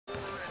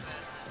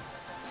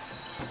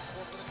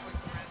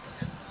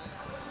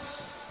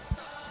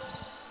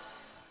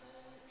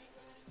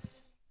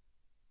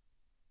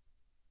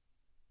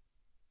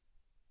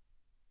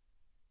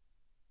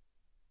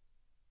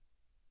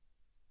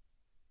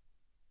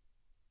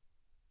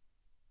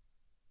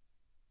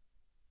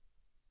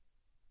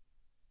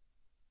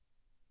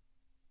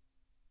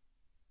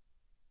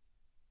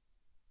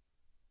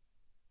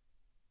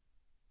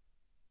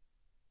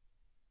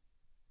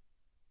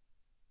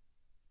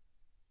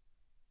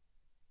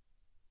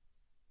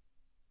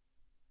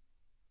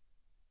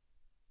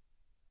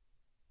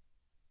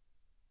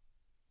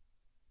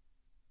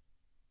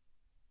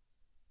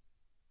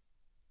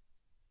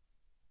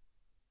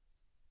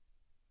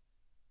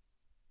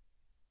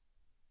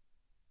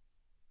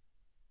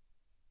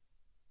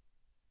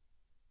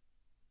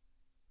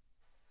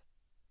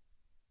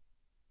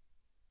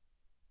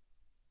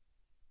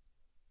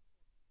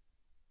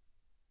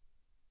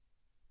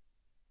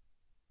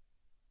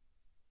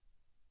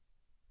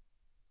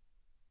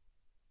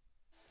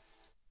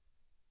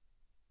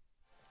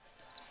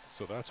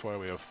So that's why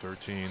we have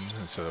 13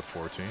 instead of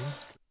 14.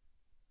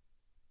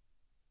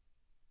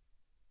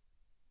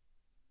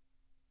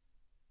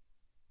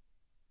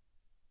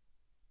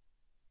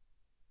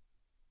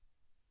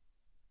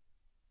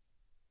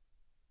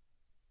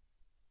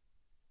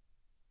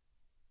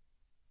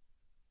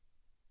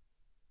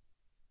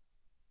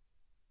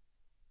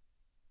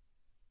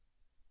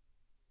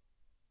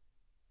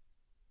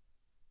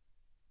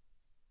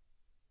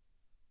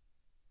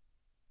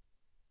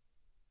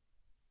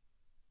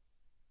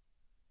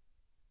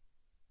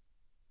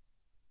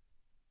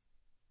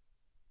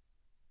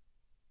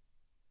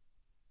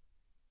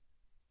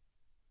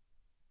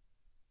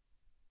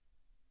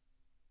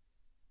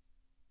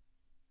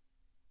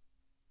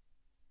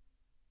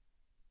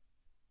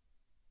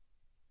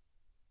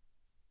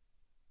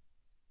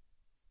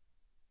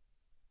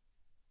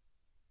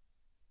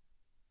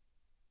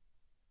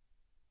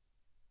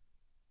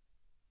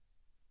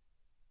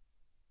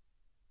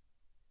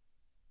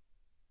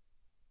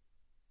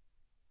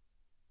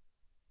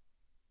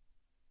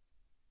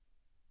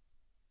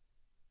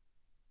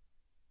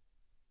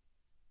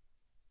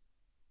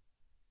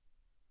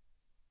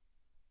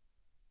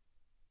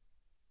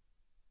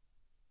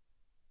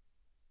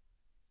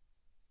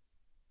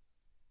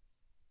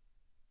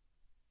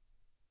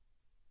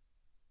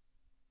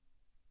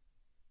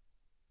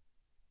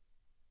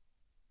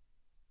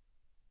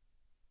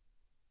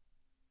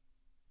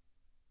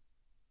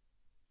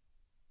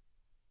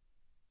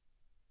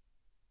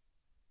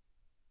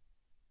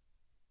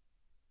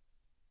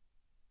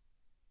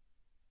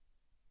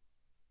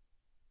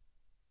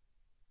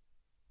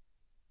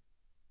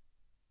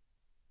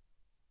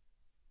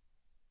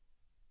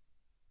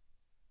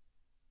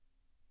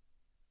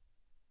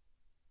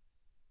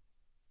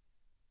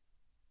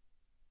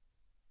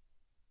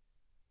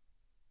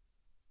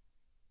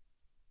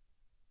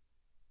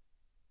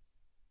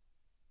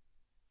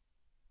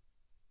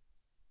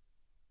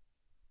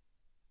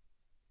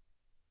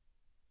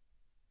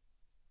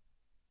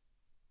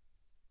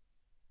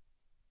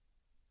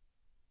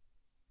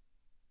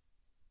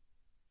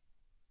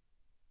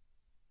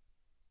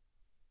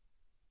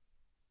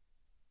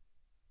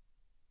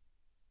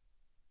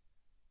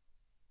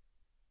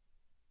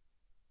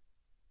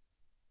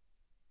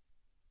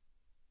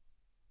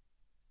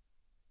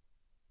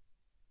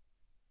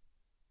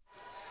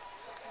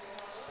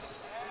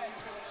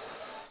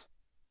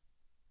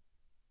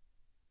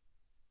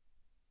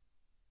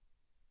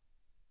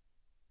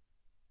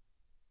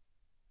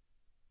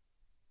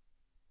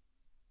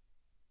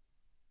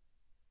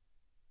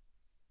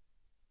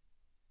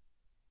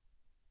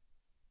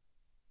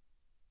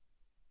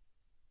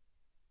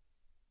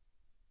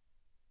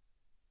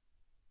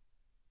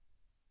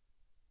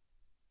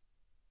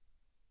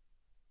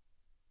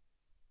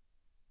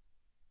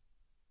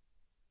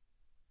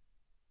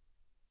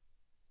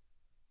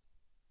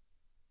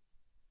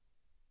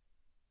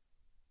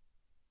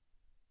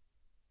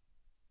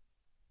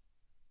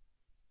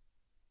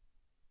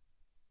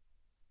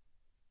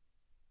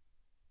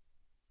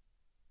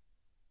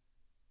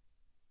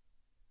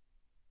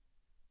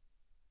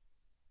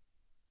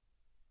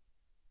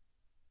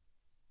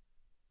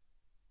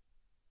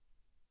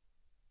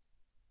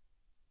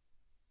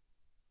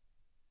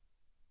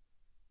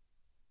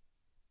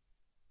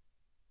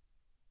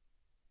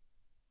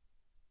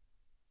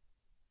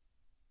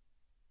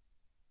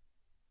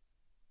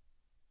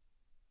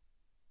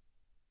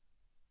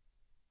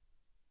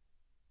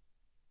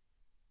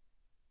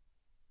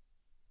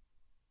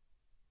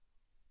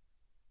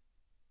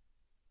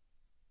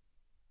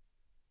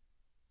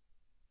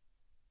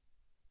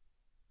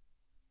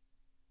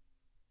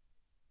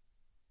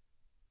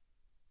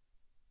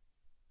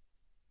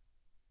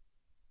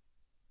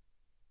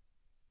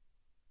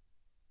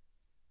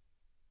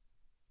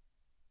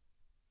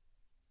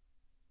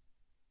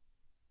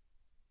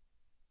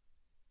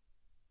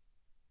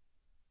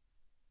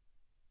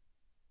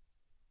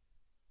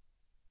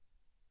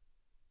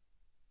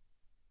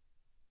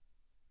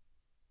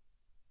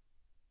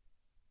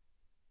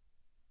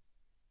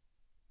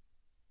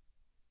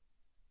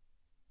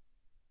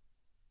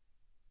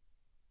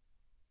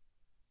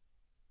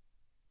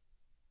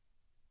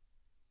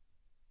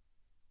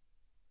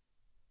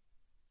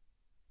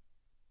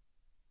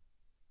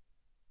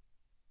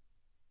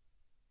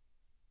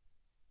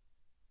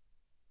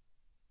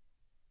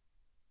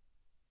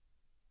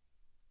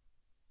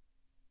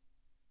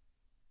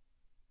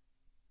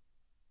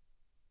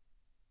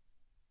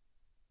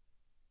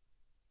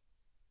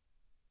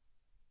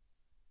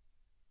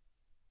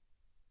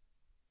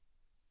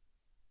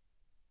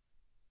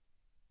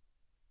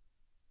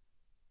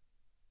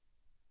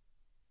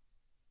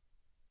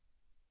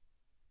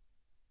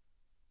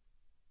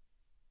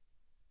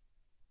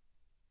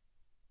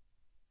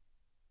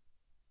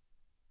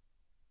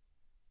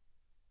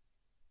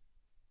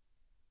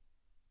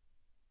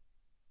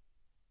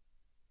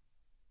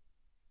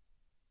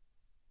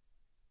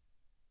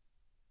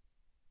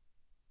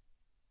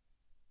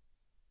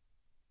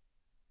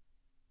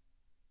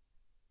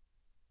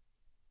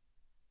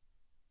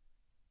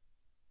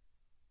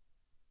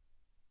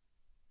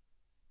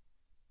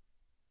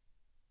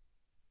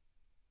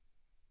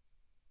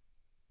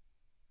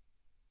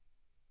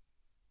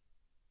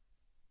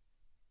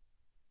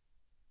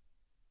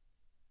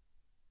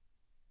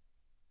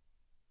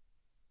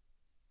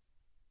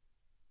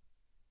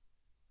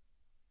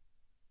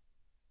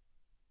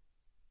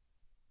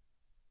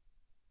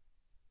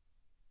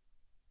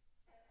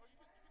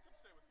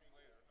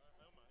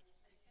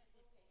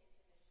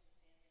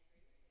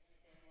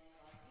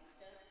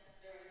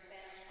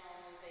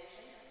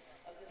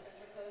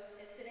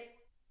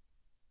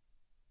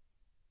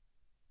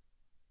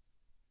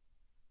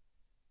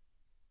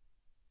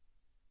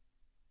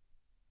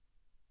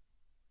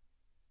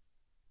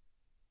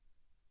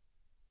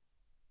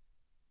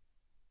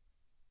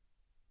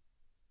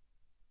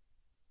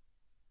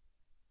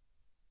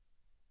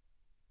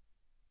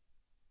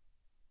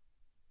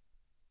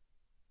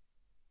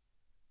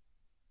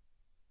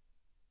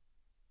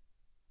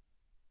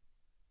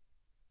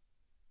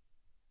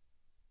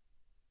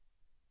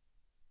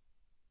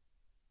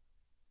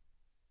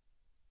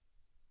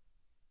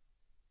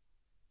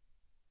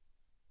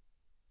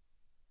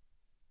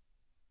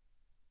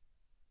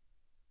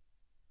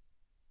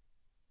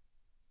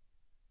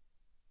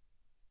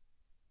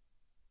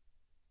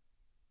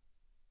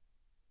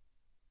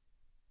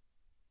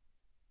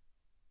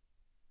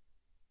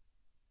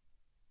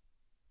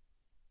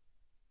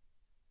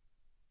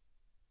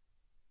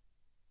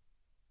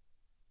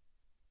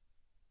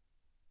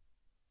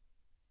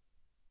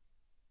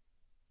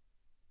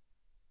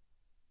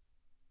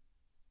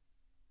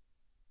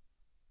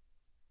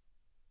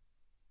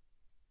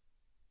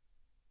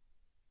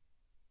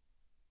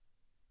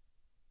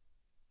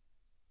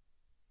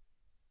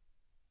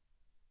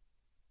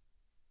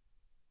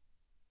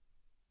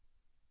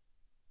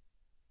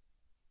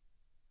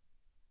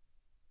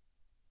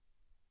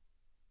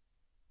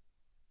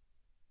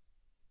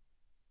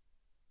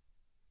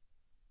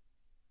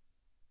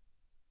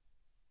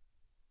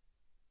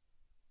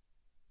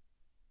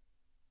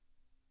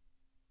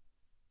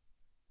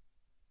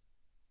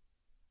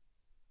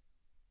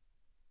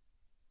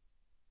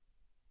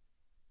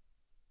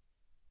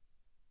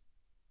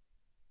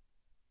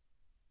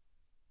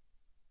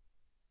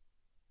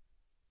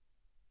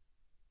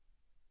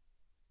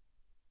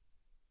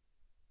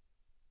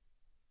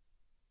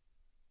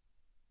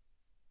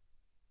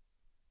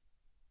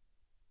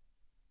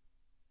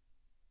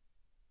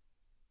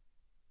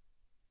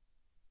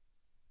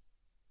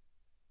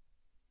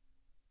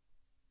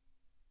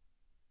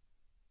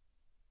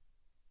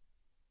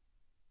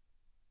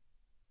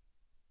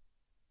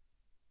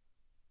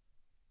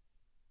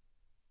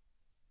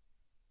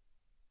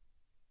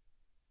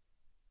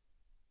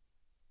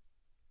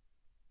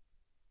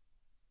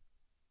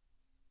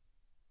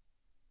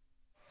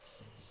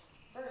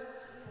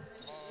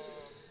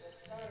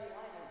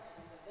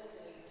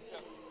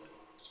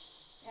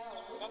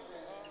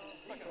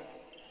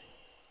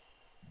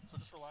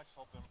 relax,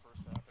 help them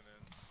first half, and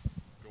then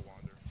go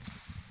wander.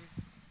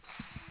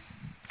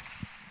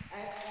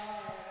 At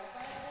guard, a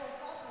 5'4"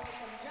 sophomore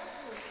from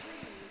Joshua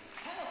Tree,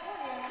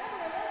 California,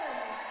 number 11,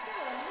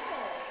 Sarah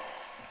Mills.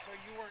 So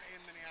you weren't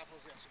in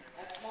Minneapolis yesterday,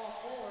 right? At small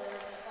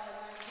forward, a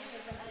 5'9" junior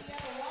from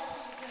Seattle,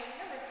 Washington,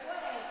 number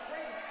 12,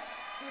 Grace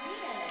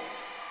Gudinez.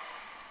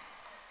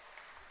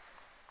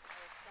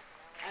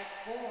 At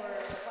forward,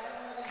 a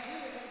 5'11"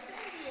 junior from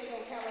San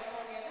Diego,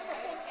 California, number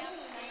 14,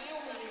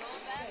 Naomi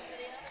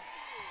Gibson.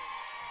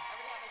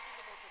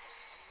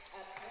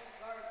 At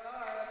point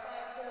guard, a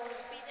 5'4"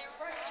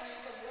 freshman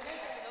from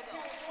Winnetka,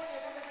 California,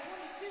 number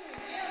 22,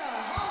 Jana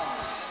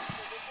Holly.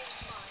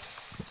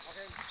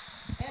 Okay.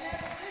 And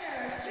at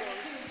center, a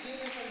 6'2"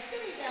 junior from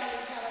City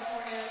Valley,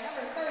 California,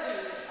 number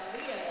 30,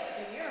 Aaliyah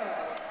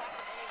DeMuro.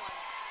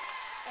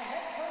 The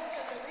head coach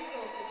of the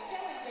Regals is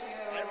Kelly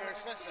DeMuro. I never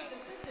expected that. He's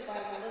assisted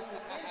by Melissa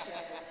Sanchez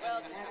Well,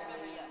 and just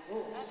remember, Natalie yeah. Wu.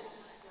 That is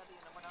CCW,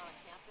 and we're not on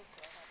campus, so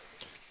I have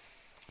it.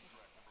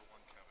 Number 1,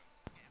 Kevin.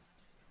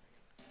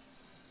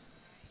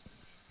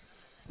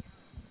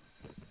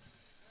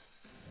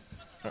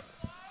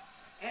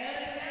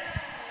 And now,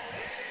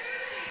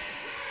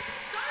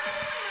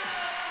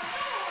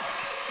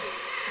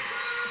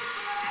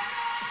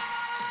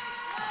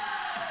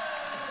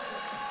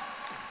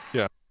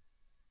 Yeah.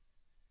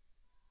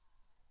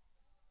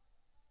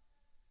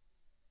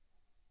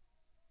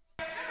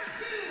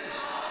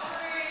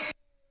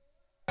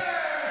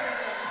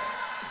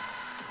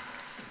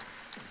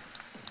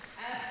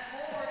 at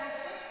forward, a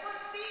 6'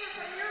 senior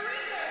from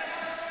Eureka,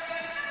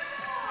 California, number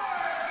 4,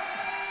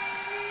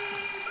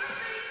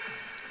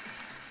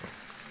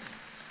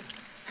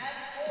 at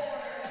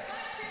forward, a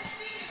 5'10"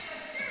 senior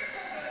from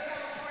Saratoga,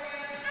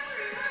 California,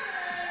 number 11,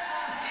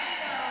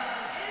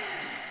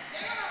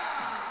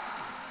 Sarah.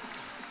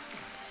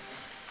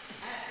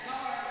 At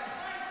guard, a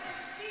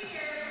 5'6"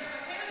 senior from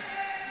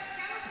Canada,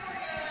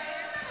 California, number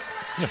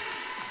 14,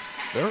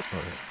 There.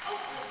 Oakland Stilson.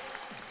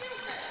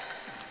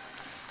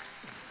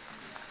 And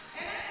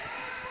at guard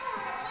forward, a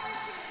 5'10"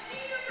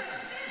 senior from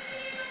San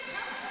Diego, California,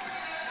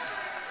 number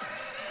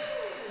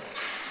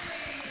 22,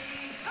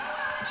 Ashley Cohen.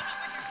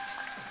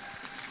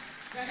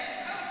 The head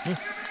coach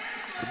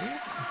of your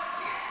Minnesota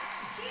Rockets,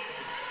 he is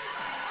assisted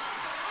by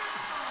Monica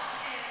Armstrong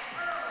and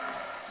Earl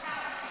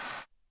Howard.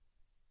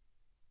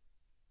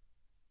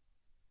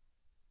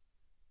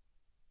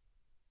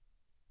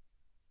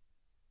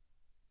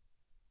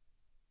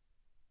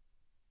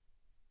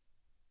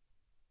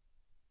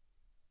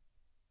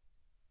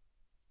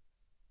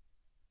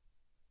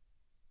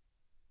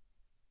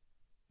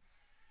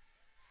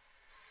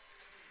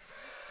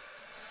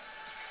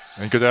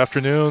 And good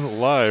afternoon,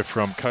 live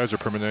from Kaiser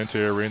Permanente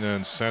Arena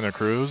in Santa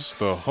Cruz,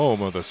 the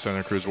home of the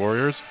Santa Cruz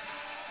Warriors.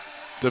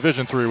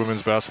 Division III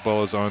women's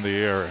basketball is on the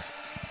air.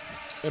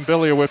 And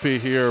Billy Whippy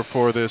here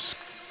for this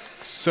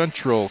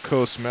Central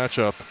Coast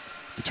matchup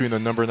between the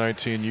number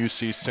 19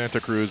 UC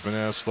Santa Cruz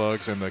Banana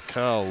Slugs and the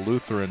Cal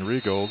Lutheran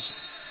Regals.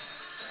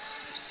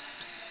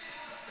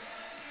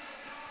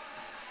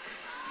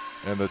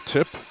 And the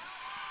tip,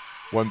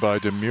 won by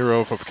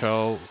DeMuro of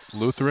Cal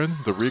Lutheran.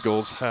 The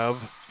Regals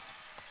have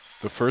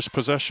the first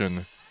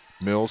possession.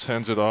 Mills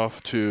hands it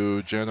off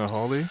to Jana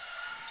Hawley.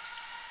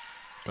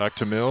 Back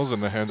to Mills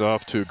and the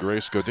handoff to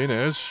Grace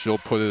Godinez. She'll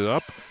put it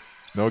up.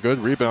 No good.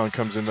 Rebound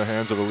comes in the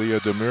hands of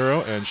Aaliyah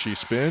DeMuro and she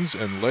spins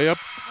and layup.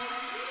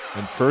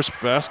 And first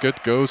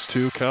basket goes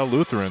to Cal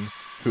Lutheran,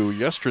 who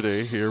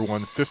yesterday here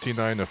won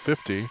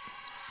 59-50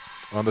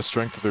 on the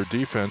strength of their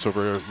defense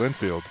over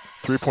Linfield.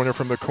 Three-pointer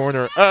from the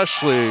corner.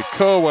 Ashley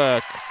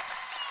Kowak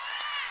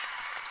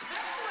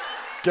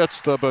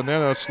gets the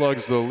Banana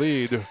Slugs the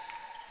lead.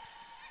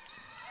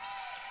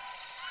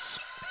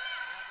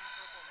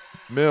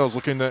 Mills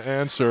looking to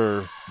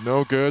answer.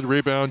 No good.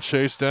 Rebound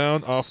chased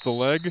down off the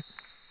leg.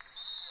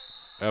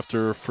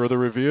 After further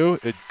review,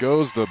 it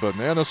goes the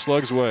Banana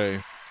Slugs'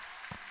 way.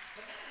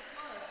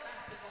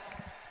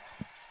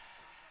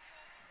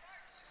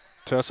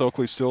 Tess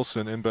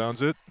Oakley-Stilson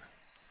inbounds it.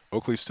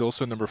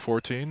 Oakley-Stilson, number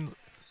 14,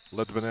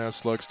 led the Banana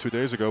Slugs 2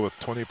 days ago with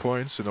 20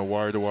 points in a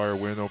wire-to-wire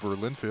win over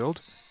Linfield.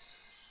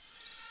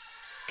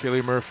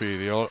 Kaylee Murphy,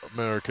 the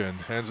All-American,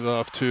 hands it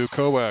off to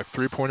Kowak.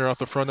 Three-pointer off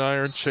the front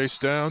iron, chased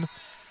down,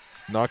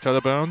 knocked out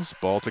of bounds.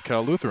 Ball to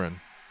Cal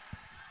Lutheran.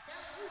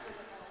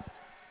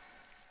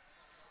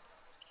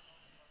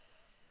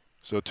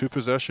 So 2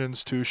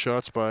 possessions, 2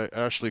 shots by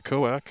Ashley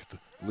Kowak, the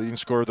leading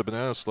scorer of the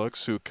Banana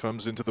Slugs, who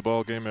comes into the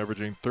ball game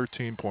averaging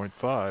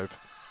 13.5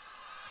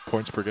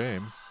 points per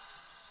game.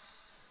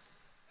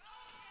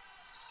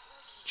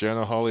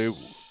 Jana Hawley,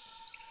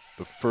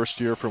 the first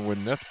year from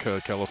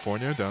Winnetka,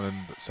 California, down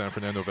in the San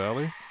Fernando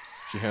Valley.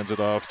 She hands it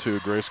off to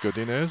Grace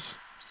Godinez.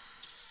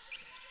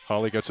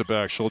 Hawley gets it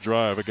back. She'll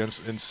drive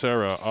against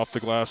Insera. Off the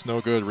glass, no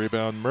good.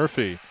 Rebound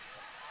Murphy.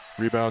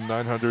 Rebound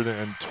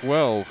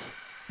 912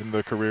 in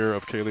the career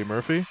of Kaylee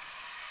Murphy.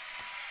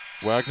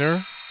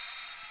 Wagner.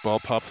 Ball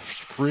popped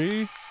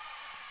free.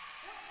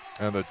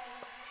 And the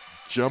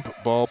jump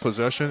ball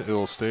possession,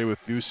 it'll stay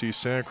with UC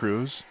Santa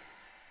Cruz,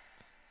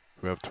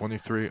 who have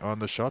 23 on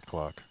the shot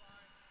clock.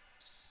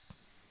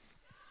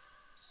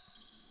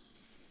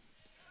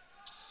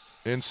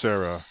 In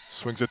Sarah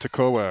swings it to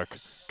Kowak.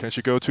 Can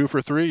she go 2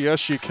 for 3? Yes,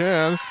 she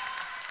can.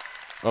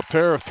 A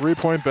pair of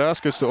 3-point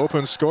baskets to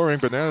open scoring.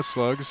 Banana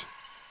Slugs.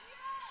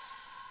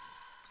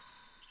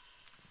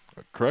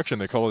 Correction,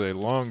 they call it a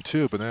long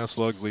 2. Banana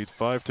Slugs lead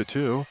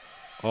 5-2.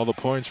 All the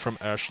points from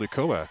Ashley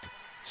Kowak.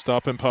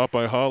 Stop and pop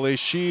by Holly.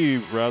 She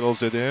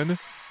rattles it in.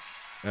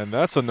 And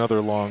that's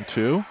another long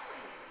 2.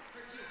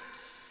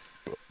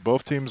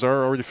 Both teams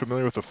are already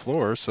familiar with the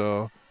floor,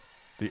 so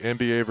the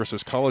NBA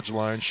versus college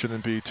line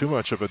shouldn't be too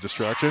much of a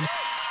distraction.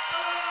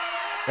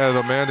 And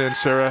Amanda and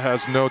Sarah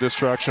has no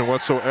distraction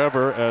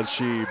whatsoever as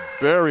she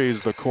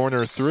buries the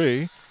corner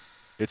 3.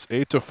 It's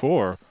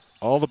 8-4.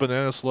 All the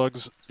Banana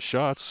Slugs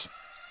shots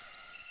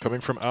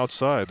coming from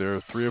outside. There are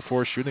 3 or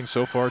 4 shooting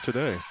so far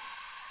today.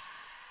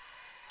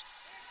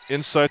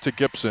 Inside to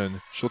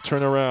Gibson. She'll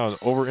turn around.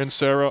 Over in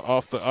Sarah,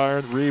 off the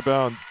iron.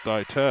 Rebound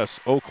by Tess.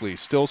 Oakley,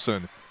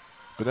 Stilson.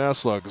 Banana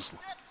Slugs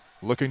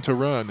looking to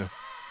run.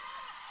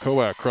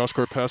 Kowak,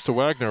 cross-court pass to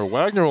Wagner.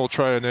 Wagner will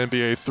try an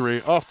NBA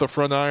 3 off the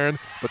front iron,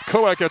 but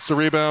Kowak gets the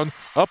rebound.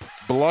 Up,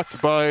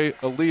 blocked by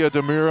Aaliyah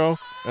DeMiro,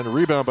 and a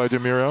rebound by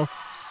DeMiro.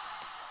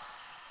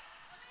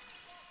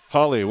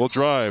 Holly will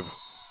drive.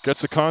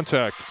 Gets a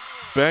contact.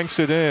 Banks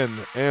it in,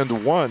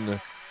 and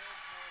 1.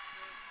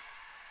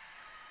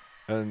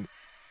 And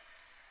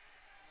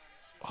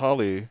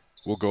Holly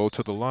will go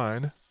to the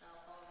line.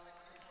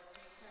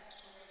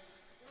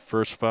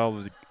 First foul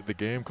of the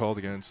game called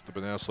against the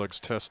Banana Slugs,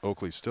 Tess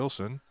Oakley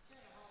Stilson.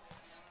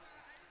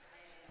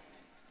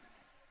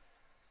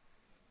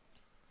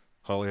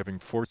 Holly having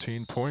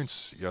 14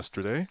 points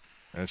yesterday,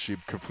 and she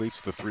completes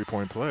the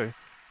 3-point play.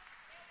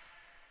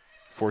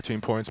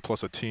 14 points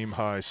plus a team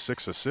high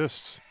 6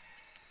 assists.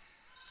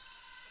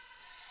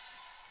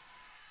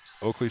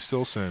 Oakley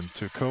Stilson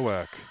to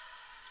Kowak.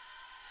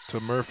 To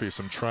Murphy,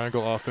 some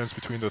triangle offense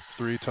between the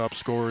 3 top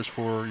scorers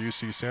for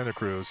UC Santa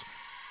Cruz.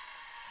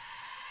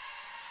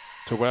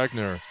 To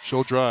Wagner,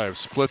 she'll drive,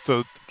 split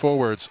the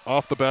forwards,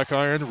 off the back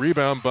iron,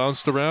 rebound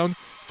bounced around,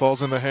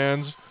 falls in the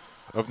hands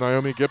of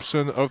Naomi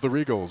Gibson of the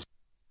Regals.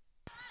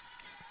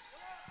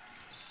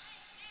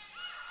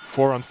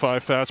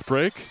 4-on-5 fast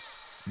break.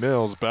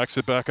 Mills backs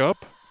it back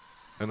up,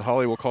 and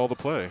Holly will call the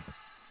play.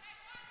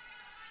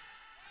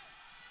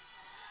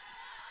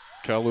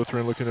 Cal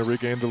Lutheran looking to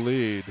regain the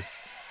lead.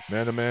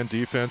 Man-to-man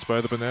defense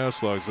by the Banana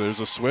Slugs. There's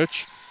a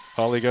switch.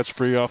 Holly gets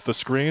free off the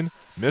screen,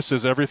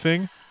 misses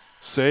everything,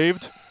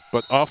 saved,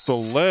 but off the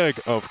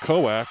leg of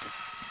Kowak,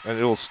 and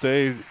it will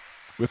stay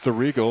with the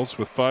Regals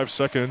with 5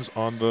 seconds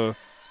on the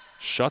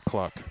shot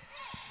clock.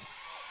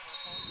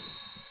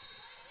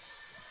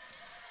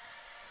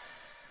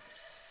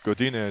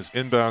 Godinez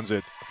inbounds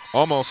it,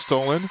 almost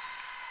stolen.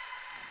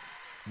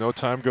 No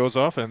time goes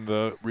off, and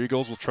the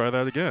Regals will try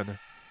that again.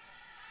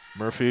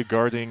 Murphy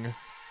guarding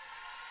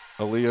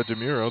Aaliyah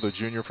DeMuro, the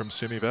junior from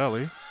Simi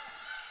Valley.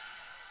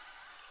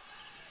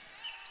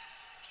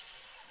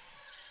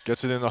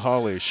 Gets it into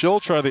Holly. She'll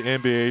try the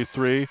NBA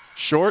 3.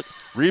 Short.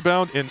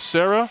 Rebound in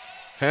Sarah.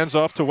 Hands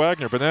off to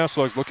Wagner. Banana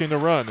Slugs looking to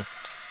run.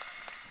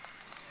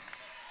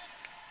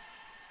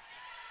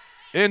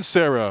 In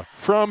Sarah.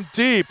 From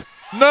deep.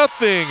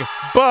 Nothing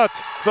but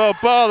the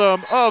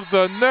bottom of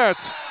the net.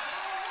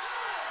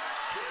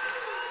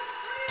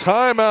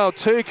 Timeout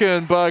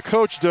taken by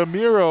Coach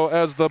DeMuro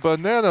as the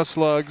Banana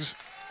Slugs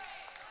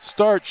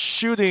start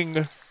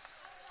shooting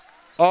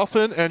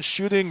often and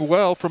shooting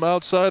well from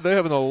outside. They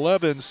have an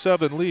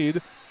 11-7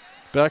 lead.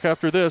 Back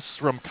after this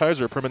from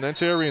Kaiser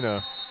Permanente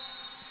Arena.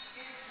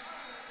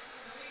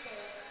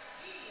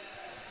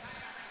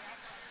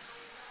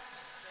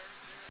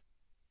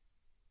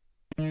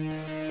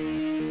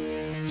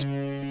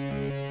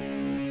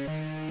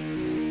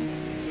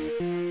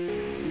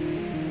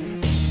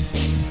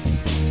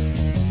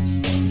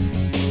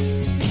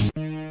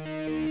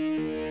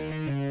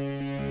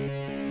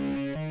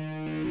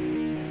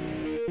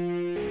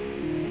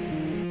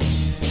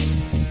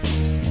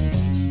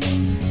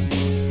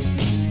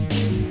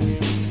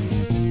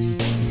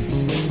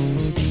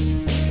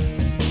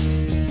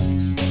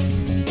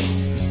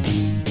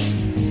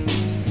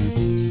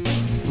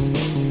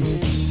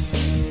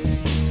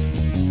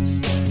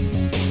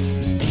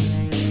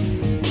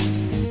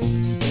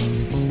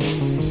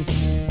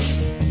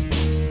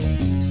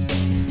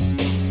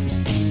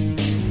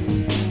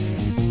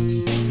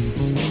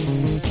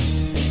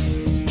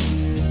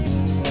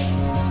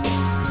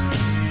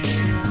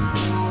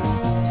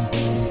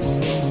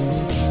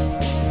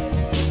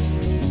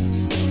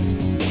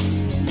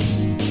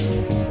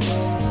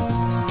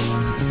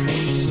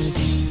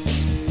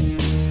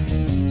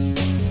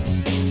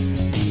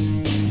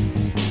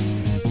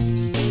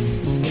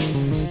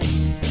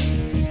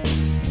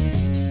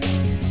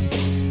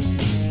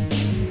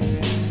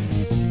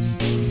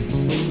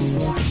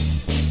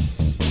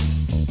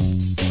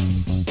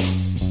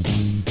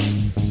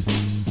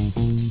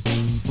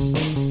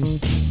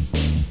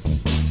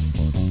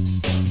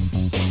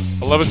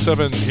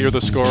 (11-7) here the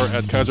score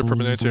at Kaiser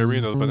Permanente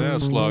Arena. The Banana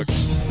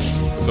Slugs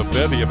with a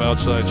bevy of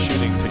outside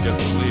shooting to get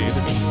the lead.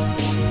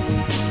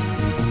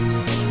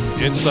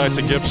 Inside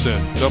to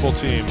Gibson, double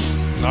teams.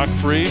 Knock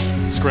free,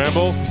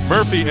 scramble.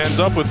 Murphy ends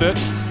up with it.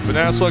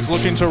 Banana Slugs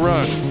looking to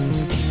run.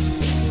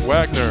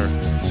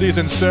 Wagner sees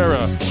in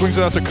Sarah, swings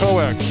it out to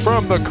Koak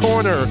from the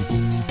corner.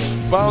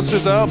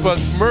 Bounces out, but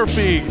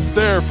Murphy's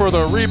there for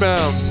the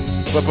rebound.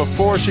 But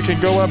before she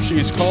can go up,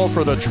 she's called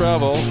for the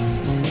travel.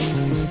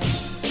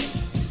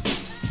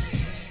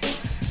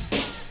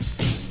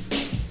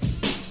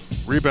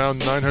 Rebound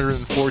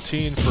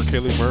 914 for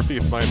Kaylee Murphy,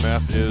 if my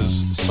math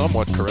is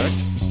somewhat correct.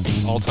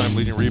 All-time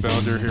leading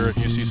rebounder here at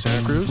UC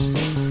Santa Cruz.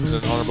 And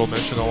an honorable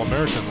mention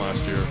All-American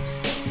last year.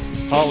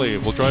 Holly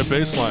will drive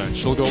baseline.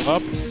 She'll go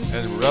up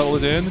and rattle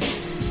it in.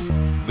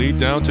 Lead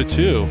down to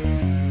 2.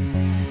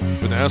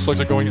 Banana Slugs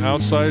are going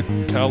outside.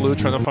 Kalu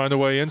trying to find a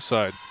way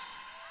inside.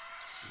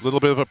 Little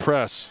bit of a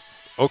press.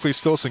 Oakley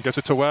Stilson gets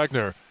it to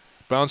Wagner.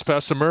 Bounce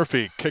pass to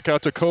Murphy. Kick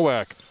out to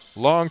Koak.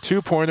 Long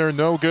two-pointer,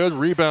 no good.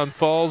 Rebound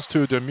falls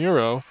to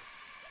DeMuro.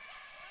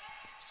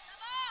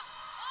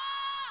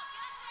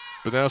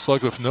 Banana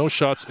Slugs with no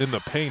shots in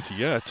the paint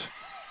yet.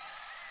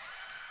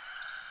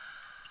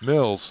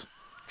 Mills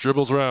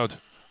dribbles around.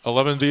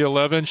 11 v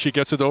 11. She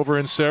gets it over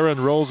in Sarah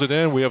and rolls it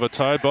in. We have a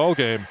tie ball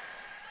game.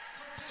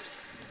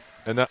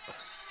 And that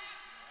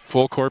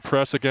full court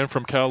press again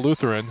from Cal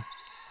Lutheran.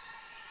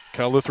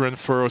 Cal Lutheran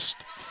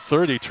first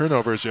 30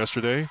 turnovers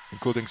yesterday,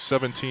 including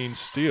 17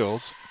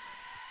 steals.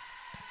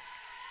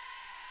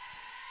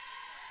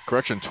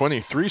 Correction,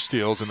 23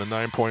 steals in the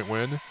 9-point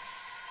win.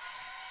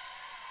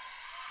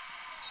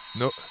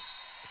 No,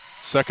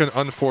 second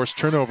unforced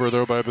turnover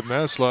though by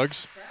Banana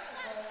Slugs.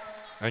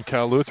 And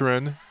Cal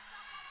Lutheran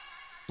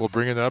will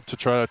bring it up to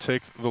try to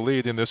take the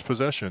lead in this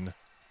possession.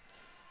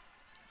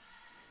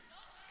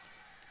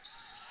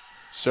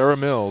 Sarah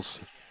Mills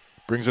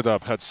brings it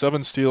up. Had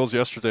 7 steals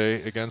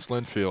yesterday against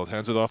Linfield.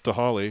 Hands it off to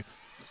Holly.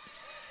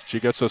 She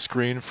gets a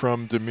screen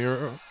from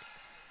DeMuro.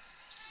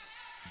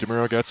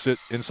 DeMuro gets it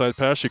inside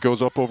pass. She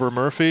goes up over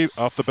Murphy.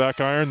 Off the back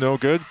iron, no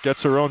good.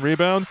 Gets her own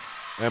rebound.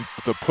 And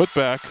the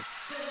putback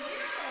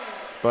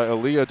by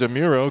Aaliyah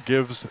DeMuro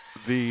gives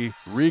the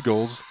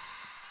Regals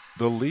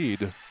the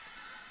lead.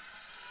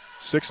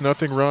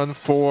 6-0 run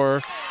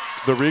for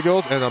the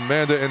Regals, and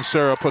Amanda and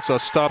Sarah puts a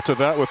stop to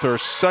that with her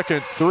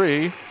second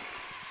 3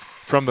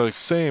 from the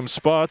same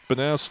spot.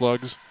 Banana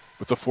Slugs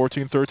with a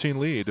 14-13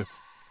 lead.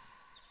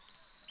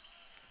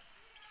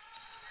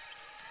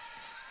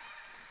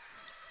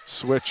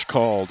 Switch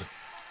called.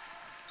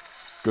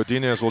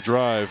 Godinez will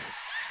drive.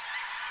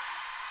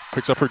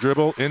 Picks up her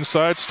dribble,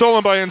 inside,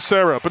 stolen by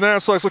Insera. Banana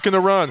Slugs looking to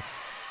run.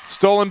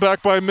 Stolen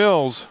back by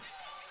Mills.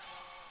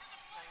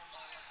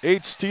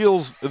 8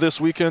 steals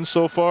this weekend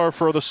so far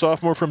for the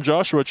sophomore from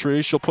Joshua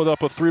Tree. She'll put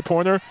up a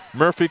 3-pointer.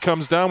 Murphy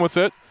comes down with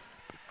it.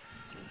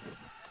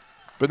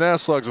 Banana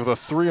Slugs with a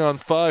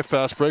 3-on-5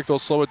 fast break. They'll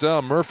slow it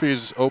down.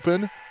 Murphy's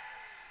open.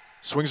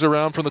 Swings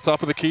around from the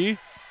top of the key.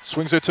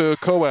 Swings it to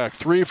Koak.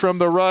 3 from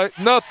the right.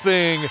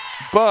 Nothing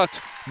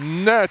but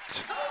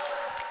net.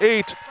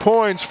 8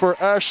 points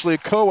for Ashley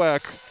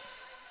Koak.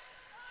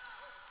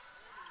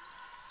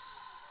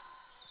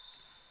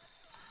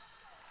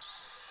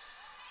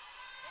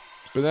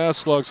 Banana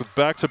Slugs with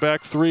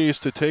back-to-back 3s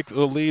to take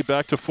the lead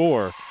back to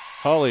 4.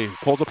 Holly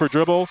pulls up her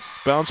dribble.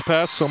 Bounce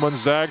pass. Someone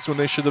zags when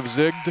they should have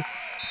zigged.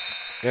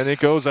 And it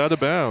goes out of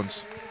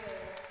bounds.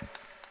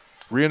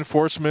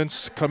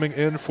 Reinforcements coming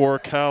in for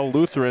Cal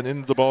Lutheran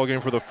into the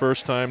ballgame for the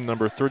first time.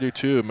 Number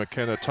 32,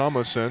 McKenna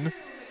Thomason.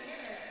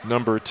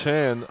 Number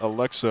 10,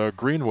 Alexa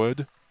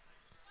Greenwood.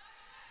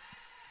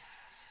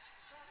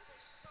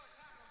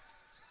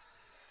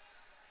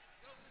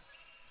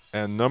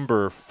 And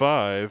number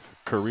 5,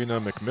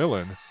 Karina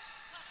McMillan.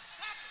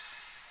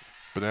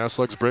 Banana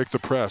Slugs break the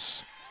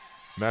press.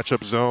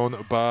 Matchup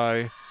zone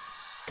by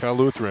Cal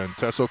Lutheran.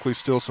 Tess Oakley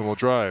Stilson will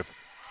drive.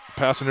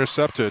 Pass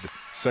intercepted.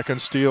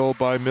 Second steal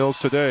by Mills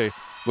today.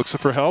 Looks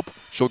for help.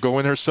 She'll go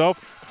in herself.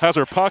 Has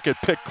her pocket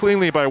picked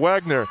cleanly by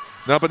Wagner.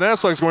 Now Banana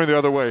Slugs going the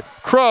other way.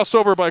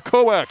 Crossover by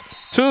Koak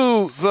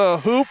to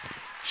the hoop.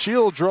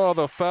 She'll draw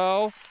the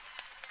foul.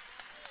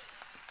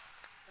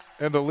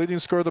 And the leading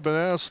scorer of the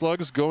Banana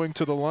Slugs going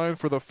to the line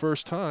for the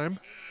first time.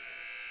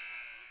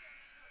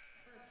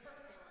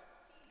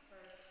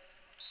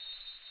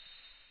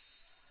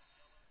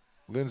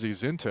 Lindsay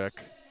Zintek,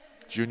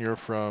 junior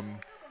from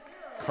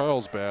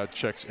Carlsbad,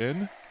 checks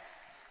in.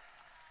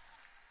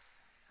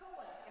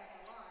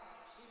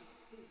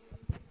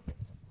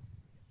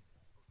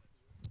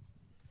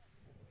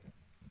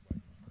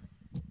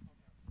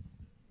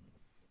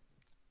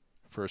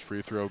 First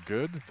free throw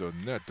good. The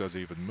net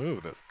doesn't even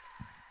move it.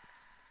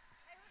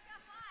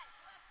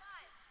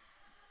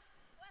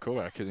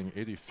 Koak hitting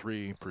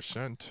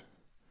 83%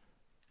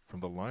 from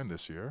the line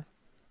this year.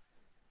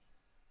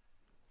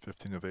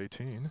 15 of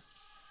 18.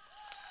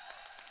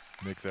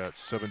 Make that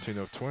 17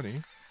 of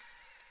 20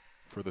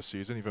 for the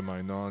season. Even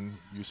my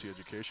non-UC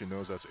education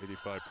knows that's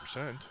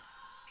 85%.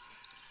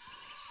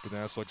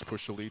 Banana Slugs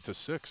push the lead to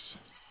 6.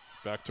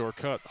 Backdoor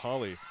cut.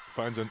 Holly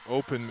finds an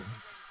open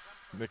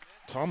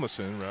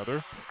Tomlinson,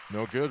 rather.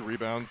 No good.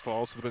 Rebound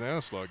falls to the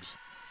Banana Slugs.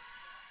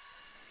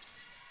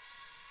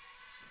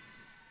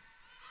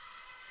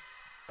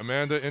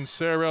 Amanda and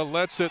Sarah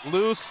lets it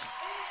loose,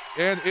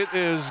 and it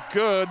is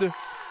good.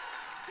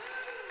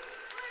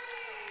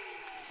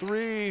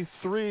 3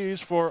 threes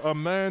for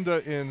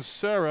Amanda and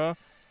Sarah.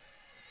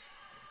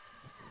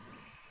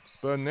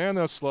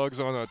 Banana Slugs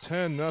on a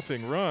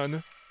 10-0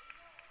 run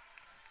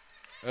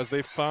as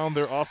they found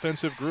their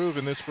offensive groove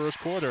in this first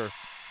quarter.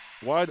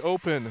 Wide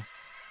open.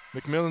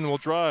 McMillan will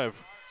drive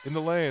in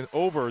the lane.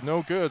 Over,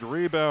 no good.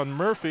 Rebound,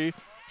 Murphy.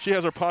 She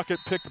has her pocket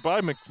picked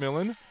by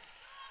McMillan.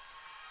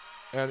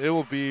 And it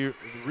will be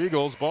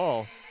Regal's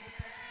ball.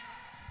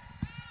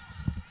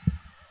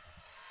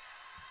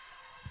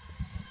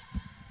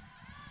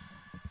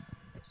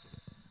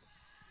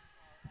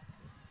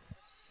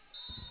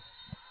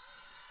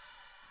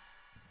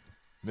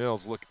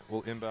 Mills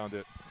will inbound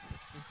it.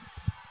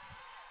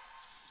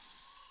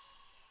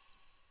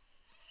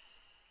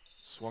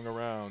 Swung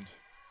around.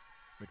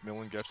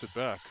 McMillan gets it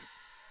back.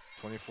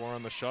 24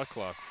 on the shot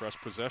clock. Fresh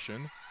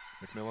possession.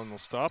 McMillan will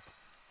stop.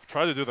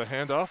 Try to do the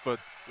handoff, but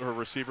her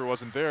receiver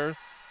wasn't there.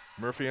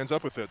 Murphy ends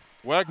up with it.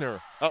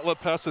 Wagner,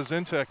 outlet pass to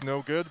Zintek,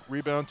 no good.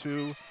 Rebound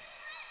to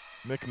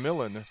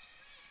McMillan.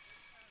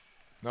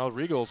 Now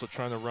Regals are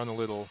trying to run a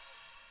little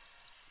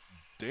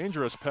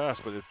dangerous pass,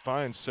 but it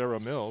finds Sarah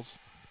Mills.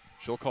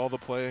 She'll call the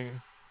play.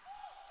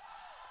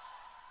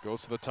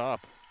 Goes to the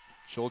top.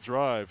 She'll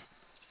drive.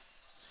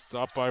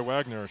 Stopped by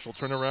Wagner. She'll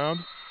turn around.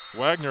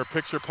 Wagner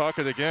picks her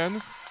pocket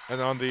again, and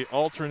on the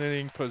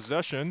alternating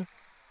possession,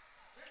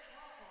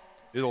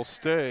 it'll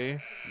stay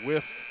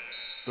with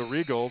the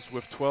Regals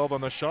with 12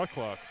 on the shot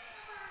clock.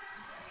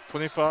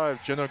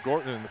 25, Jenna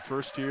Gorton,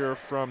 first year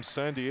from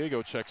San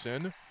Diego, checks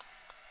in.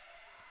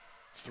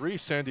 3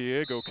 San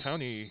Diego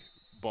County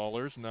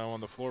ballers now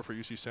on the floor for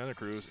UC Santa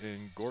Cruz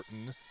in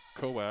Gorton,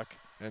 Kowak,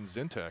 and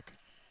Zintek.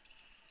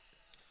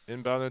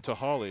 Inbounded to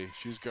Holly.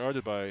 She's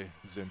guarded by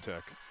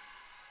Zintek.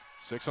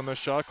 6 on the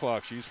shot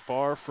clock. She's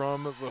far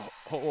from the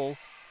hole.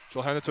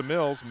 She'll hand it to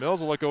Mills.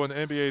 Mills will let go an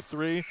NBA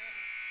 3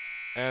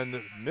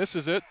 and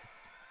misses it.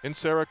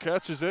 Insera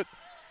catches it.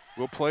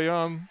 Will play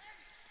on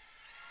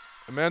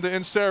Amanda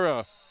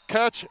Insera.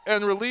 Catch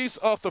and release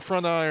off the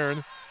front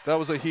iron. That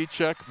was a heat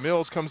check.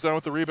 Mills comes down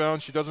with the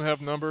rebound. She doesn't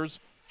have numbers.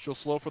 She'll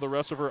slow for the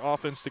rest of her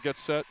offense to get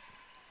set.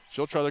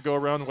 She'll try to go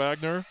around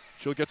Wagner.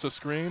 She'll get a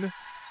screen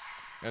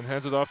and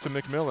hands it off to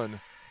McMillan.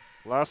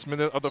 Last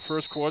minute of the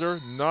first quarter,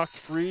 knocked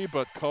free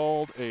but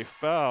called a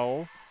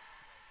foul.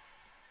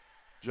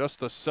 Just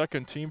the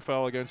second team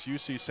foul against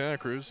UC Santa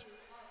Cruz.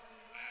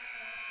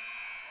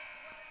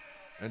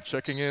 And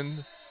checking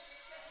in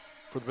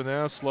for the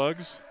Banana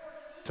Slugs,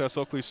 Tess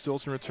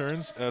Oakley-Stilson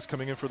returns, as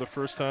coming in for the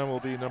first time will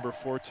be number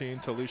 14,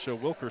 Talisha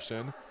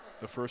Wilkerson,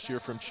 the first year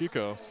from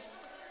Chico.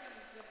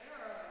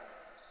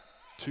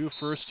 2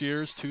 first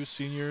years, 2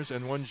 seniors,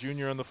 and 1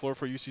 junior on the floor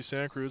for UC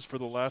Santa Cruz for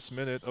the last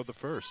minute of the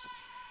first.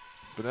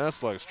 Banana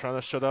Slugs trying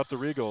to shut out the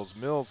Regals.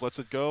 Mills lets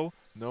it go,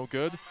 no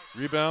good.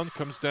 Rebound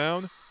comes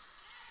down.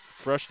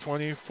 Fresh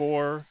 20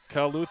 for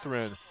Cal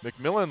Lutheran.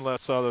 McMillan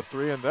lets out a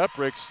 3, and that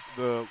breaks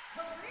the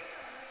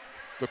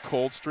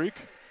cold streak.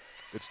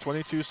 It's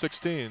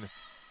 22-16.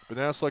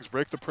 Banana Slugs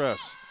break the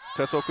press.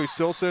 Tess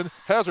Oakley-Stilson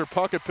has her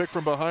pocket picked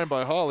from behind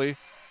by Holly.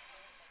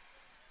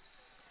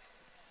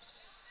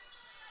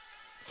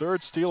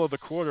 Third steal of the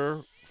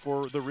quarter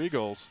for the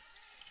Regals.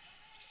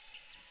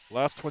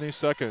 Last 20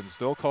 seconds,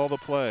 they'll call the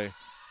play.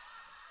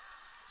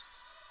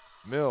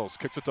 Mills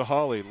kicks it to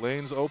Holly.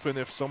 Lane's open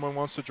if someone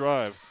wants to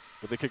drive,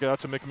 but they kick it out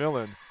to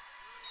McMillan.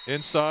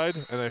 Inside,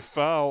 and a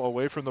foul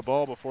away from the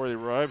ball before he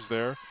arrives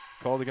there.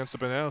 Called against the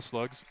Banana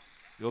Slugs.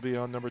 It'll be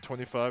on number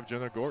 25,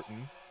 Jenna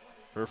Gorton.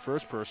 Her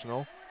first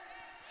personal,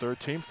 3rd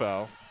team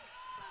foul,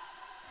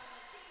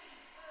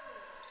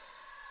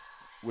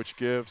 which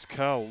gives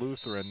Cal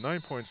Lutheran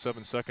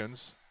 9.7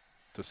 seconds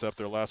to set up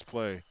their last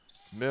play.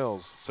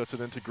 Mills sets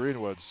it into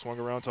Greenwood, swung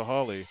around to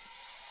Holly.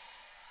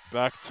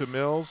 Back to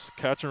Mills,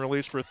 catch and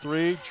release for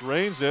 3,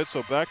 drains it,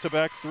 so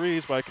back-to-back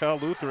threes by Cal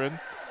Lutheran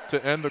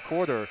to end the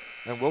quarter,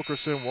 and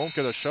Wilkerson won't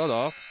get a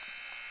shut-off.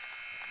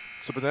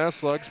 So Banana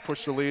Slugs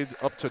push the lead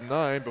up to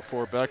 9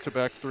 before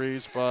back-to-back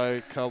threes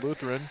by Cal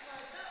Lutheran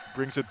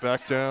brings it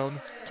back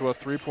down to a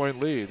 3-point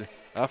lead.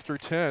 After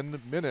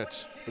 10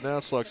 minutes, Banana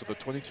Slugs with a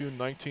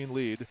 22-19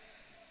 lead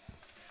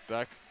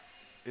back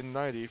in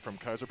 90 from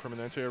Kaiser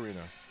Permanente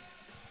Arena.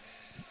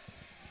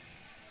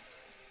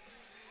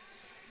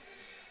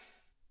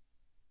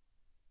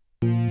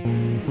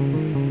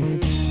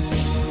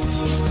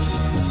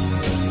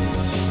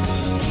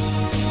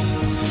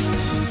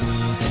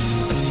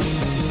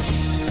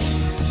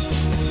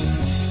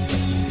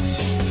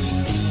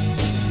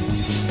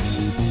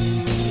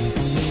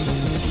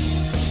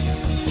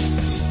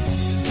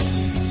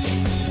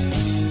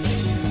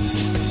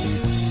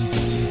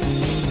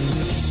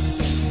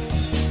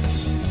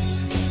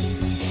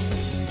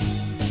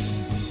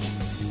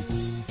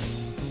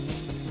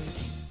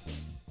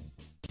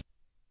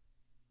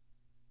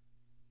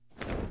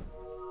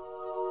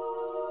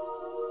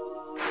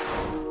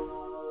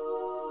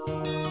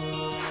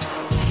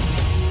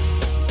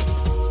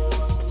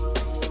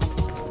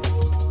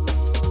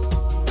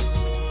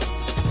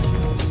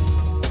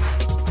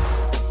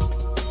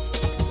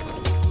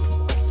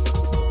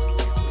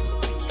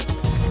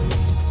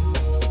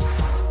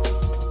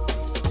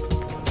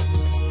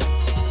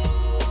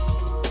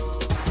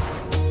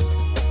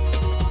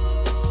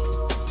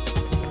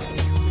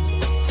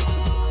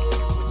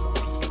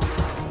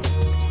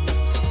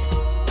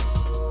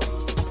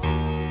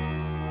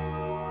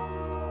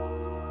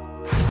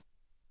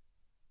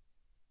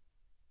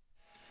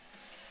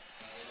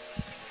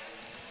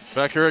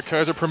 Back here at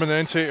Kaiser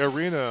Permanente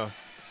Arena.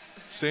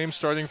 Same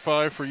starting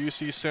five for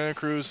UC Santa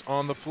Cruz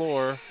on the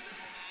floor.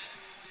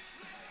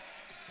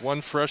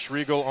 One fresh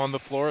Regal on the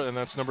floor, and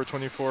that's number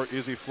 24,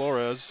 Izzy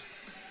Flores,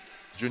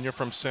 junior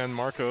from San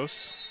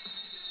Marcos.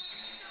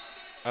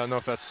 I don't know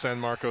if that's San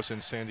Marcos in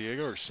San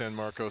Diego or San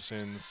Marcos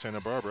in Santa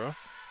Barbara,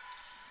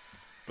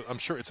 but I'm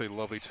sure it's a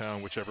lovely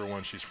town, whichever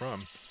one she's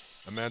from.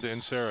 Amanda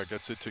Insera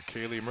gets it to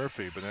Kaylee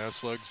Murphy. Banana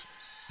Slugs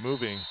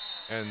moving,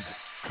 and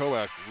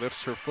Koak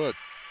lifts her foot.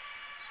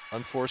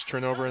 Unforced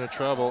turnover and a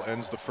travel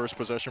ends the first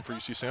possession for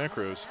UC Santa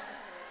Cruz.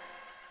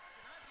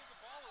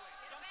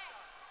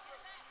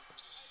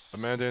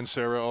 Amanda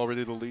Insera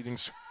already the leading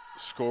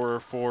scorer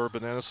for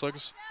Banana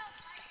Slugs.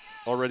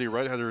 Already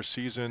right at her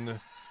season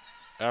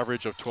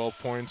average of 12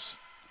 points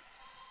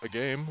a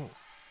game.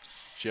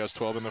 She has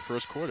 12 in the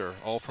first quarter,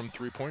 all from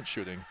three-point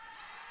shooting.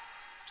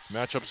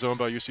 Matchup zone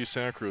by UC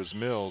Santa Cruz.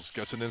 Mills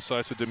gets it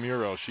inside to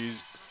DeMuro. She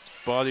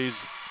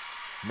bodies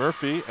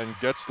Murphy and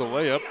gets the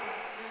layup.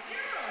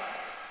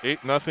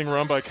 8-0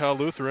 run by Cal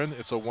Lutheran.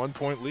 It's a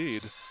 1-point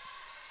lead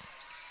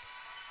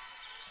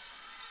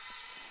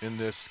in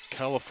this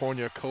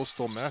California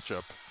Coastal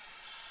matchup.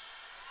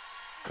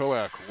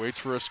 Koak waits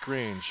for a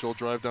screen. She'll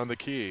drive down the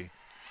key.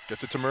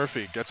 Gets it to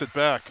Murphy, gets it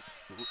back.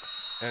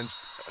 And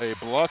a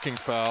blocking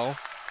foul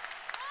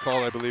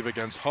called, I believe,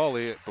 against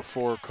Holly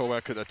before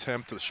Koak could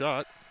attempt the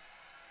shot.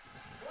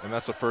 And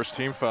that's the first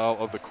team foul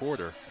of the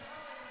quarter.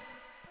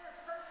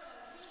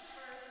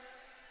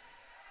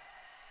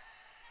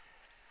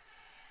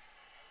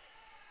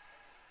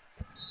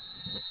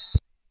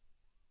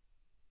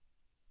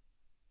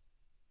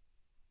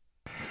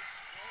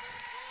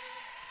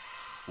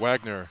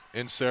 Wagner,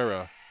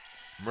 Insera,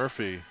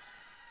 Murphy.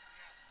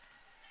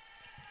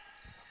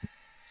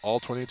 All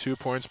 22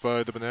 points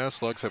by the Banana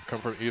Slugs have come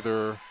from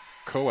either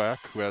Koak,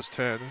 who has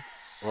 10,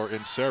 or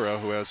Insera,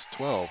 who has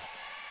 12.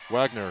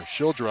 Wagner,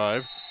 she'll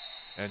drive,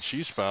 and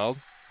she's fouled.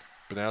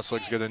 Banana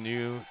Slugs get a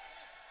new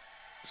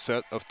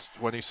set of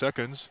 20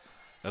 seconds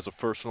as a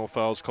personal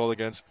foul is called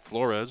against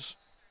Flores.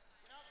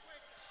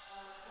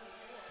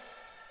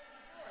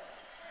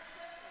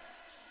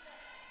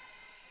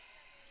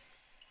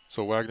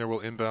 So Wagner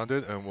will inbound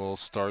it and will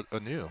start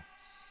anew.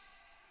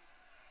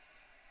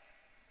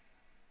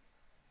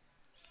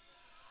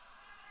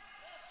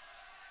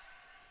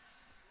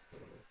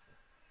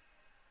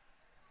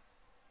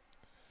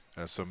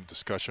 As some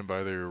discussion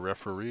by the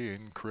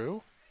refereeing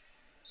crew,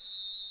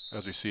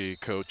 as we see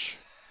Coach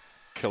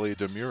Kelly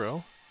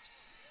DeMuro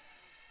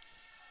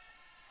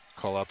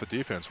call out the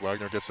defense.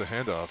 Wagner gets the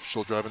handoff.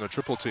 She'll drive in a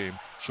triple team.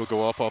 She'll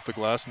go up off the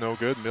glass, no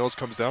good. Mills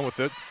comes down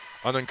with it.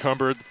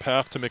 Unencumbered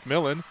path to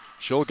McMillan.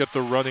 She'll get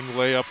the running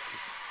layup,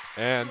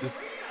 and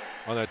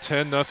on a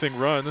 10-0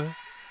 run,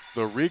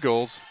 the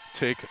Regals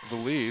take the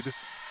lead,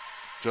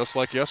 just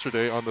like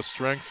yesterday on the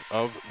strength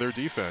of their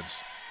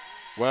defense.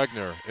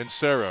 Wagner,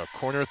 Insera,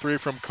 corner three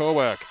from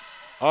Koak,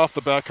 off the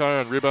back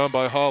iron, rebound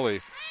by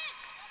Holly.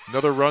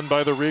 Another run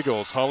by the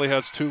Regals. Holly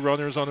has two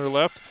runners on her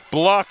left,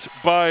 blocked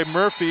by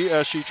Murphy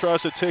as she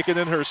tries to take it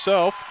in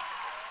herself.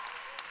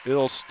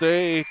 It'll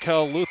stay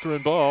Cal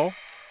Lutheran ball.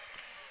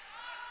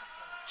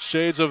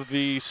 Shades of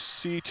the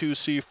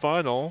C2C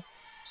final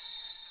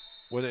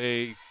when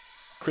a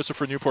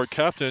Christopher Newport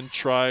captain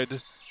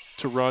tried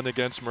to run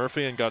against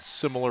Murphy and got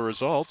similar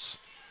results.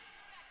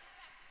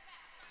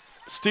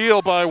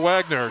 Steal by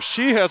Wagner.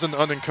 She has an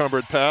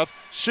unencumbered path.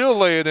 She'll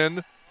lay it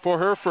in for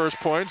her first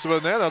points.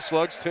 Banana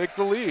Slugs take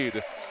the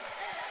lead.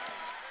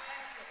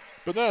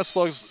 Banana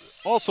Slugs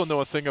also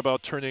know a thing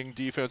about turning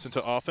defense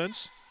into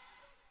offense.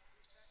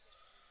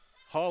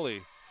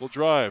 Holly will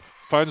drive,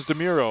 finds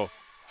DeMuro.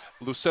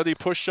 Lucetti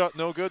push shot,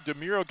 no good.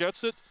 DeMuro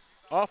gets it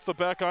off the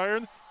back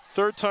iron.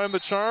 Third time the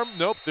charm.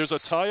 Nope, there's a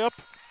tie-up.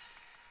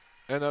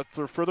 And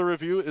after further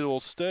review, it will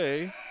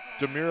stay.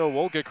 DeMuro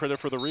will get credit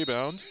for the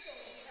rebound.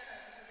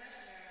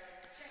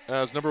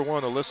 As number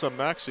 1, Alyssa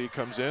Maxey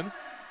comes in,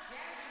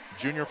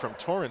 junior from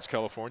Torrance,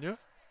 California.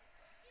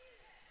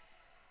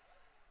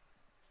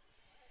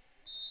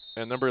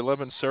 And number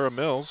 11, Sarah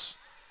Mills,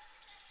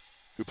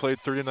 who played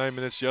 39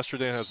 minutes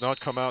yesterday and has not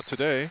come out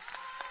today.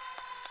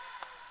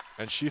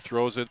 And she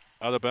throws it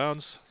out of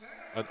bounds.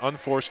 An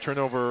unforced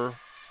turnover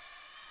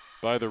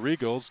by the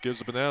Regals gives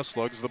the Banana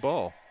Slugs the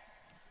ball.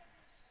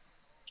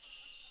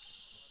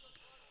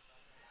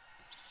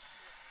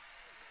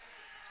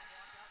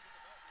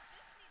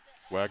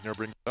 Wagner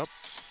brings it up,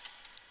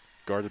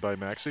 guarded by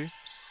Maxey.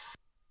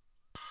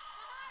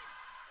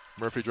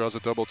 Murphy draws a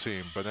double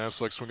team. Banana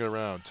Slugs swing it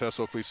around. Tess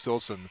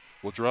Oakley-Stilson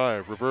will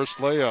drive. Reverse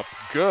layup.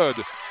 Good.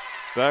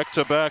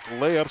 Back-to-back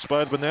layups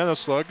by the Banana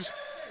Slugs.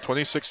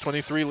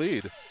 26-23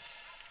 lead.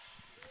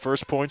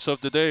 First points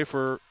of the day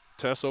for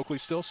Tess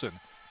Oakley-Stilson.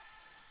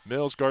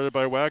 Mills guarded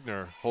by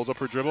Wagner. Holds up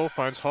her dribble,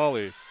 finds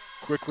Holly.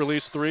 Quick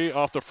release three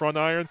off the front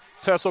iron.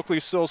 Tess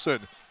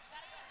Oakley-Stilson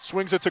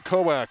swings it to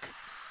Koak.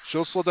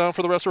 She'll slow down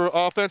for the rest of her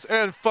offense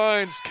and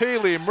finds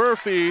Kaylee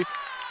Murphy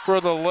for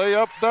the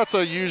layup. That's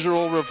a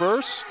usual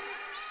reverse.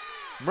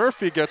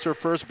 Murphy gets her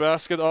first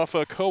basket off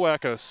a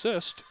Koak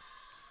assist.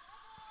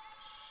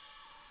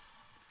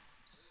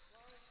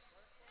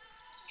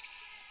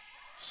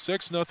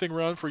 6-0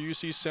 run for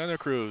UC Santa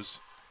Cruz.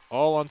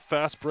 All on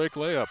fast break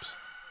layups.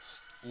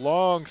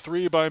 Long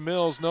three by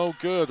Mills, no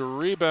good.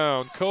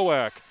 Rebound,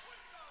 Kowak.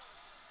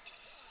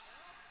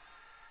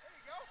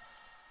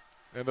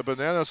 And the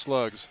Banana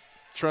Slugs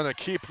trying to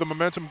keep the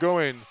momentum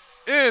going.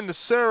 In,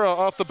 Sarah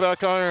off the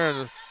back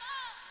iron.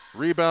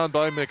 Rebound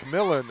by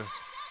McMillan.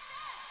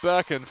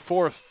 Back and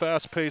forth,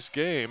 fast-paced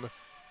game.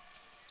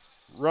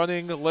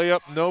 Running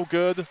layup, no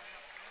good.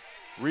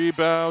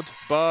 Rebound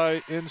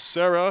by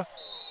Sarah.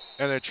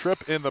 And a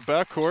trip in the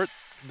backcourt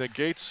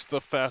negates the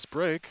fast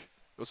break.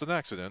 It was an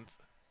accident.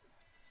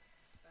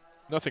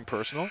 Nothing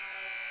personal.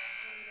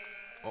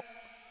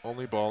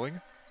 Only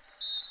balling.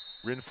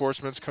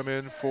 Reinforcements come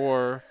in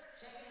for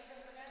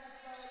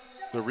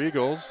the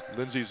Regals.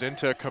 Lindsay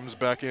Zintek comes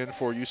back in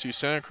for UC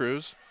Santa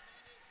Cruz.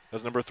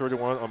 As number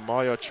 31,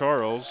 Amaya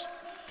Charles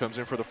comes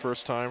in for the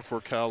first time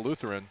for Cal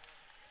Lutheran.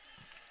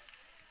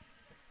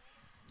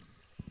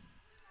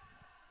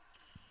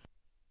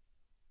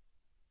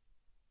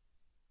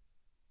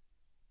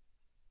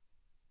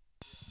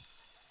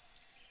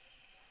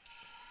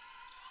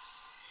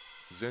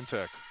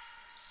 Zintek.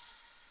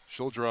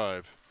 She'll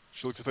drive.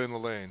 She'll look to play in the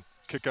lane.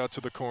 Kick out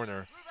to the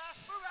corner.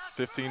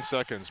 15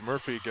 seconds.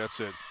 Murphy gets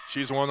it.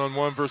 She's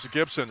one-on-one versus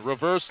Gibson.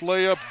 Reverse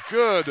layup,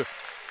 good.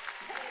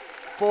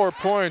 4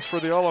 points for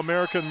the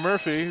All-American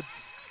Murphy.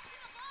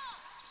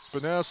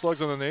 Banana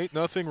Slugs on an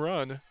 8-0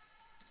 run.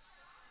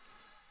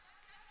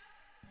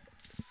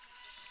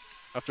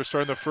 After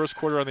starting the first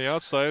quarter on the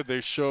outside,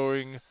 they're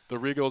showing the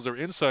Regals their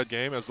inside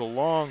game as the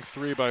long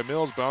three by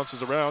Mills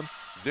bounces around.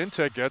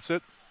 Zintek gets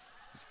it.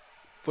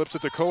 Flips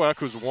it to Kowak,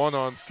 who's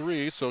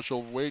 1-on-3, so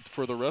she'll wait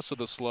for the rest of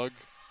the slug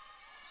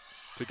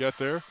to get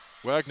there.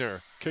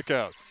 Wagner, kick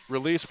out.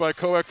 Release by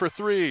Kowak for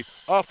three.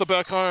 Off the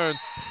back iron.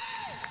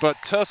 But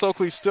Tess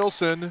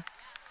Oakley-Stilson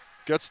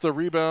gets the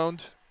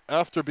rebound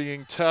after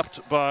being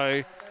tapped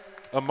by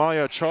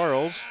Amaya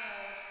Charles.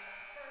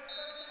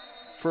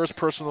 First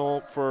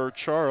personal for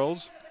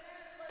Charles.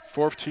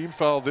 Fourth team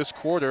foul this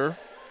quarter.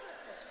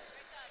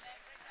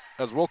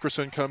 As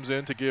Wilkerson comes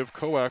in to give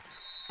Kowak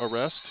a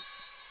rest.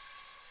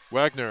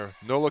 Wagner,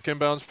 no-look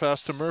inbounds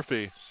pass to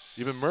Murphy.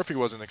 Even Murphy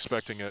wasn't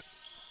expecting it.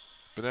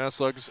 Banana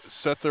Slugs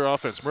set their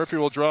offense. Murphy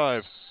will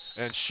drive,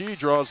 and she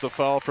draws the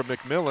foul from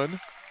McMillan.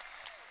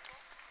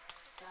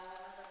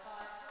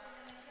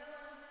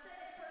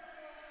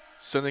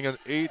 Sending an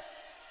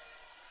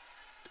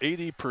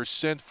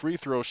 80% free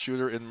throw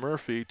shooter in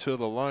Murphy to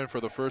the line for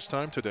the first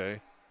time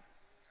today.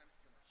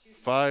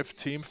 5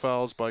 team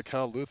fouls by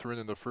Cal Lutheran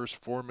in the first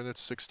 4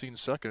 minutes, 16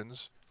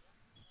 seconds.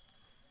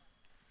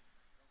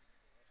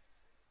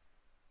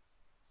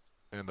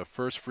 And the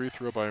first free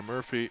throw by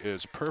Murphy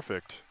is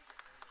perfect.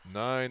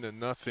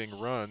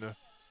 9-0 run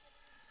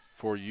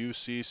for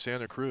UC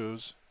Santa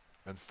Cruz.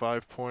 And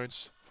 5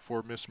 points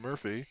for Miss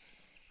Murphy.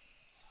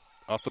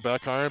 Off the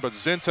back iron, but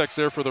Zintek's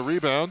there for the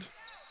rebound.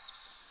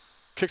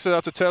 Kicks it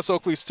out to Tess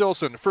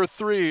Oakley-Stilson for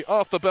three.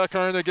 Off the back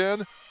iron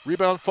again.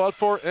 Rebound fought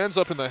for, ends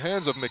up in the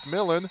hands of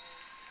McMillan.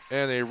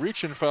 And a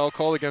reach-in foul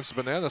called against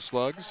the Banana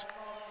Slugs.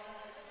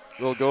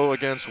 Will go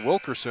against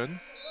Wilkerson.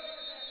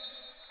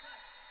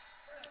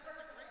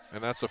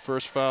 And that's the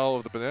first foul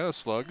of the Banana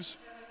Slugs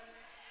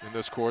in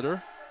this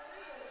quarter.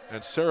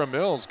 And Sarah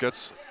Mills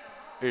gets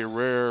a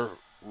rare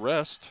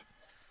rest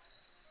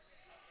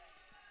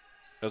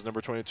as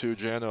number 22,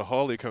 Jana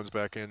Hawley, comes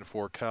back in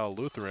for Cal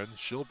Lutheran.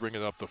 She'll bring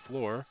it up the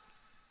floor.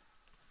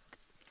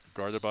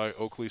 Guarded by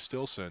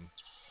Oakley-Stilson.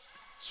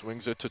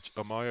 Swings it to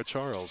Amaya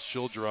Charles.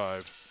 She'll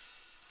drive.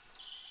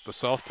 The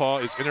southpaw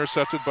is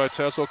intercepted by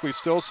Tess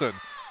Oakley-Stilson.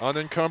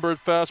 Unencumbered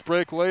fast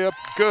break layup.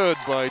 Good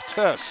by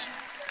Tess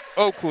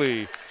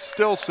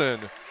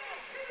Oakley-Stilson.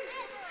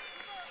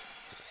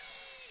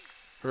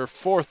 Her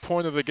 4th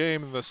point of the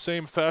game in the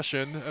same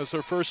fashion as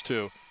her first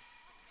two.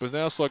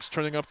 Banana Slugs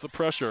turning up the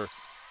pressure.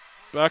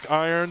 Back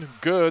iron,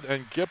 good,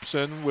 and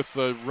Gibson with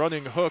the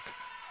running hook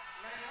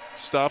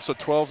stops a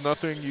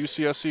 12-0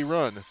 UCSC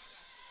run.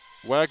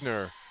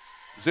 Wagner,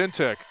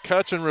 Zintek,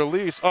 catch and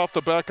release off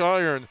the back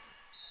iron,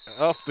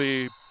 off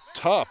the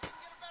top,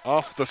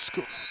 off the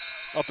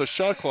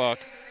shot clock.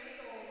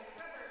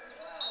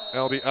 And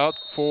it'll be out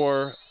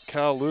for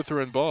Cal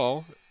Lutheran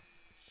ball.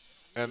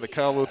 And the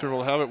Cal Lutheran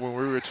will have it when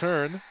we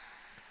return.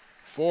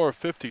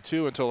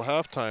 4:52 until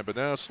halftime.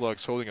 Banana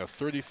Slugs holding a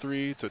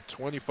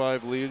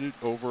 33-25 lead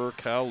over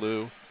Cal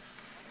Lu.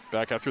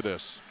 Back after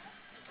this.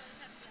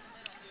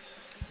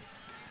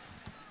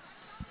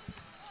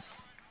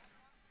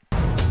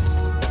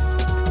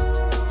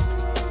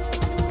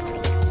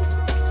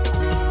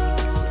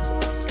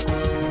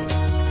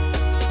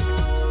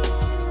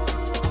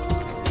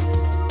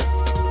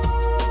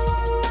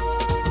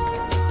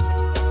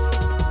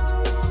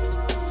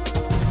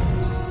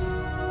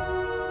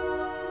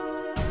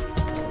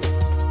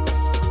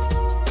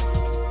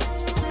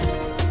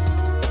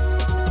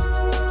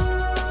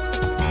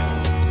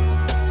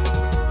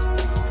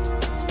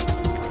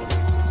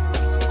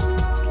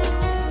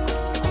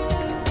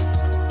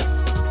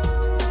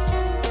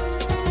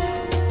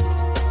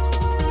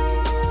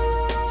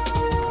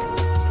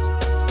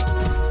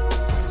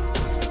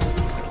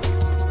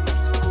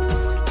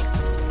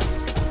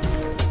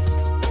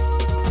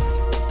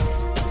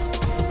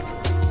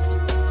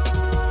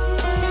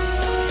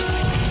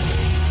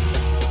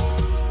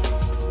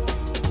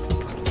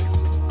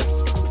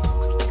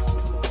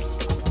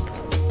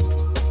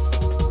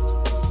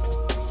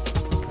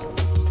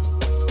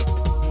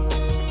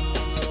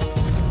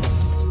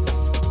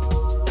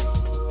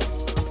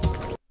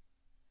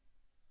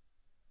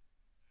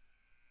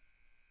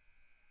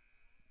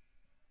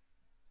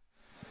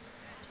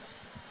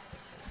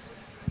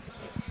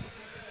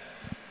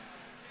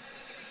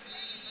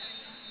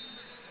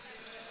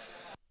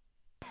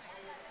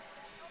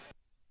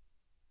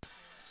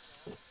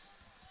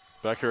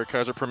 Back here at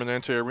Kaiser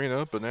Permanente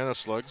Arena, Banana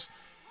Slugs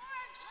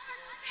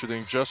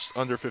shooting just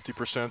under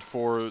 50%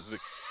 for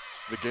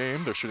the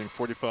game. They're shooting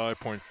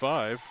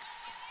 45.5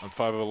 on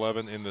 5 of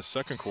 11 in the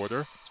second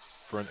quarter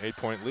for an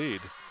 8-point lead.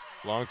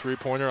 Long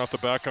three-pointer off the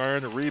back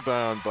iron,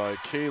 rebound by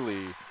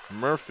Kaylee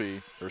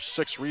Murphy, her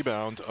 6th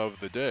rebound of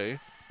the day.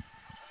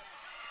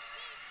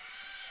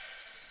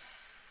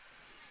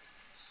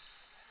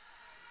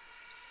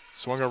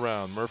 Swung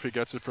around, Murphy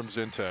gets it from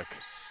Zintek.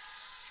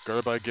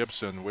 Guarded by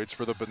Gibson, waits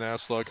for the Banana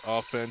Slug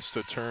offense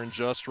to turn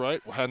just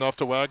right. Hand off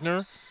to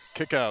Wagner,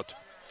 kick out.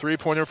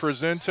 Three-pointer for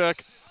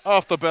Zintek,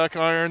 off the back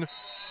iron,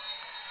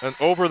 and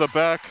over the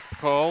back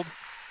called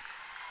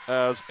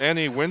as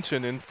Annie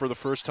Winton, in for the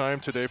first time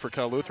today for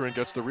Cal Lutheran,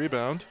 gets the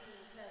rebound.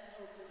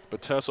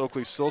 But Tess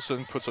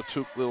Oakley-Stilson puts a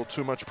little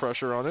too much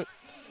pressure on it,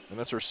 and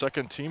that's her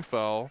 2nd team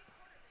foul.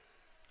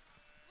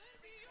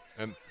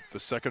 And the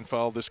 2nd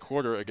foul this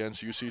quarter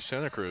against UC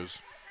Santa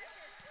Cruz.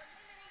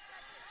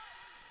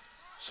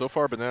 So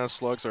far, Banana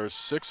Slugs are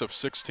 6 of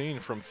 16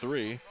 from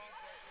 3.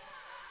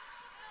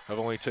 Have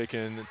only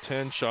taken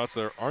 10 shots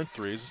that aren't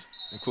threes,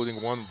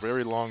 including one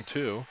very long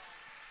 2.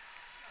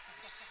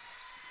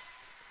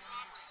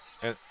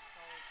 And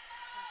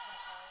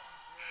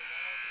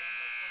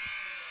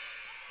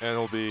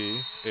it'll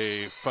be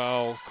a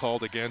foul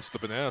called against the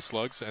Banana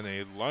Slugs and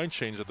a line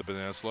change of the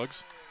Banana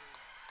Slugs,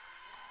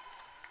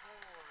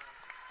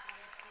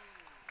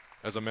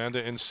 as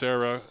Amanda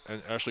Insera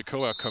and Ashley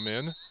Koak come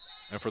in.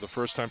 And for the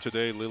first time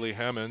today, Lily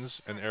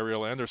Hammonds and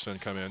Ariel Anderson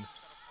come in.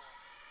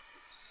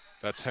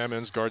 That's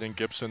Hammonds guarding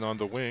Gibson on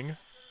the wing.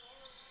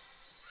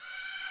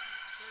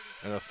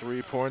 And a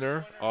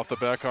three-pointer off the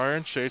back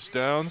iron, chased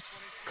down.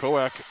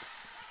 Koak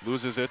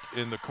loses it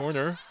in the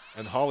corner,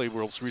 and Holly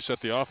will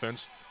reset the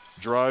offense.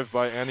 Drive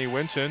by Annie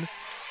Winton,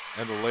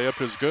 and the layup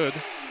is good.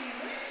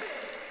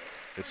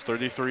 It's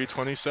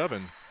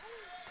 33-27.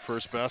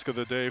 First basket of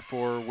the day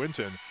for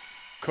Winton.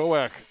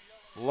 Koak,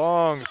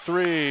 long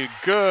three,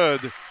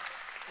 good.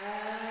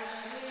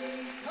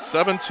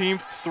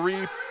 17th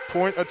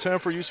three-point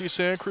attempt for UC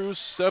Santa Cruz,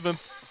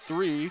 7th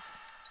three.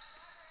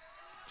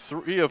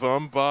 3 of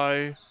them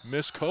by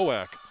Miss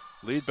Koak.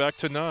 Lead back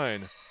to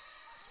 9.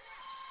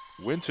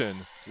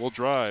 Winton will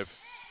drive.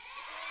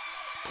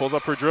 Pulls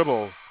up her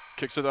dribble.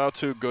 Kicks it out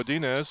to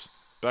Godinez.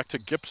 Back to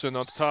Gibson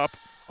on the top.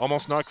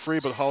 Almost knocked free,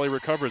 but Holly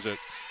recovers it.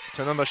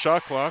 10 on the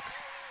shot clock.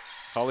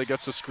 Holly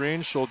gets the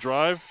screen. She'll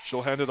drive.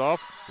 She'll hand it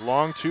off.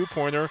 Long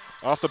two-pointer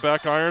off the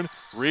back iron.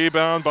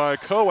 Rebound by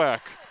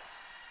Koak.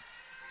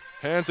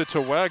 Hands it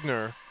to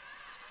Wagner.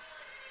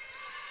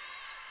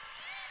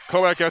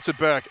 Koak gets it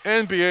back.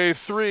 NBA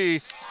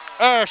 3,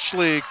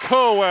 Ashley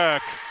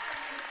Koak.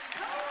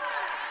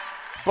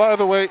 By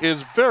the way,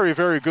 is very,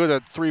 very good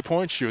at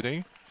three-point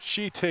shooting.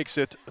 She takes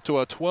it to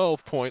a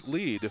 12-point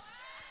lead.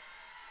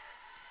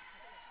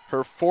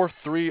 Her 4th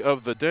 3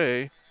 of the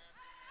day.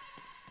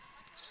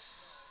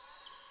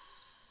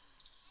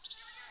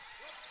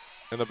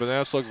 And the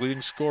Banana Slugs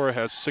leading scorer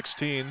has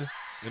 16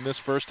 in this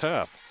first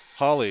half.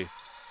 Holly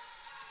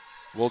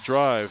will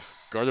drive,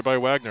 guarded by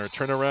Wagner.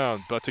 Turn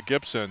around, but to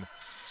Gibson.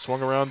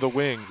 Swung around the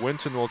wing.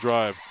 Winton will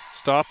drive.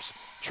 Stops,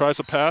 tries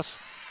a pass.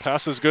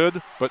 Pass is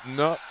good, but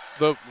not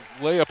the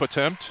layup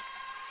attempt.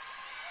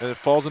 And it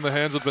falls in the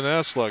hands of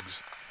Banana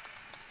Slugs.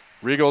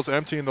 Regals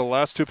emptying the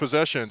last 2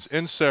 possessions.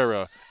 In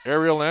Sarah,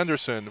 Ariel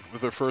Anderson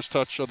with her first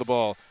touch of the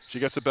ball. She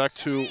gets it back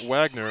to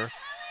Wagner,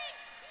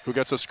 who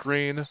gets a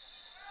screen.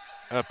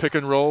 A pick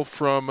and roll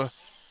from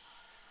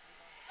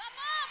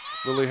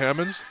Lily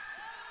Hammonds.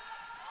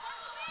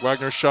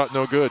 Wagner's shot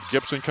no good.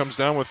 Gibson comes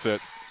down with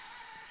it.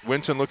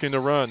 Winton looking to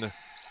run.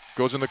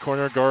 Goes in the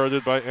corner,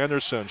 guarded by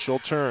Anderson. She'll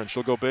turn.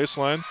 She'll go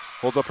baseline.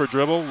 Holds up her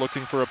dribble,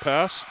 looking for a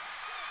pass.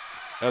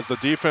 As the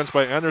defense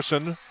by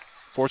Anderson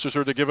forces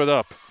her to give it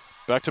up.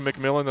 Back to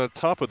McMillan at the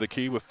top of the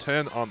key with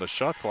 10 on the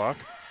shot clock.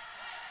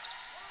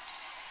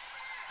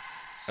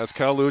 As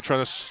Cal Lu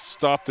trying to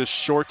stop this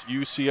short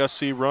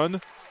UCSC run.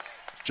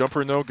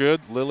 Jumper no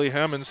good. Lily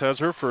Hammonds has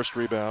her first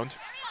rebound.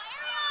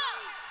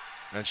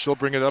 And she'll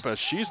bring it up as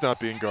she's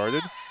not being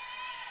guarded.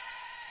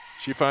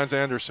 She finds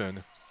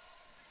Anderson.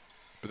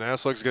 Banana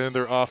Slugs getting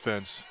their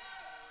offense.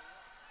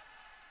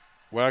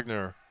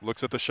 Wagner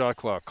looks at the shot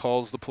clock,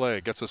 calls the play,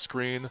 gets a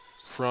screen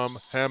from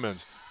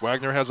Hammonds.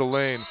 Wagner has a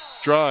lane,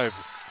 drive,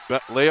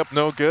 layup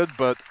no good,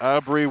 but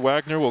Aubrey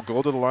Wagner will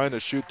go to the line to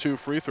shoot 2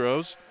 free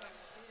throws.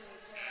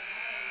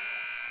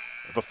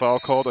 The foul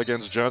called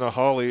against Jenna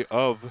Hawley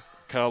of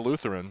Cal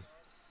Lutheran.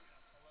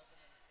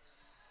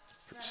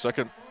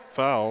 Second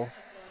foul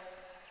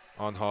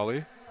on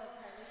Hawley.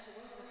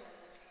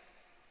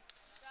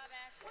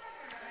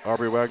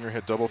 Aubrey Wagner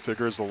hit double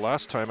figures the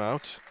last time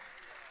out.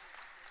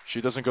 She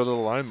doesn't go to the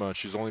line much.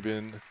 She's only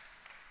been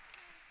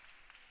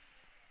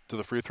to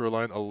the free throw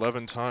line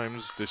 11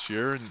 times this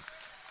year,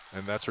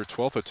 and that's her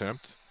 12th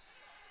attempt.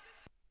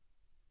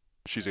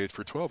 She's 8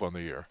 for 12 on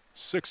the year.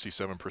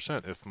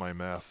 67% if my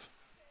math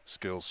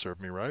skills serve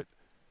me right.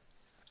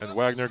 And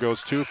Wagner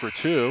goes 2 for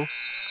 2,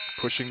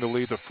 pushing the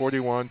lead to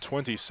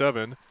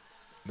 41-27.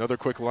 Another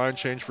quick line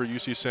change for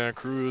UC Santa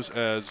Cruz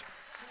as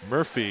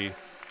Murphy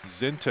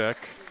Zintek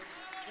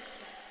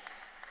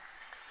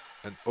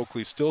and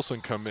Oakley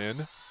Stilson come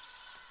in.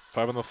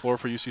 5 on the floor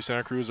for UC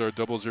Santa Cruz are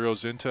 00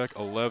 Zintek,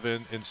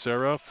 11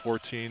 Insera,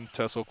 14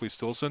 Tess Oakley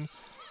Stilson,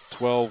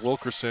 12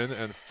 Wilkerson,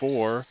 and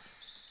 4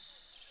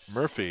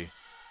 Murphy.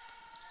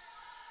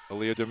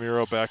 Aaliyah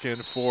DeMuro back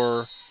in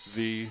for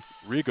the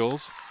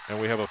Regals, and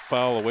we have a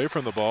foul away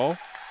from the ball.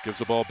 Gives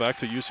the ball back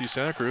to UC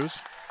Santa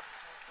Cruz.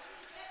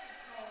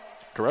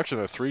 Correction,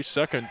 a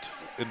 3-second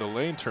in the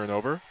lane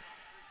turnover.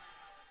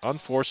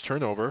 Unforced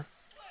turnover.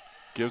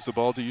 Gives the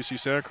ball to UC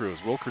Santa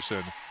Cruz.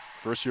 Wilkerson,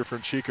 first year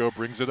from Chico,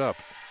 brings it up.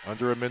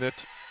 Under a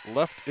minute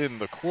left in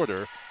the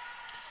quarter.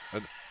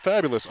 A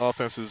fabulous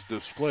offensive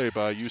display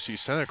by UC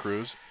Santa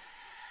Cruz.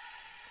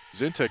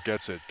 Zintek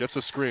gets it, gets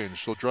a screen.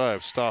 She'll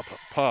drive, stop,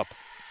 pop.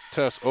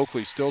 Tess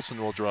Oakley Stilson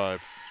will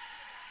drive.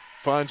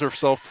 Finds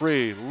herself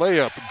free.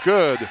 Layup,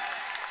 good.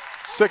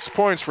 6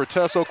 points for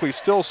Tess Oakley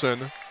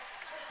Stilson.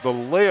 The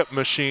layup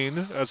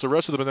machine, as the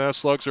rest of the Banana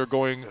Slugs are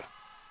going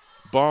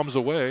bombs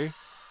away.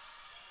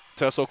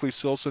 Tess Oakley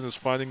Stilson is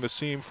finding the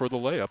seam for the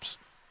layups.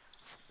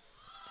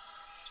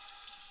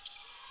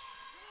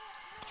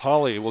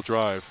 Holly will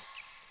drive.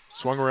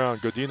 Swung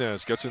around,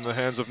 Godinez gets in the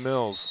hands of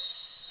Mills.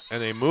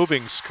 And a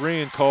moving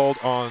screen called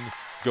on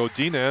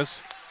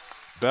Godinez.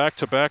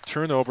 Back-to-back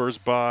turnovers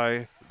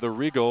by the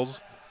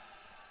Regals.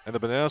 And the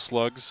Banana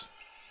Slugs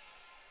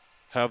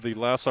have the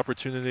last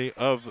opportunity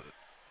of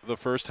the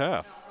first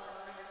half.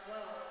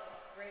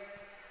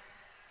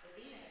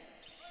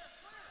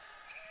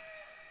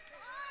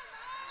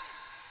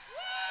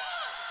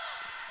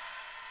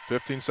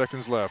 15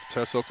 seconds left.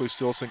 Tess Oakley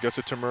Stilson gets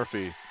it to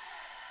Murphy.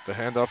 The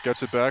handoff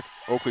gets it back.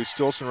 Oakley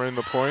Stilson running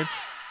the point.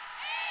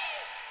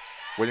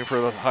 Waiting for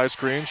the high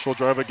screen. She'll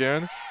drive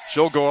again.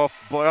 She'll go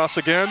off glass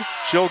again.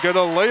 She'll get a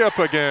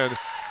layup again.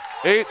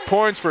 8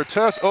 points for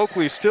Tess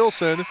Oakley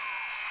Stilson.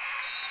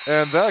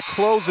 And that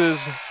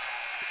closes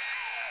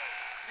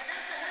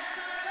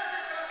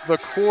the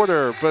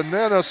quarter.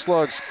 Banana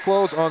Slugs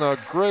close on a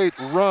great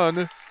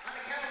run.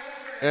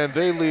 And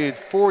they lead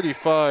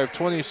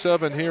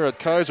 45-27 here at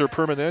Kaiser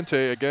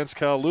Permanente against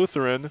Cal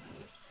Lutheran.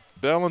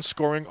 Balanced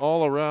scoring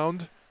all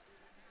around.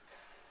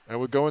 And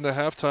we go into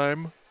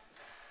halftime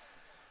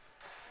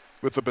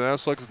with the Banana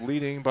Slugs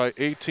leading by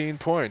 18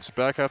 points.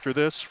 Back after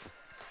this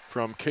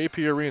from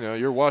KP Arena,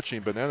 you're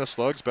watching Banana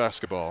Slugs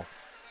basketball.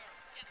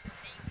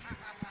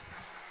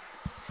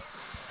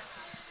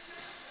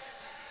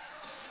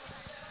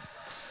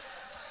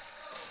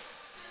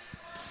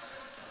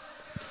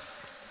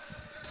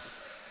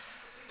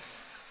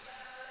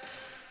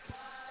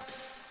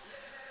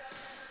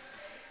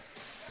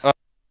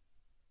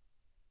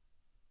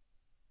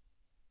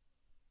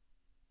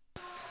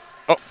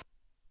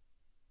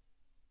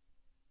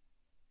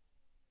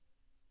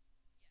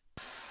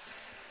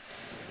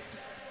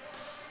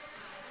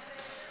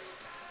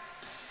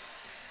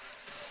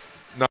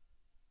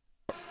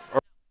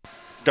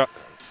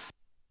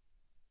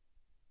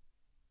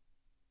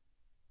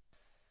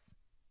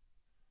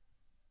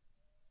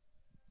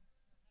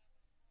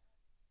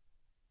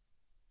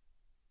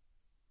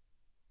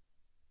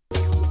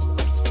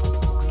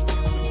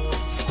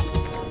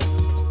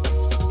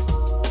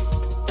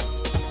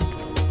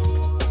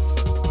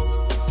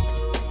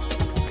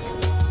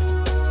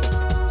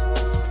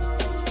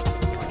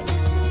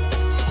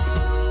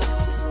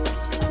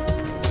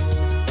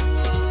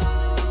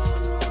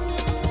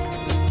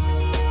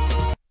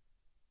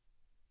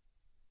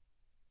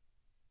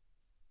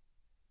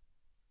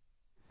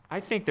 I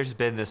think there's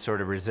been this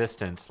sort of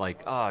resistance,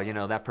 like, oh, you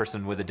know, that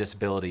person with a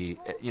disability,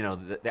 you know,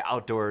 the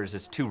outdoors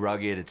is too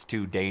rugged, it's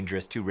too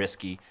dangerous, too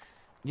risky,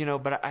 you know,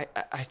 but I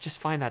just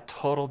find that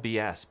total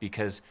BS,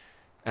 because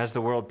as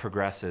the world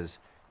progresses,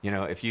 you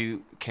know, if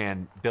you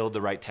can build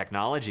the right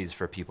technologies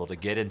for people to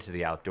get into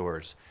the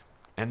outdoors,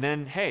 and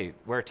then, hey,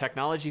 where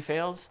technology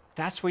fails,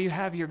 that's where you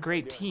have your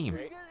great team.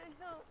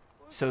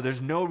 So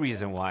there's no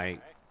reason why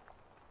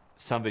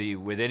somebody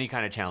with any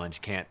kind of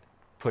challenge can't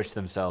push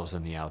themselves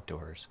in the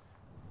outdoors.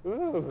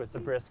 Ooh, it's a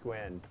brisk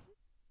wind.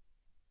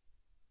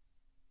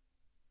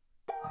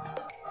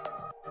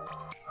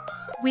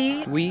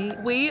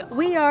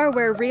 We are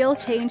where real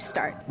change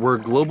starts. Where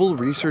global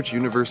research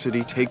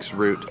university takes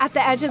root. At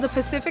the edge of the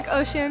Pacific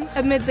Ocean,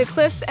 amid the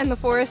cliffs and the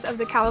forests of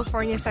the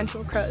California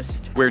Central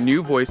Coast. Where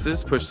new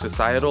voices push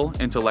societal,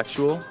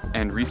 intellectual,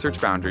 and research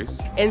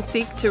boundaries. And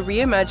seek to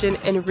reimagine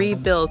and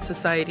rebuild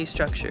society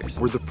structures.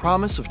 Where the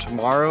promise of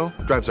tomorrow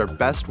drives our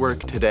best work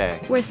today.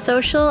 Where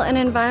social and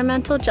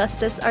environmental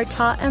justice are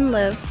taught and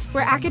lived.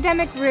 Where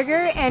academic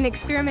rigor and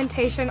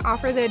experimentation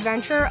offer the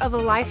adventure of a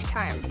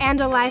lifetime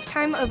and a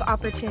lifetime of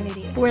opportunity.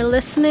 Where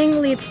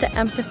listening leads to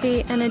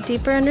empathy and a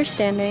deeper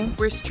understanding.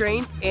 Where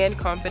strength and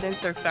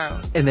confidence are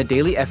found. In the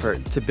daily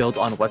effort to build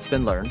on what's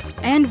been learned.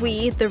 And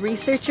we, the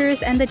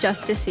researchers and the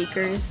justice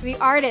seekers. The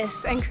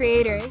artists and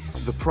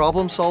creators. The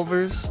problem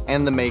solvers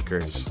and the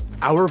makers.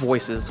 Our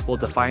voices will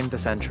define the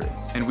century.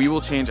 And we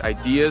will change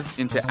ideas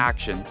into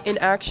action. In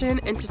action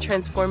into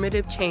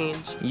transformative change.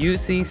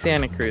 UC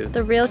Santa Cruz.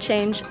 The real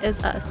change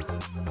is us.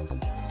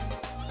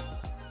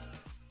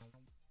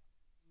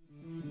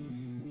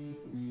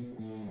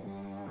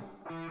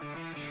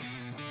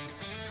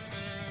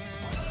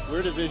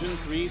 Division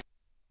III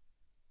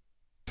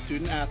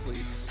student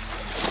athletes.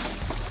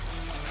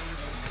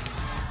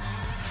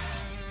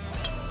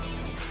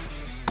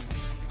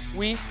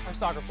 We are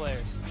soccer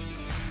players.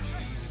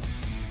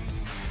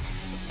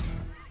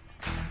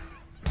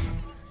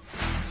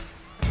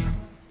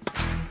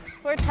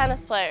 We're tennis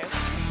players.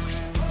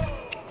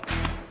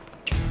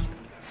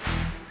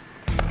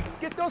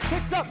 Get those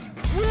kicks up.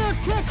 We're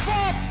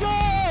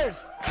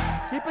kickboxers!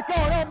 Keep it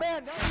going. Oh,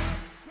 man.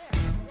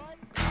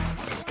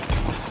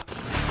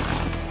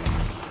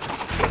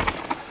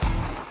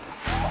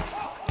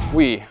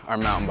 We are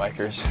mountain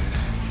bikers.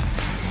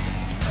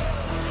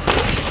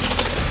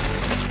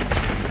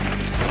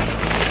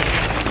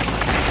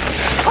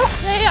 Oh,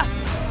 yeah.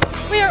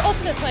 We are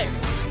ultimate players.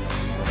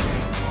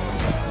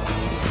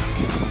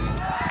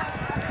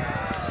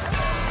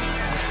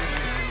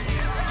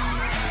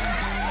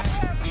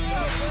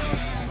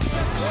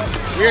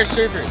 We are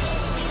surfers.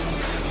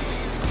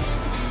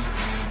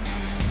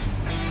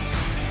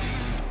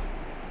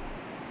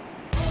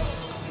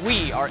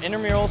 We are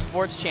intramural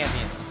sports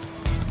champions.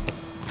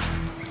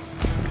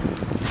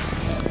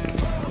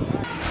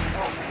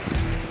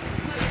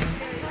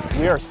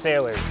 We are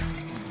sailors.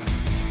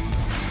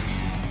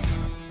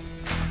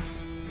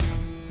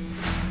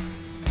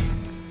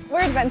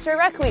 We're adventure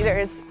rec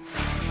leaders.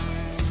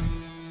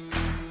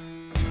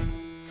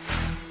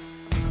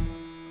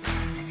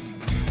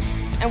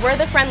 And we're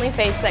the friendly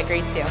face that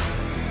greets you.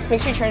 Just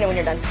make sure you turn it when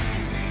you're done.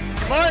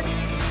 Mark!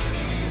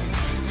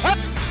 Up.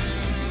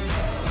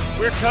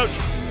 We're coaches.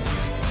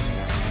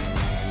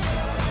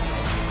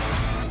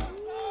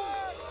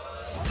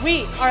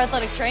 We are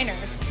athletic trainers.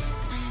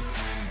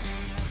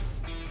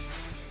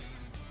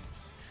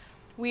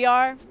 We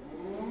are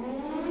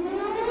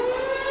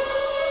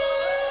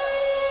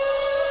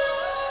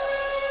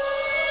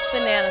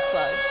banana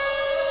slugs.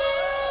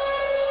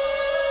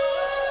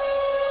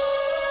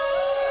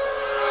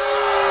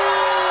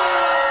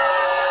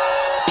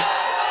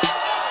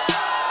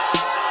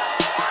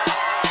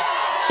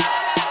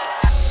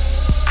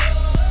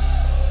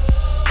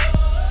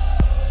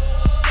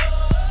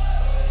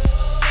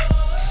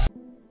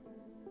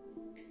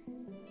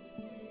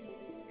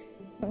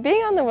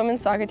 Being on the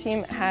women's soccer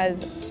team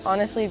has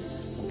honestly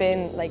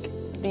been like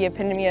the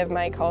epitome of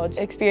my college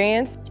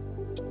experience.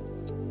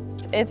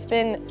 It's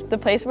been the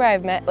place where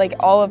I've met like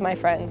all of my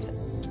friends.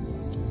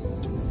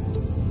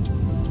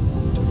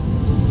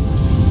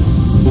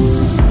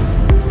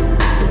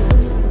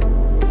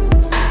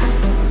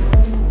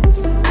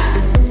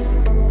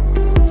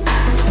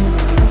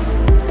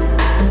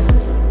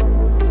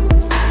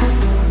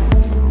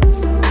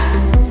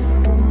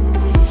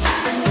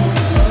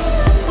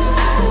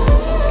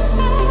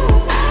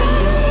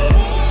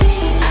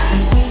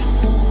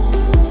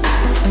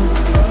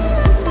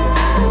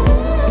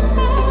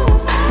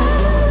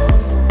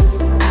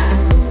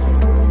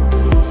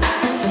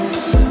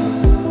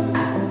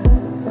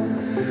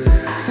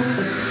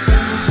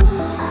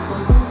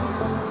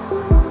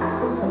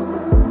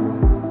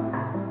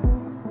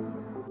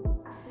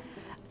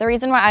 The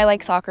reason why I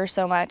like soccer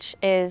so much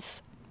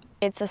is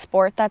it's a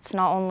sport that's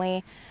not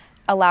only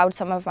allowed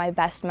some of my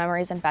best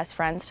memories and best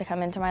friends to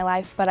come into my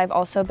life, but I've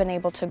also been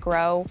able to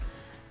grow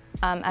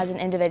as an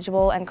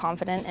individual and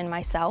confident in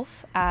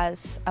myself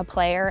as a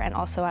player and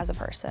also as a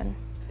person.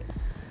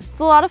 It's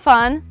a lot of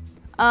fun,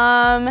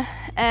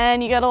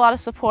 and you get a lot of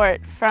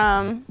support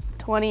from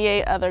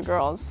 28 other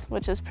girls,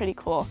 which is pretty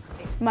cool.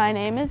 My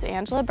name is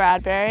Angela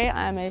Bradbury.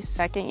 I'm a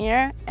second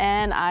year,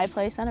 and I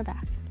play center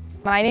back.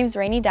 My name's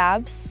Rainey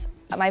Dabbs.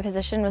 My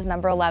position was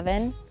number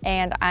 11,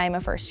 and I'm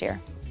a first year.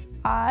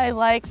 I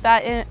like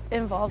that it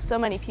involves so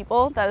many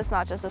people, that it's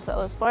not just a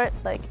solo sport.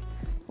 Like,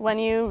 when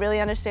you really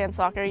understand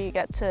soccer, you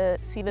get to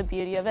see the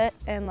beauty of it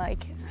and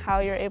like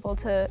how you're able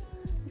to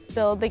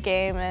build the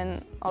game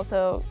and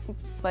also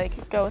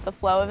like go with the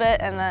flow of it,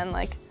 and then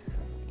like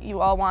you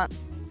all want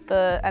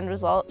the end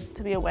result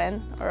to be a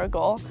win or a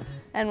goal.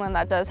 And when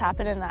that does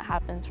happen, and that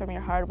happens from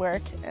your hard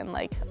work and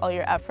like all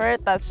your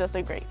effort, that's just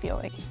a great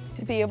feeling.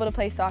 To be able to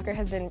play soccer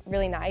has been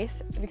really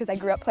nice because I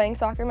grew up playing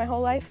soccer my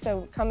whole life.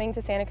 So coming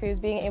to Santa Cruz,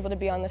 being able to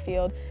be on the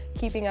field,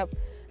 keeping up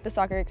the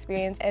soccer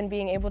experience and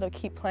being able to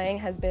keep playing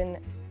has been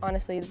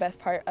honestly the best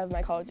part of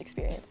my college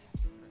experience.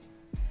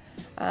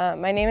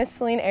 My name is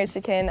Celine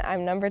Ertzikin,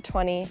 I'm number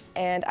 20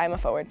 and I'm a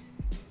forward.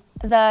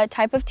 The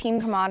type of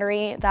team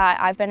camaraderie that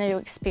I've been able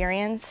to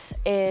experience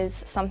is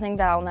something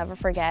that I'll never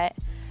forget.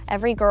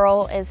 Every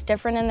girl is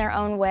different in their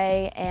own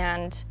way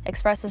and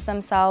expresses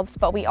themselves,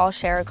 but we all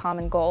share a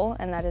common goal,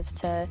 and that is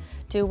to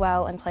do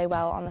well and play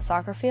well on the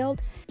soccer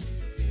field.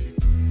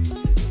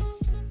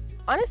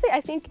 Honestly,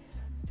 I think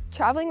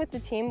traveling with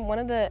the team, one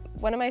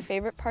of my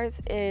favorite parts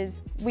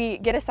is we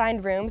get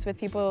assigned rooms with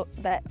people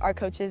that our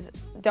coaches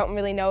don't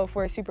really know if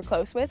we're super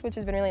close with, which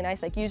has been really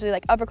nice. Like usually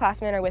like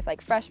upperclassmen are with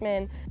like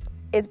freshmen.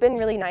 It's been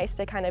really nice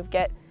to kind of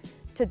get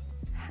to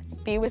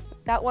be with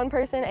that one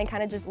person and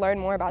kind of just learn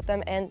more about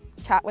them and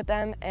chat with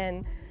them,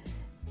 and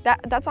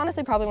that's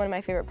honestly probably one of my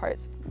favorite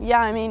parts.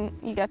 Yeah, I mean,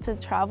 you get to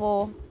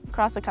travel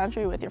across the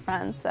country with your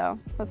friends, so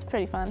that's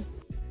pretty fun.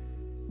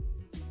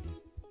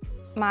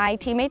 My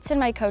teammates and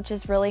my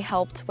coaches really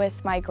helped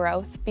with my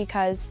growth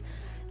because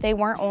they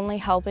weren't only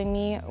helping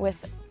me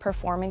with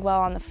performing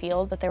well on the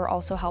field, but they were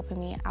also helping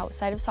me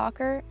outside of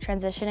soccer.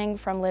 Transitioning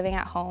from living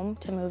at home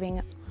to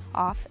moving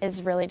off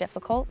is really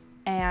difficult,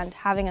 and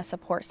having a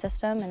support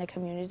system and a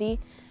community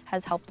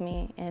has helped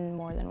me in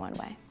more than one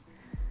way.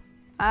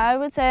 I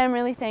would say I'm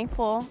really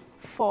thankful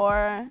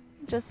for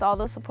just all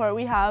the support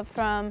we have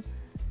from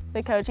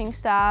the coaching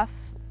staff.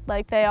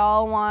 Like, they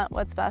all want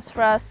what's best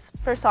for us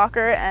for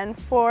soccer and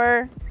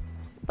for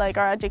like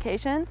our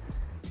education.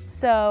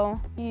 So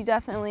you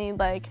definitely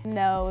like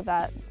know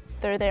that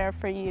they're there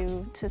for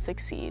you to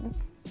succeed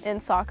in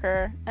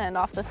soccer and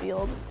off the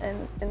field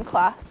and in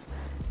class.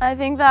 I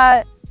think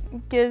that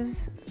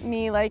gives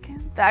me like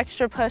the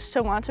extra push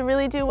to want to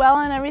really do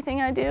well in everything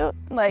I do.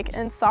 Like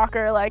in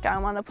soccer, like I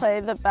want to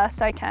play the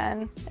best I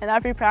can in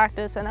every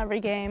practice and every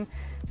game,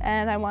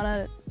 and I want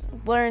to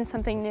learn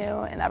something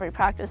new in every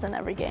practice and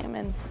every game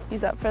and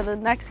use that for the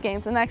next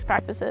games and next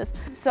practices.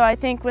 So I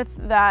think with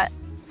that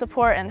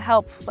support and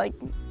help, like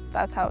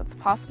that's how it's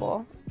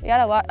possible. We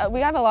have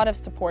a lot of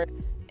support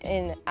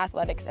in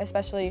athletics,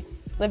 especially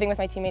living with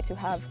my teammates who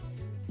have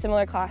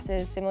similar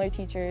classes, similar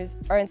teachers,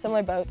 or in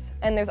similar boats.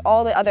 And there's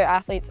all the other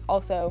athletes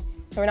also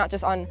who are not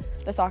just on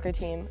the soccer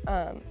team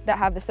that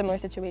have the similar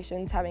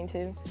situations, having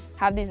to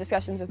have these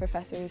discussions with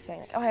professors saying,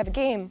 like, oh, I have a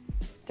game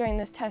during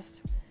this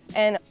test.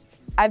 And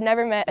I've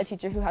never met a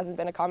teacher who hasn't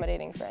been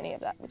accommodating for any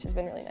of that, which has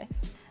been really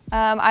nice.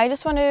 I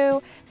just want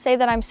to say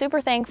that I'm super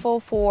thankful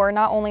for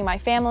not only my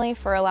family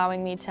for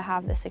allowing me to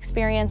have this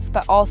experience,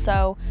 but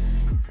also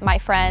my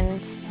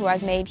friends who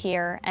I've made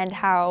here and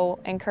how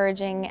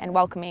encouraging and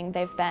welcoming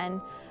they've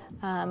been.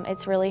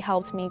 It's really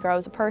helped me grow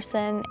as a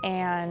person,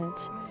 and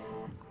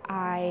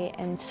I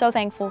am so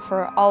thankful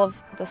for all of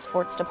the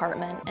sports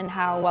department and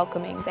how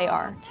welcoming they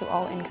are to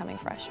all incoming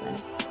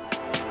freshmen.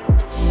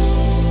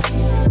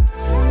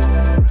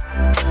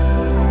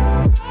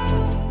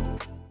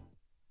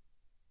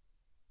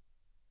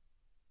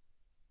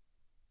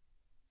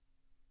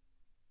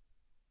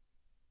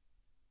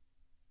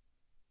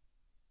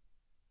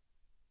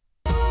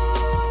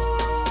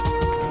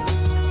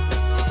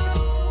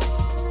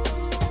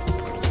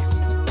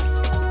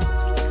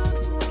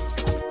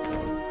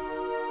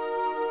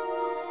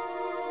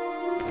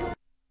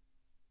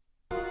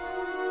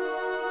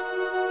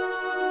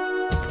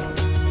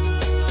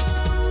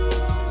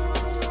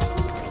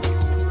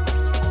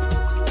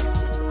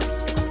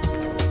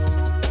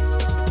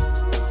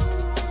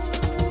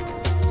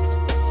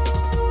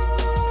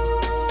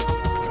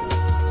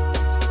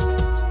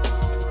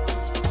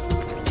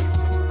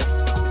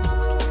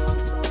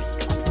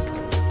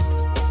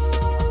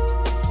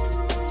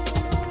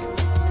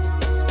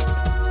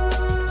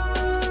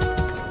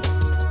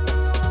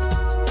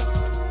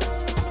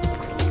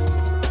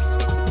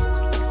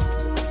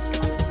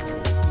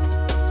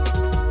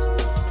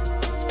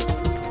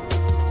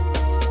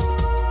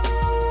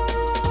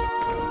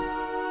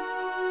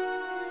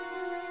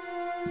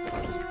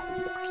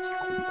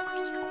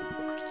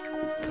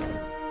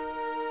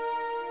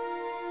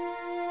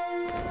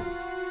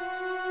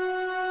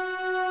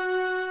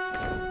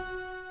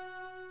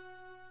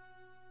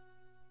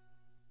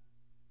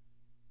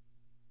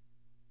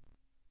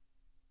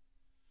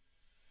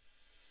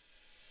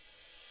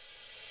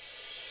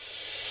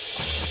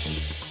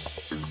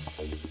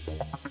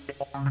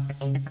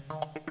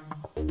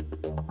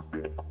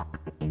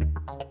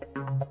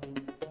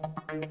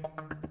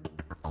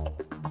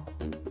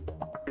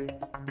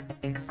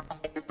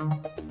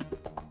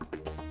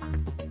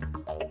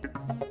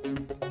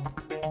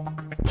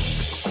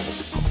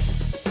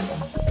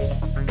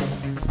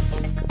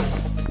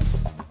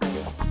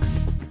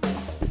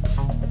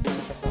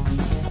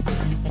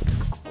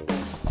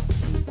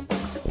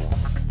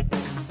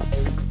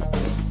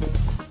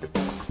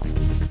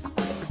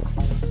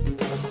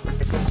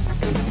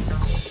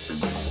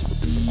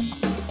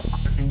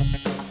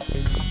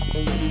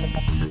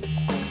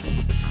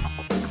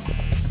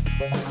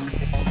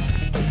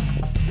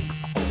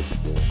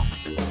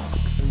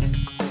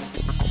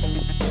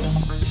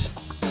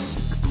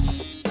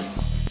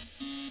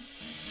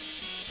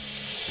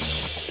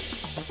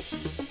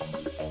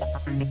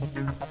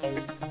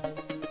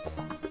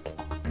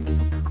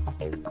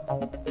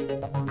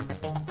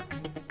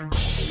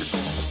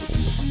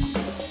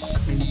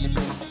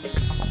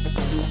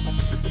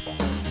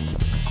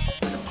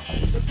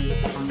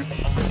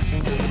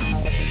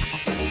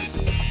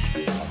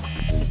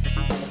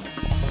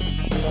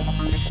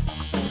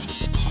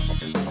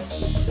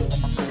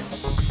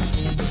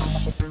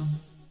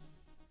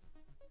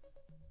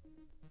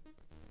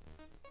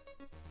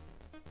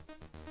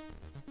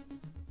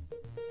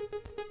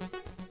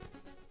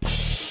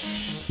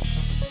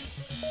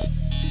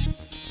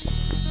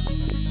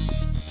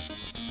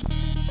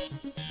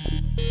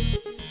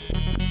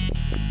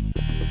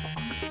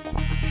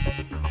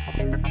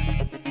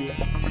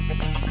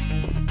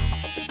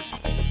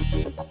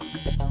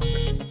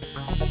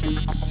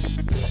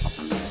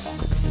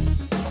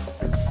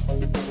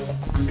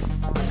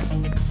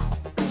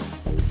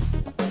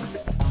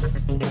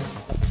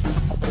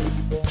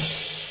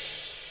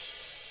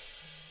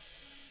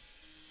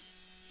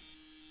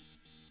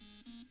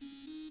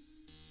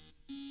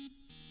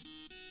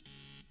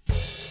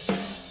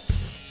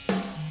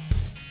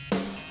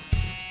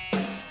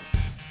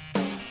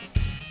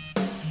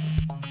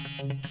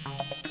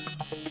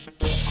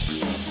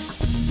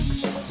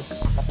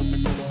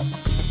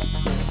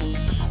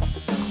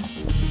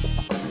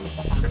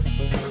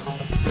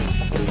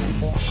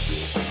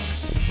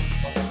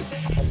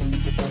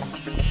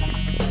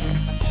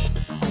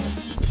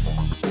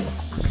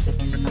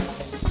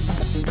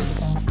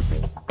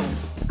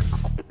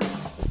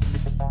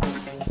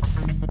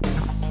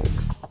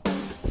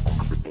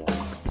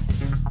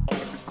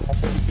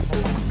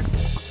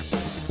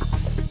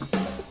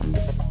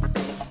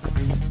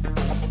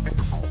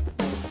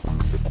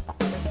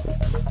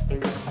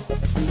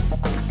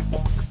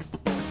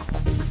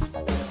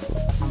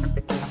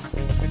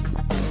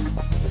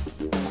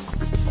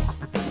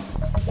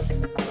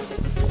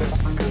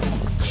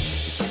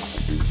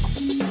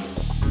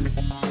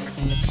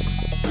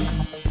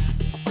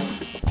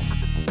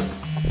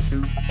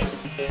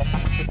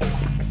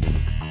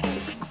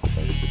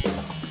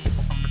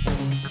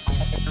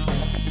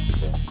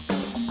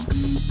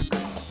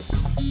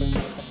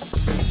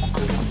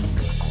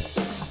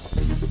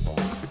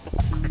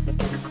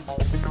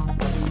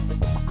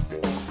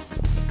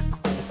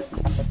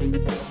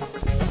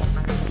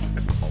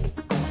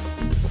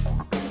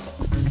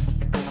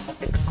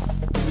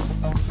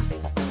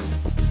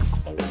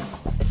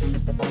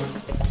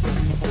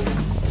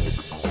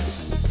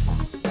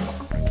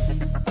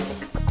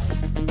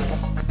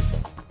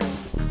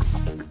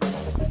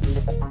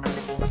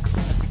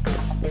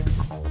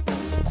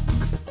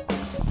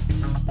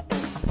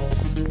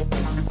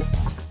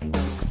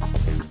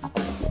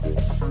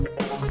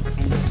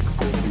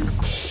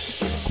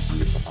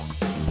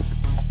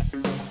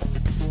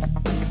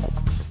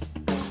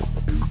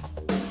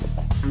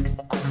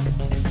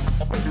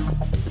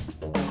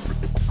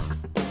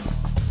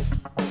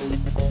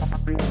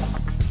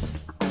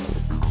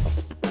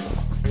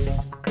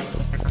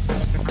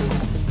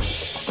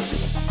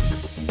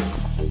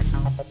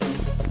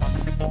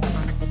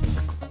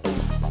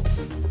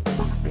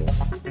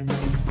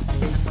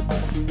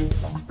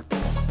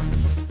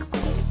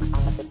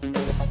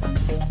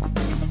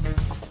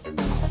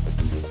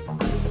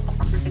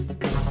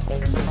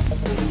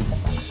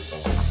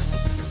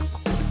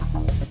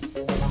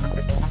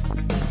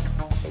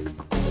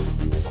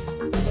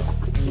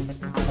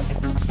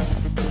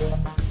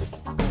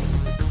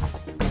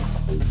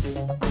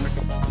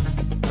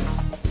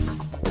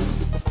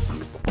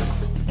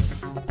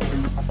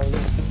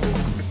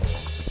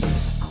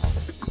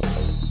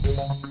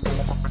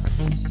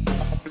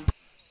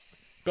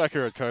 Back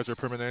here at Kaiser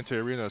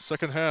Permanente Arena,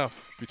 second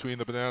half between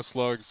the Banana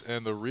Slugs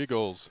and the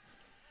Regals.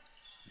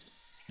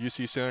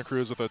 UC Santa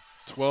Cruz with a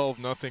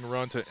 12-0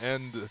 run to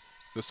end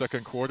the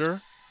second quarter.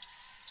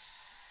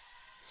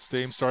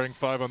 Same starting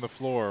five on the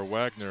floor: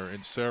 Wagner,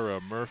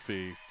 Insera,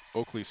 Murphy,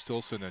 Oakley,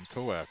 Stilson, and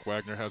Koak.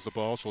 Wagner has the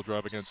ball. She'll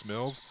drive against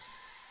Mills.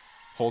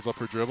 Holds up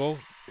her dribble.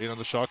 8 on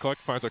the shot clock.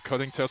 Finds a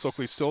cutting Tess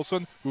Oakley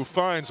Stilson, who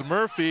finds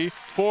Murphy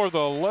for the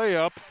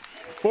layup.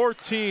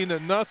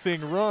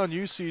 14-0 run.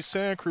 UC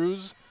Santa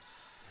Cruz,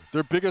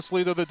 their biggest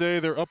lead of the day.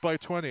 They're up by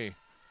 20.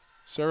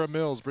 Sarah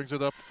Mills brings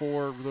it up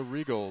for the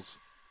Regals.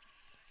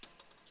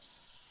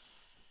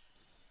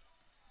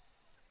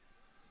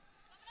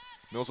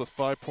 Mills with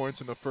 5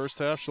 points in the first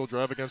half. She'll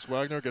drive against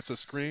Wagner, gets a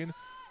screen.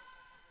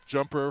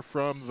 Jumper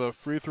from the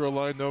free throw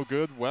line, no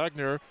good.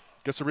 Wagner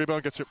gets a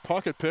rebound, gets it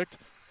pocket picked.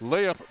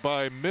 Layup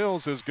by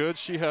Mills is good.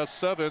 She has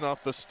 7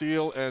 off the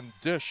steal and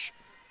dish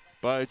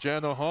by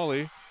Jana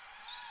Hawley.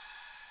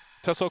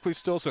 Tess Oakley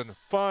Stilson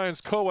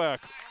finds Koak.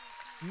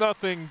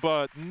 Nothing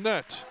but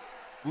net.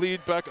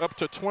 Lead back up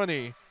to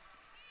 20.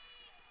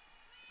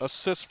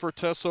 Assist for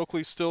Tess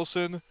Oakley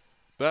Stilson.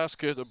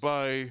 Basket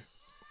by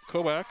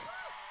Koak.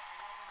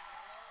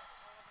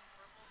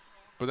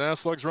 Banana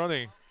Slugs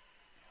running.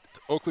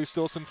 Oakley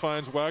Stilson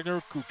finds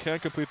Wagner, who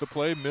can't complete the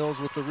play. Mills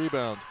with the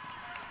rebound.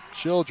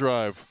 She'll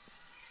drive.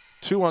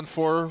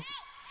 2-on-4,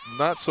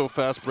 not so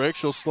fast break.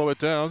 She'll slow it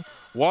down.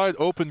 Wide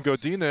open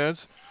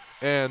Godinez,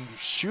 and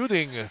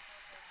shooting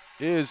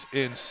is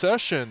in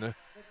session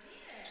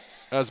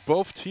as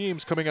both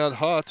teams coming out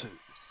hot.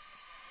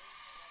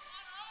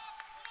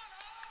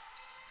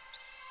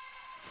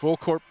 Full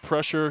court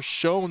pressure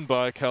shown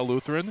by Cal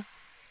Lutheran.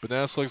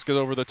 Banana Slugs get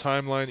over the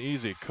timeline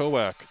easy.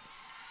 Koak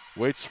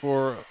waits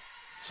for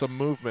some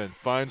movement,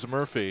 finds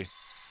Murphy.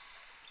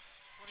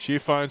 She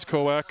finds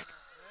Koak.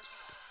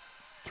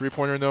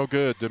 Three-pointer no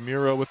good.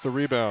 DeMuro with the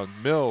rebound.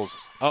 Mills,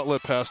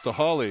 outlet pass to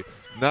Hawley.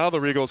 Now the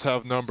Regals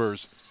have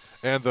numbers.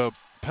 And the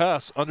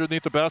pass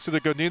underneath the basket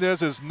of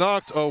Godinez is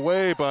knocked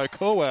away by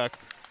Koak.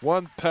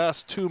 One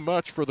pass too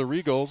much for the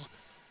Regals.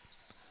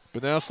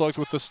 Banana Slugs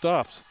with the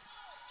stops.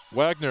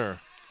 Wagner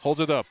holds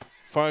it up,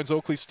 finds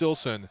Oakley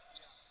Stilson.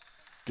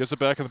 Gives it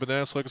back, and the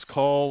Banana Slugs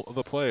call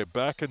the play.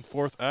 Back and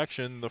forth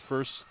action in the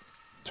first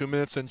 2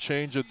 minutes and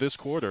change of this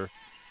quarter.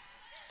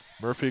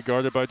 Murphy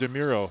guarded by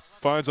DeMuro.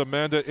 Finds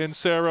Amanda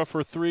Insera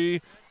for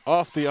 3.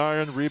 Off the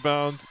iron,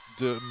 rebound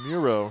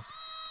DeMuro.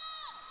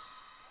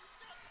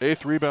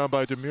 8th rebound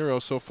by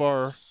DeMuro so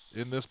far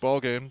in this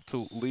ballgame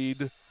to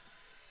lead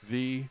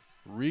the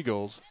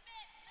Regals.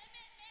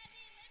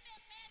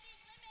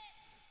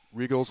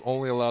 Regals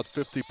only allowed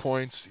 50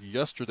 points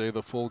yesterday,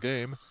 the full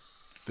game.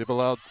 They've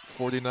allowed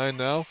 49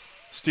 now.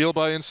 Steal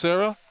by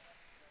Insera.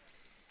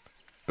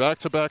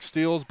 Back-to-back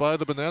steals by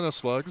the Banana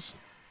Slugs.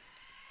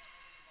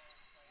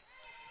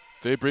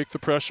 They break the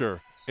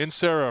pressure.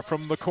 Insera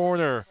from the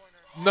corner.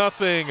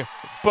 Nothing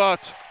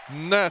but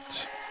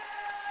net.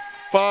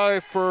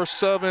 5 for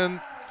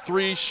 7.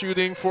 3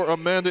 shooting for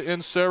Amanda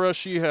Insera.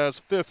 She has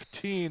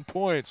 15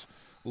 points.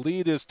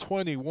 Lead is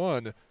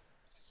 21.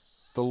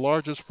 The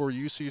largest for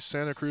UC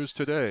Santa Cruz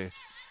today.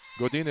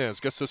 Godinez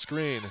gets the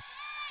screen.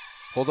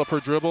 Holds up her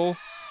dribble.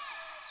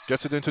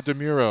 Gets it into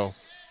DeMuro.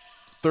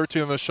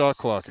 13 on the shot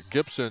clock.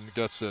 Gibson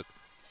gets it.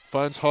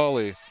 Finds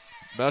Hawley.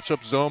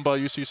 Matchup zone by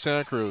UC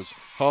Santa Cruz.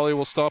 Hawley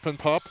will stop and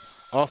pop.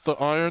 Off the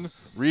iron.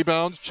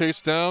 Rebound.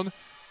 Chase down.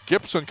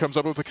 Gibson comes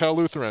up with the Cal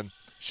Lutheran.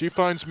 She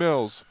finds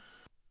Mills.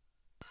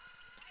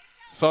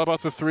 Thought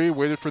about the 3.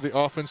 Waited for the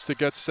offense to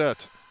get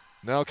set.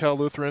 Now Cal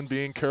Lutheran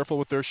being careful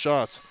with their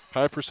shots.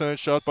 High percentage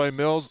shot by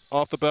Mills.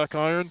 Off the back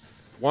iron.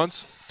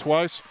 Once.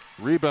 Twice.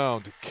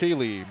 Rebound.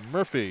 Kaylee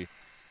Murphy.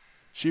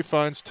 She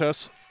finds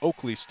Tess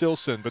Oakley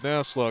Stilson.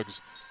 Banana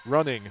Slugs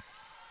running.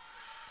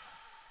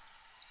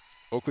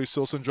 Oakley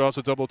Stilson draws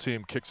a double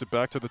team, kicks it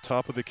back to the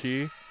top of the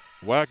key.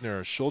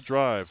 Wagner, she'll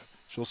drive,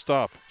 she'll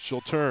stop,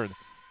 she'll turn.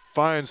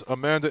 Finds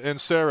Amanda and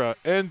Sarah.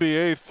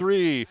 NBA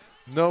three,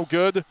 no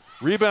good.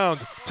 Rebound,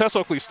 Tess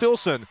Oakley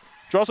Stilson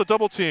draws a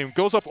double team,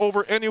 goes up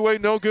over anyway,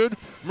 no good.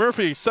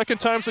 Murphy, second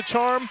time's a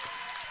charm.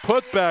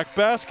 Put back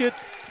basket.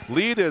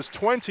 Lead is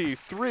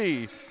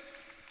 23.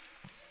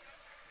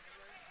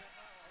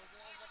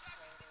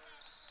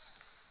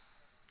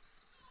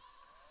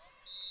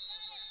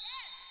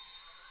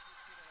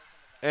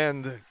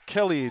 And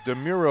Kelly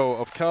DeMuro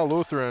of Cal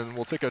Lutheran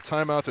will take a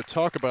timeout to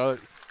talk about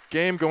it.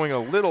 Game going a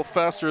little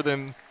faster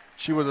than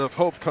she would have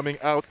hoped coming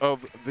out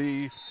of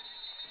the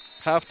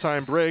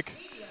halftime break.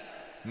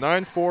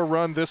 9-4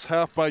 run this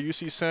half by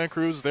UC Santa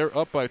Cruz. They're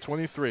up by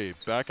 23.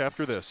 Back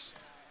after this.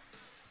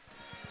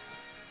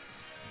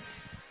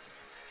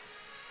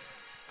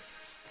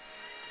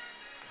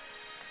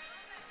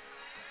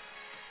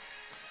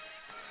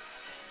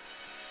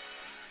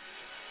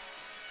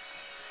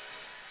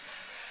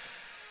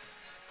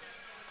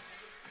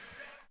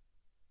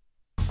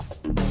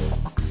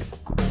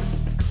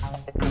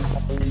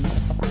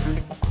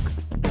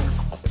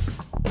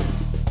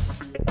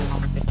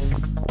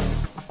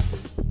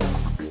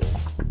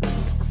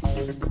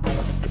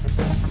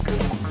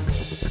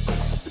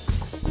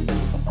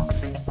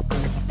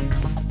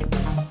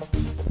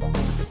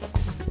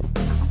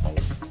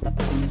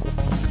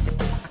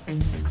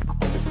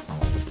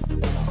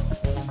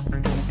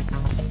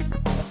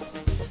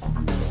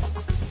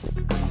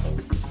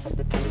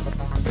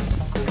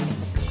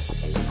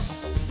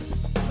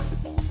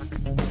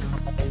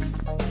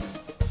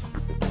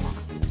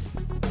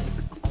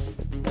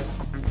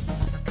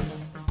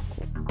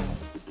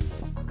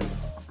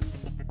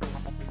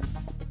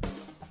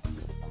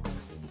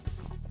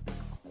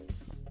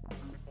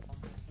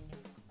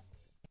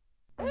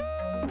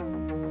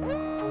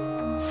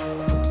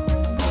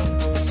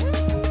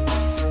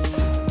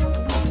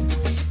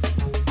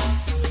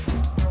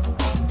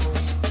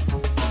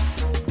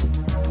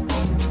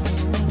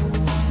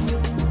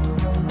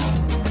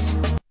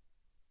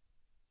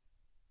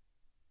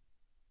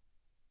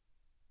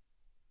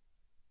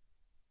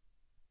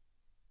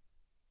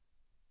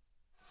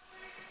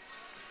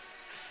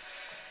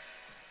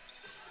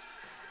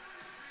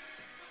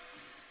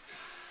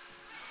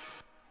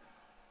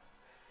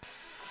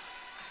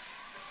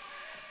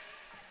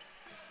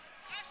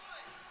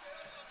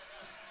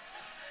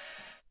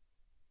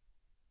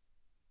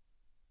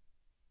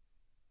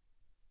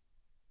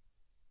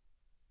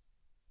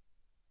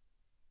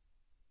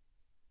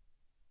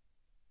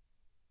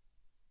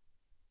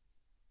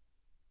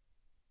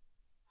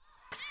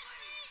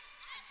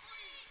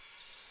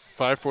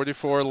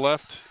 .544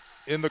 left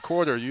in the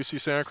quarter. UC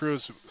Santa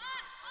Cruz,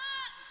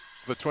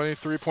 the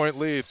 23-point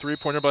lead.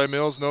 Three-pointer by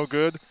Mills, no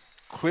good.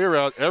 Clear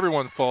out,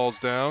 everyone falls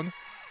down.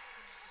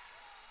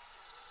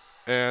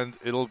 And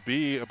it'll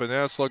be a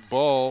Banana Slug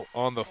ball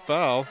on the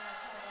foul.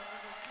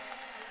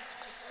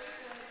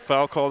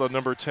 Foul called on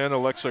number 10,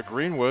 Alexa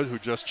Greenwood, who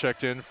just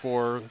checked in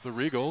for the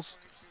Regals.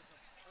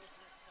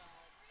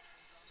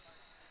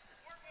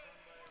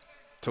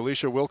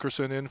 Talisha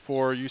Wilkerson in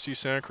for UC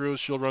Santa Cruz.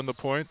 She'll run the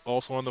point.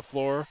 Also on the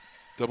floor,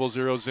 00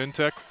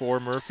 Zintek for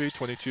Murphy.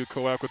 22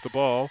 Coac with the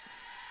ball.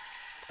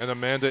 And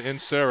Amanda in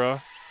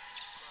Sarah.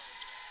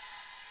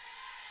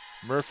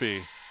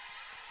 Murphy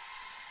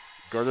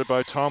guarded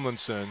by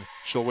Tomlinson.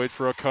 She'll wait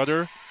for a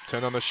cutter.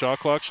 10 on the shot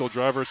clock. She'll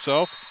drive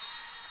herself.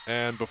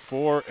 And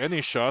before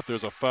any shot,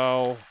 there's a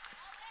foul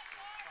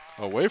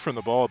away from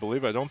the ball, I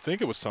believe. I don't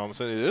think it was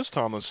Tomlinson. It is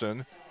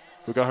Tomlinson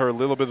who got her a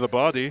little bit of the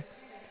body.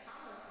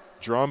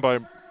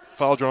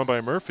 Foul drawn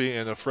by Murphy,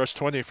 and a fresh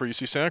 20 for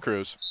UC Santa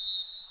Cruz.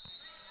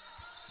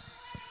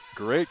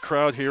 Great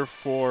crowd here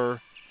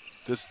for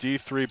this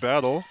D3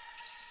 battle.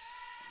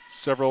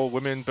 Several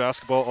women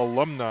basketball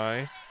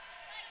alumni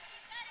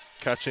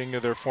catching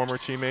their former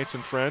teammates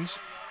and friends.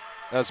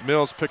 As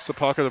Mills picks the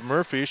pocket of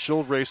Murphy,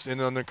 she'll race in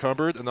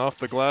unencumbered and off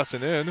the glass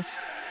and in.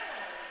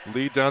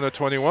 Lead down to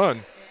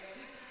 21.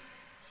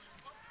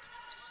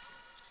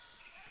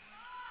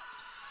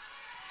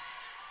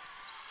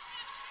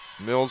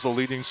 Mills, the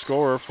leading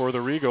scorer for the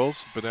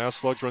Regals. Banana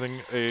Slugs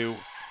running a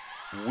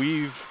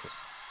weave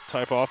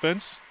type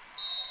offense.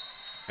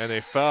 And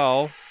a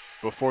foul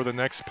before the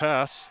next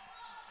pass.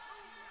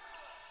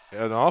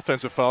 An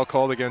offensive foul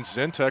called against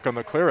Zintek on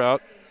the clear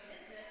out.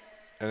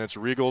 And it's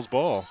Regals'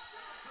 ball.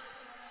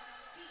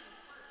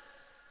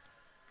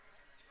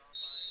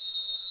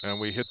 And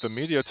we hit the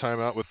media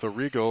timeout with the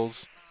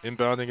Regals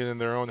inbounding it in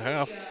their own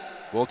half.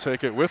 We'll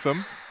take it with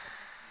them.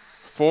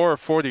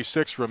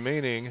 4:46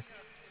 remaining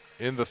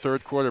in the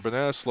third quarter.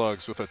 Banana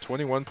Slugs with a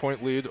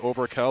 21-point lead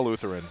over Cal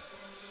Lutheran.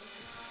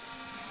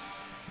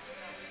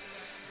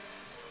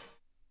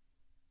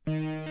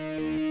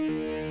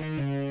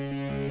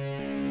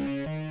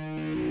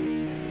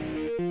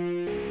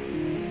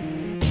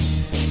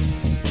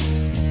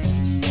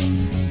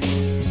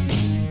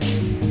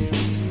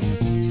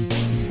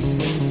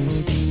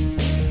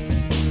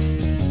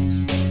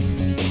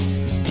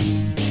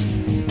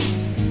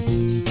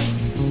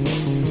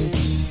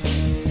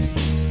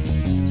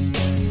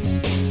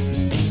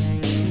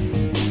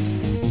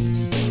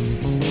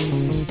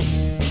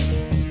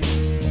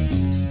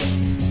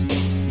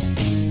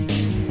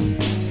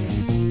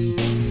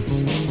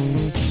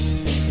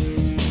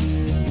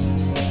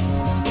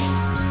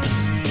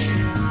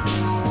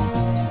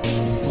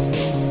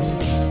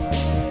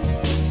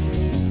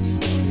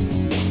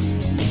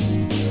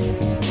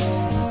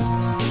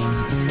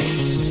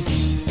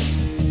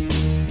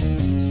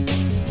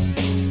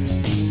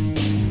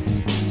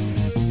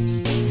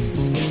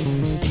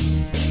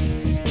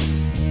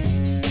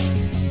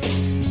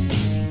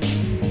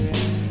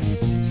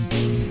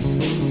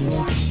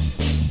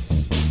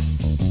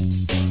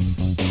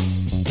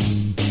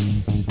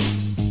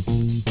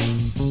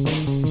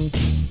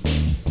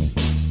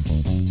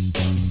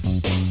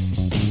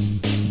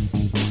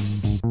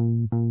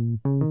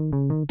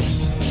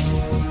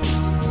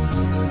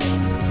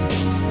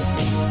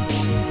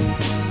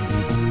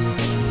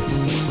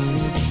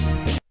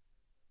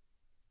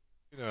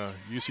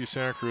 UC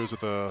Santa Cruz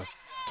with a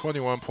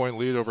 21-point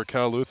lead over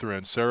Cal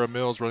Lutheran. Sarah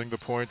Mills running the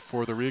point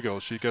for the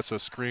Regals. She gets a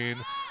screen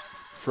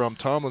from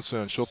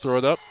Tomlinson. She'll throw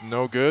it up,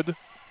 no good.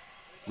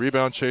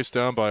 Rebound chased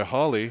down by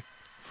Holly.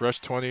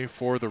 Fresh 20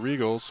 for the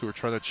Regals, who are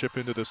trying to chip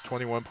into this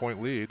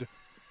 21-point lead.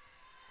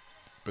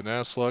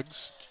 Banana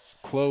Slugs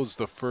closed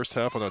the first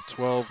half on a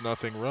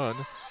 12-0 run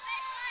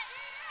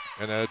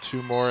and added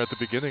 2 more at the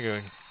beginning.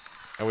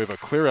 And we have a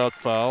clear-out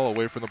foul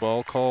away from the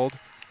ball called,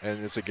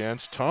 and it's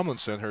against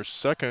Tomlinson, her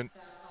second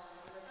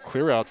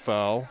clear-out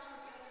foul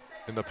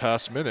in the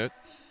past minute.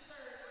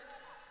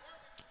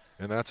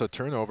 And that's a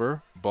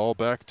turnover. Ball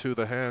back to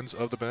the hands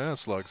of the Banana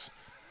Slugs.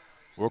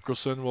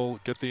 Wilkerson will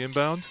get the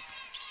inbound.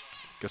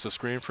 Gets a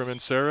screen from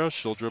Insera.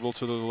 She'll dribble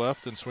to the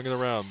left and swing it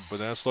around.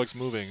 Banana Slugs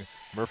moving.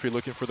 Murphy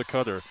looking for the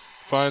cutter.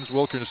 Finds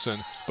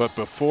Wilkerson, but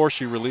before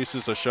she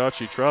releases a shot,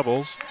 she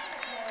travels.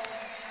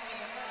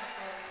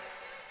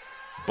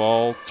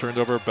 Ball turned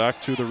over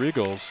back to the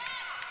Regals.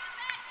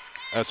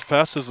 As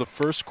fast as the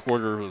first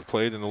quarter was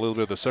played and a little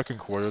bit of the second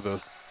quarter,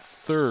 the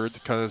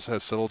third kind of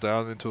has settled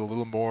down into a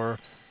little more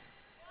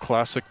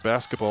classic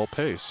basketball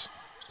pace.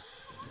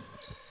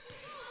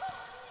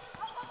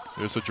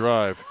 There's a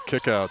drive,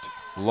 kick out.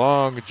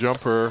 Long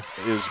jumper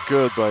is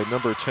good by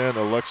number 10,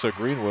 Alexa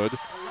Greenwood,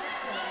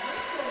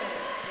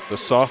 the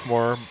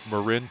sophomore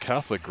Marin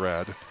Catholic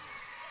grad.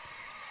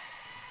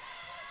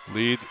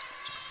 Lead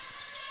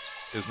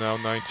is now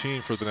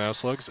 19 for the Banana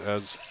Slugs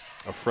as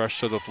a fresh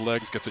set of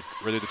legs gets it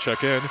ready to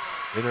check in.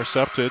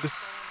 Intercepted.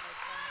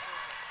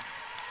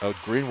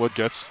 Greenwood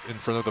gets in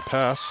front of the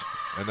pass,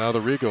 and now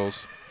the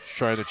Regals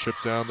trying to chip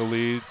down the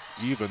lead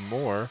even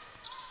more.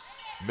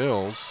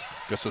 Mills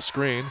gets a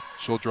screen.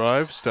 She'll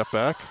drive, step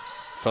back.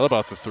 Thought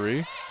about the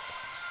 3.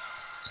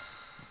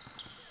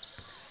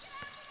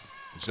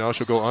 Now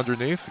she'll go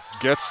underneath,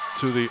 gets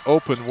to the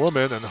open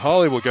woman, and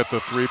Holly will get the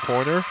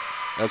 3-pointer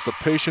as the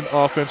patient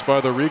offense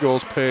by the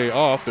Regals pay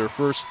off their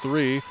first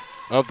 3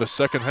 of the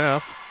second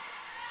half.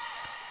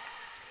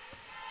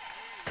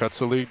 Cuts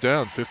the lead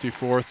down,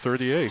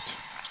 54-38.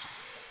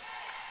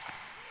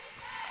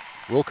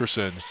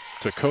 Wilkerson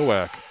to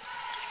Kowak.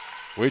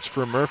 Waits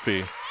for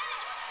Murphy.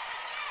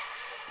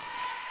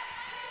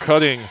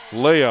 Cutting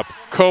layup,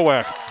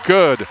 Kowak,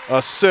 good.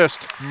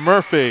 Assist,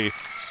 Murphy.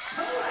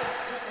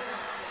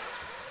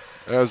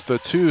 As the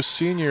 2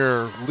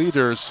 senior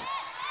leaders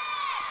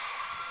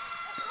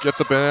get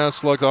the Banana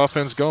Slugs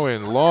offense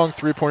going. Long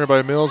 3-pointer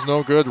by Mills,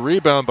 no good.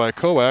 Rebound by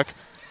Kowak.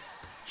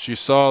 She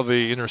saw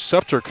the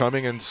interceptor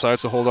coming and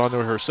decides to hold on to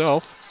it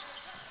herself.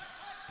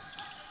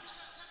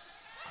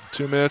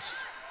 2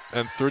 minutes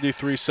and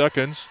 33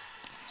 seconds.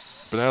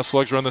 Banana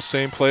Slugs run the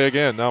same play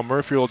again. Now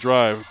Murphy will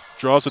drive,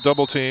 draws a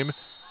double team,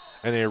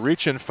 and a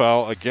reach-in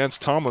foul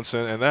against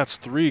Tomlinson, and that's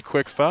 3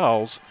 quick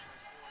fouls.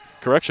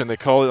 Correction, they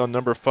call it on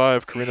number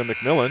 5, Karina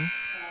McMillan.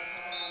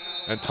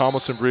 And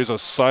Tomlinson breathes a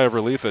sigh of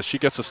relief as she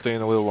gets to stay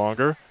in a little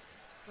longer.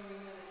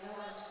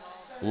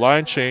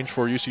 Line change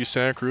for UC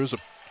Santa Cruz. A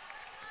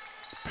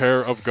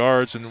pair of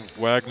guards, and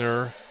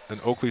Wagner and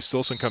Oakley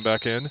Stilson come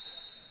back in,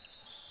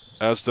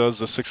 as does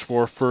the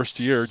 6'4" first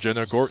year,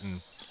 Jenna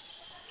Gorton.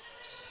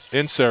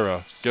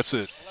 Insera gets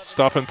it,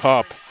 stop and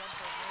pop.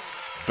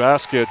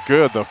 Basket,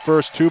 good. The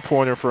first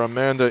 2-pointer for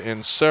Amanda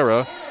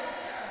Insera.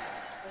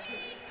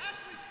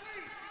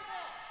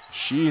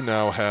 She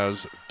now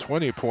has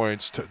 20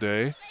 points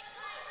today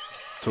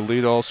to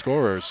lead all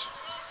scorers.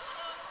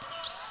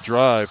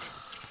 Drive,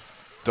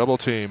 double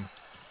team,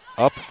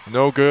 up,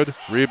 no good.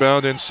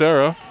 Rebound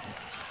Insera.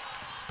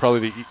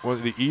 Probably one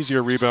of the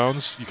easier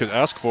rebounds you could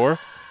ask for.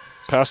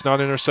 Pass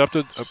not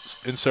intercepted.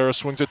 Insera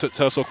swings it to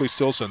Tess Oakley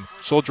Stilson.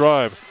 She'll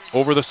drive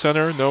over the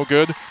center, no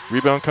good.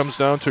 Rebound comes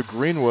down to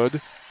Greenwood.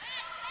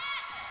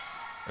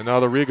 And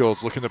now the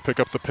Regals looking to pick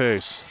up the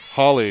pace.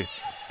 Holly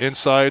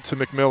inside to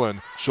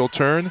McMillan. She'll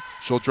turn,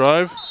 she'll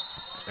drive,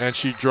 and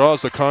she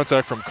draws the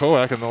contact from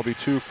Kowak, and there'll be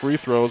 2 free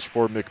throws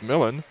for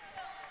McMillan.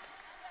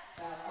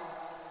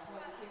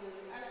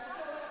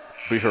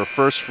 Be her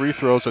first free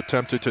throws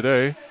attempted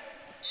today,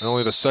 and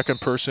only the second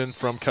person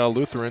from Cal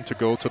Lutheran to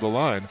go to the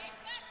line.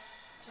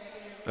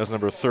 That's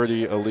number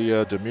 30,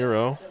 Aaliyah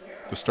DeMiro.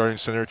 The starting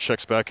center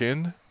checks back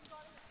in.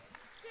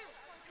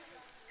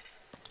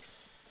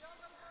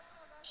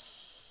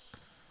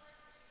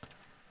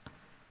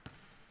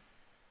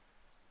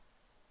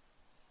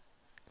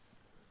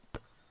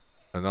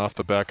 And off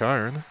the back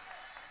iron,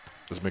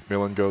 as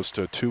McMillan goes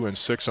to 2 and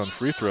 6 on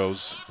free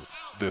throws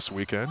this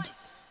weekend.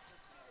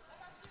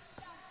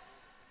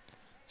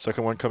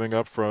 Second one coming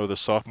up for the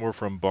sophomore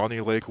from Bonnie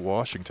Lake,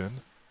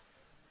 Washington.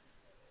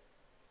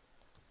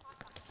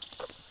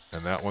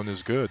 And that one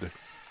is good.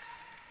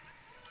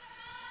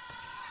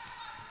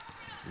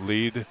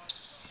 Lead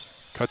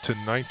cut to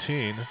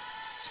 19.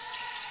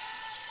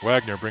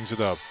 Wagner brings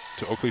it up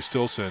to Oakley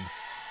Stilson,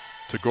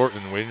 to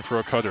Gorton, waiting for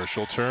a cutter.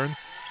 She'll turn,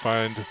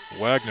 find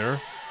Wagner.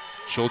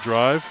 She'll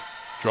drive,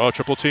 draw a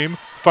triple team,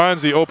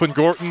 finds the open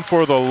Gorton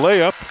for the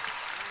layup.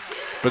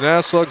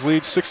 Banana Slugs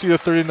lead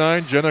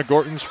 60-39. Jenna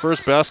Gorton's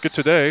first basket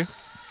today.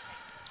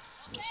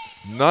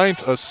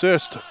 9th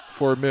assist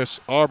for Miss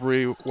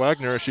Aubrey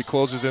Wagner as she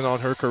closes in on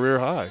her career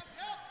high.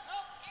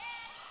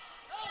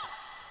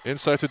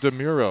 Inside to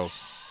DeMuro.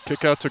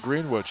 Kick out to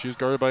Greenwood. She's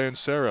guarded by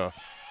Insera.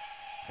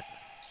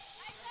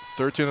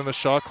 13 on the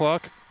shot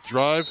clock.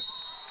 Drive.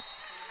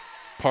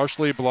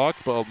 Partially blocked,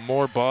 but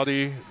more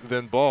body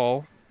than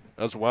ball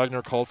as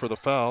Wagner called for the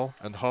foul,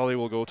 and Holly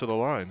will go to the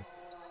line.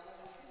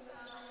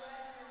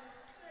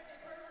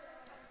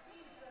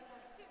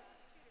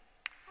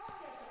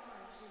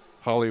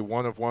 Holly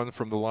 1 of 1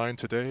 from the line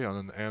today on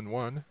an and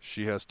one.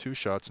 She has 2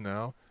 shots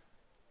now.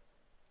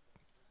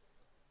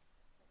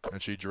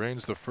 And she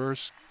drains the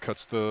first,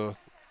 cuts the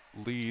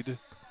lead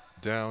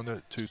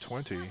down to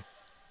 20.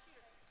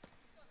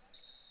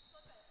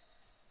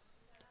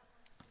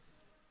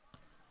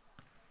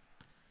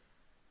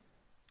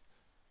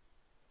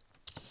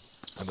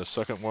 And the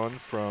second one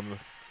from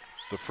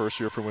the first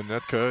year for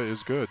Winnetka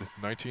is good.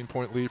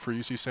 19-point lead for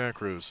UC Santa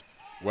Cruz.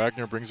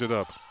 Wagner brings it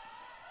up.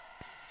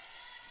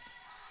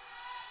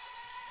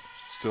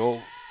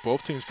 Still,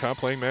 both teams kind of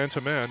playing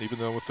man-to-man, even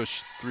though with the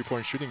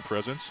three-point shooting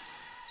presence.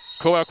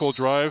 Koak will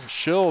drive.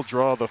 She'll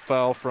draw the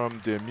foul from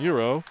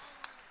DeMuro.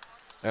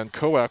 And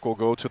Koak will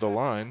go to the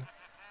line.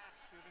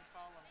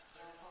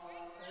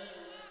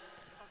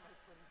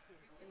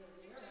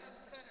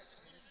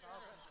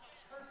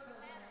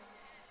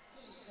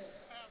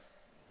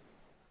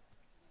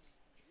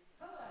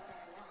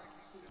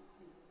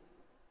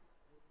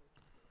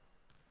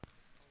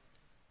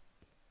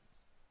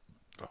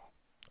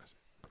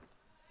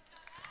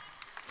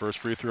 First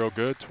free throw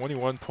good,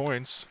 21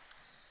 points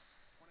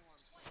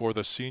for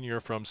the senior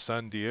from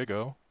San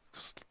Diego.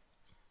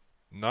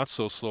 Not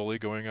so slowly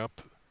going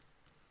up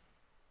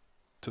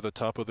to the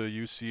top of the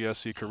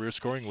UCSC career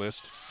scoring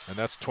list. And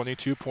that's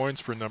 22 points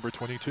for number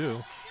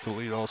 22 to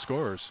lead all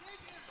scorers.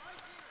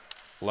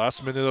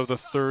 Last minute of the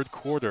third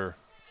quarter.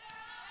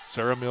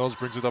 Sarah Mills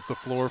brings it up the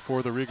floor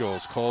for the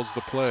Regals, calls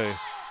the play.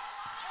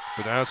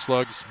 Banana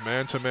Slugs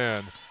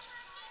man-to-man.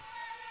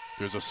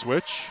 There's a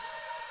switch.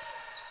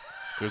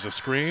 There's a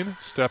screen,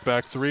 step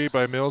back three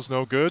by Mills,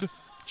 no good.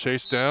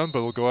 Chased down,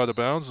 but will go out of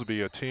bounds. It'll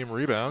be a team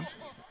rebound.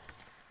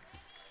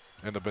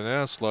 And the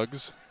Banana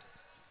Slugs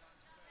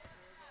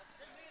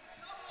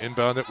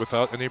inbound it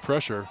without any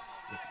pressure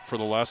for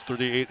the last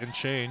 38 and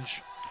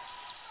change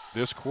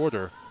this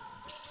quarter.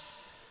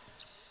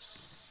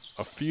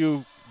 A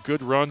few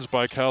good runs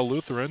by Cal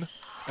Lutheran.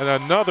 And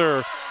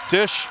another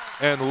dish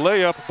and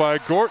layup by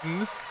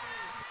Gorton.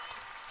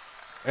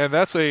 And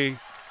that's a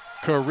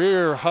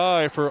career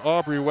high for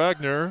Aubrey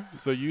Wagner,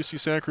 the UC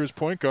Santa Cruz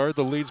point guard.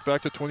 The lead's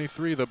back to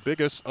 23, the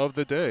biggest of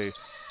the day.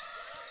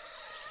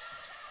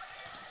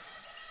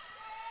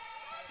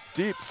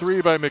 Deep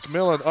three by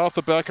McMillan, off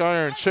the back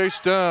iron,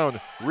 chased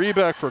down,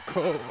 rebound for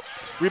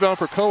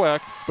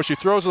Koak, but she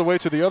throws it away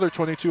to the other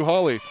 22,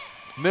 Holly.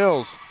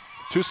 Mills,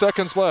 2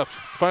 seconds left,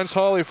 finds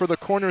Holly for the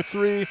corner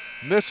three,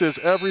 misses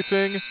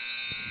everything.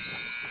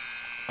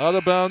 Out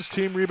of bounds,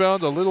 team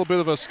rebound, a little bit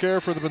of a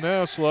scare for the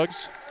Banana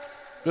Slugs.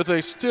 But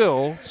they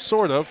still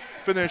sort of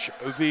finish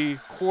the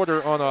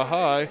quarter on a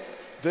high.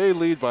 They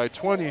lead by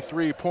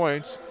 23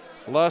 points.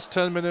 Last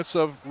 10 minutes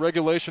of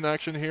regulation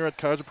action here at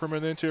Kaiser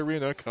Permanente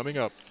Arena coming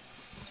up.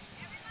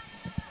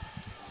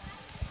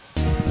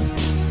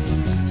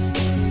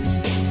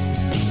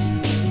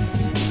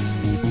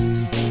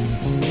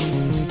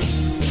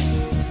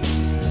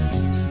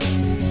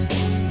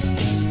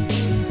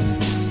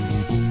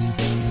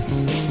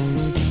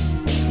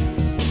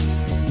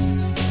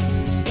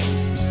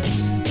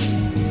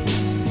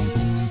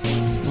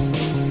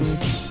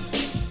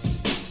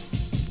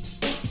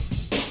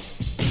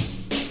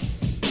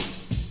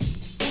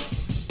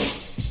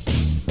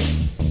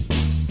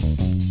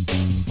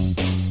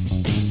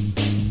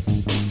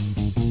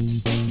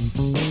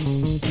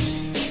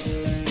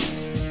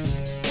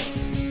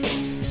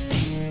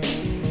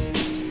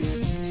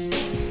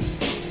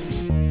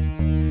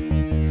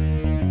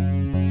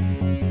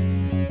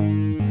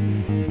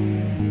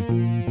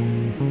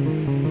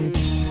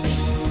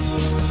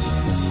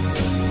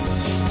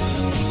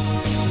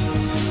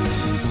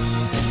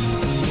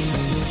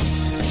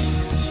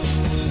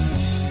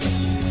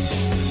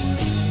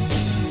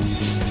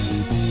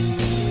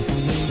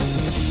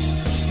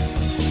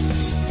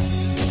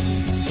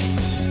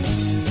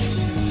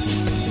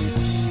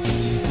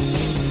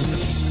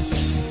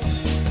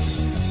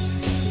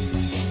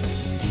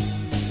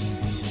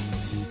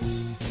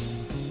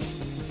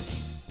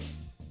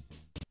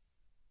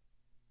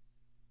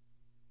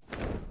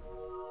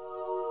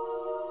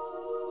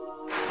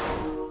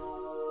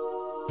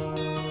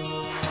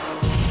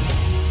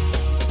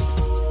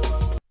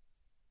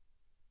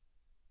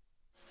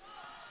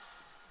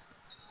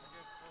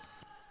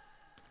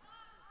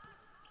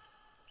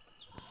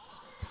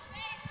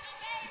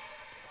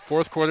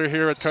 Fourth quarter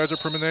here at Kaiser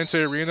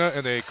Permanente Arena,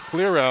 and a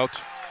clear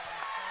out.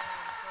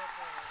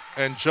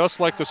 And just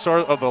like the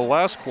start of the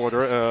last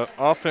quarter, an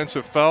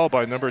offensive foul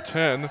by number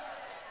 10,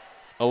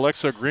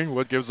 Alexa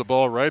Greenwood, gives the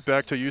ball right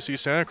back to UC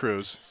Santa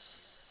Cruz.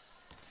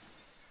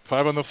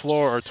 5 on the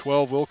floor are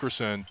 12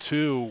 Wilkerson,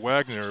 2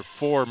 Wagner,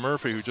 4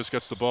 Murphy, who just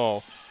gets the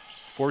ball.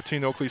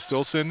 14 Oakley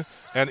Stilson,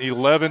 and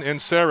 11 in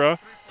Sarah.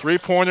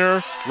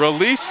 Three-pointer,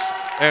 release,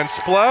 and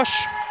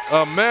splash.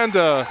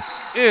 Amanda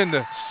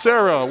in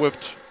Sarah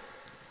with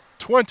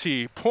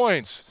 20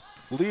 points.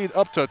 Lead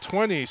up to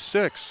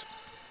 26.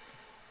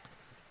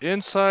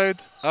 Inside,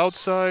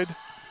 outside,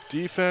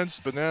 defense.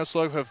 Banana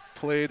Slug have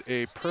played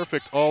a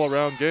perfect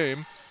all-around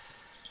game.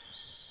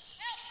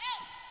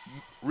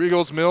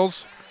 Regals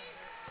Mills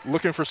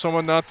looking for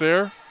someone not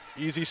there.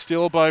 Easy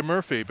steal by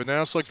Murphy.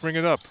 Banana Slugs bring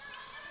it up.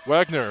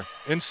 Wagner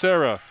in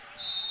Sarah.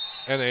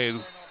 And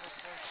a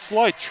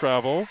slight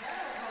travel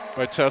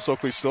by Tess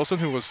Oakley Stilson,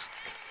 who was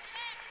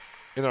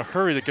in a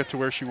hurry to get to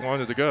where she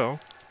wanted to go.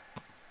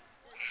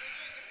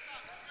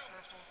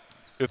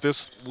 If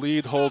this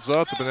lead holds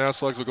up, the Banana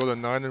Slugs will go to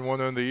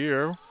 9-1 on the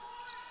year.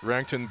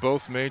 Ranked in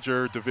both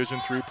major Division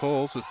III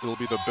polls, it'll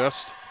be the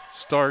best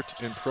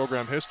start in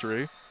program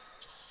history.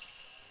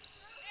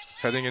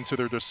 Heading into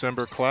their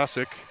December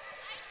Classic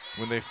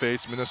when they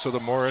face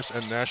Minnesota Morris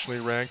and nationally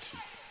ranked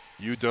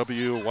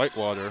UW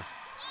Whitewater.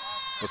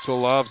 The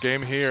Solov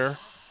game here.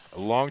 A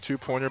long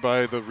two-pointer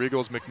by the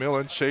Regals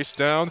McMillan. Chased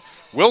down.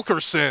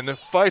 Wilkerson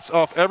fights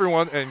off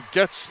everyone and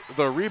gets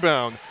the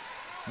rebound.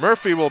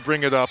 Murphy will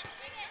bring it up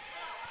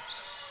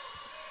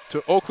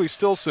to Oakley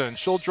Stilson.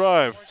 She'll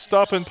drive.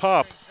 Stop and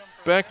pop.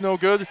 Bank no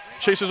good.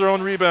 Chases her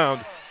own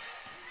rebound.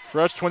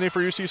 Fresh 20 for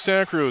UC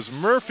Santa Cruz.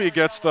 Murphy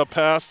gets the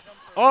pass.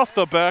 Off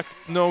the back,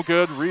 no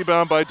good.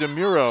 Rebound by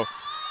DeMuro.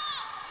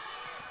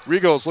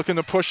 Regals looking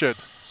to push it.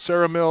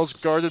 Sarah Mills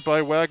guarded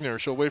by Wagner.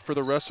 She'll wait for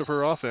the rest of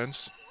her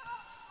offense.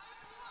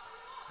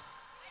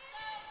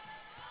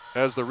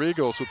 As the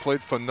Regals, who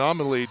played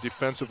phenomenally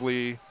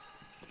defensively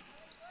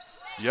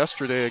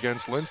yesterday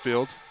against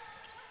Linfield,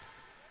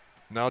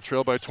 now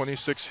trail by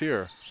 26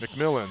 here.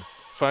 McMillan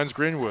finds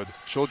Greenwood.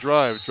 She'll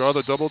drive, draw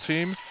the double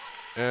team,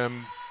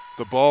 and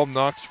the ball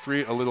knocked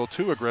free a little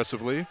too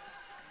aggressively.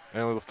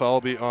 And the foul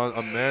will be on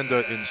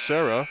Amanda in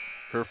Sarah,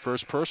 her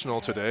first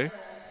personal today.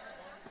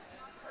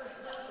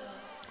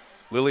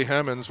 Lily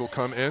Hammonds will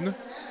come in,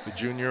 the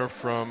junior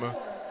from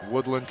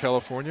Woodland,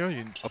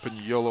 California, up in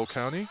Yolo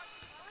County.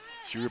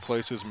 She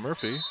replaces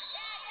Murphy.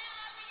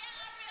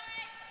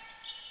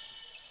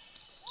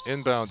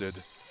 Inbounded.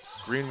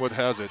 Greenwood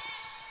has it.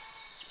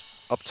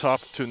 Up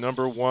top to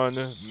number 1,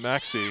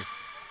 Maxey.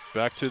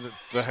 Back to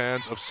the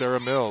hands of Sarah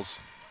Mills.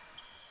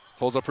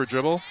 Holds up her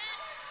dribble.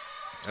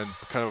 And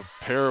kind of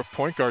pair of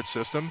point guard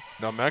system.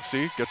 Now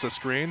Maxey gets a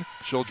screen.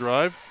 She'll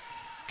drive.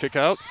 Kick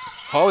out.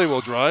 Holly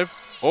will drive.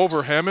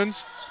 Over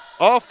Hammonds.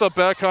 Off the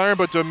back iron,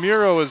 but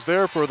DeMuro is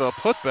there for the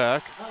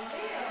putback.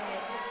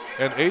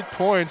 And 8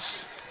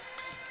 points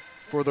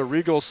for the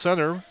Regal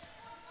center.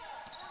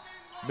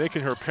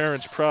 Making her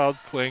parents proud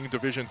playing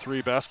Division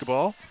III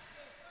basketball.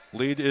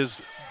 Lead is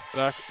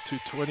back to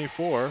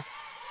 24.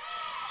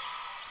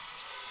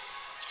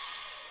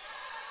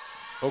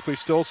 Oakley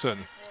Stilson.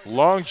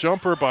 Long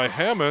jumper by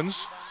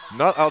Hammonds,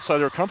 not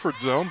outside her comfort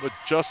zone, but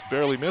just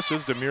barely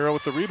misses. DeMuro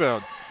with the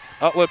rebound.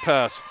 Outlet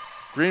pass.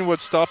 Greenwood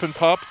stop and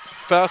pop.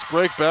 Fast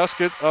break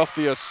basket off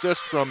the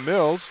assist from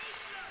Mills.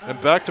 And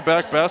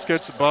back-to-back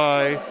baskets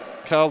by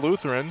Cal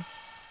Lutheran.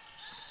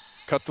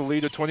 Cut the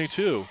lead to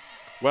 22.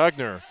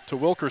 Wagner to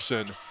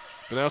Wilkerson.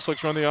 Banana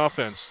Slugs run the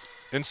offense.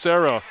 In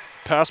Sarah,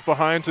 pass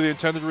behind to the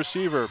intended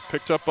receiver.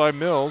 Picked up by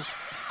Mills,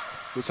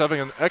 who's having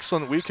an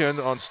excellent weekend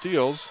on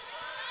steals.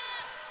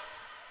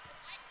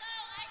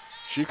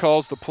 She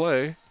calls the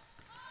play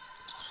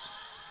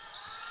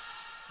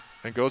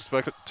and goes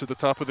back to the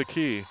top of the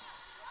key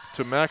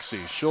to Maxey.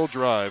 She'll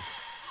drive,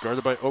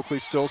 guarded by Oakley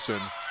Stilson.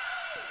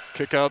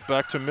 Kick out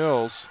back to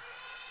Mills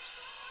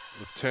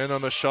with 10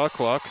 on the shot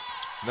clock.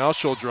 Now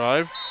she'll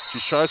drive. She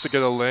tries to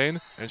get a lane,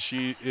 and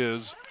she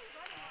is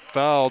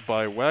fouled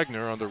by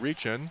Wagner on the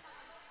reach-in.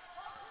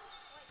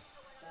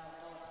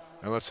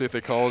 And let's see if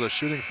they call it a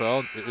shooting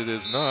foul. It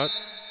is not.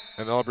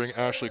 And they'll bring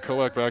Ashley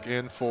Kowak back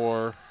in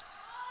for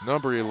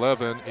number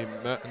 11,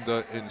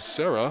 Amanda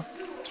Insera,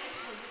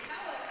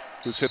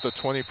 who's hit the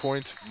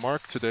 20-point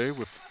mark today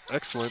with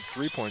excellent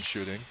three-point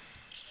shooting.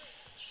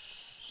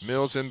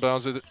 Mills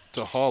inbounds it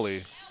to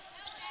Holly.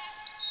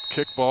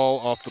 Kick ball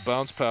off the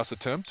bounce pass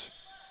attempt.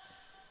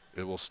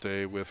 It will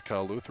stay with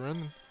Cal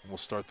Lutheran. We'll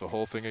start the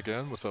whole thing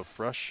again with a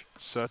fresh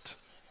set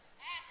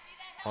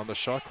on the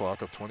shot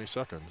clock of 20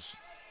 seconds.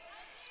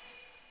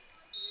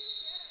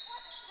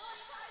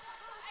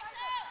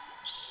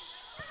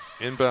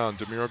 Inbound,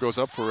 DeMuro goes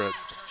up for it.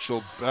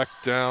 She'll back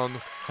down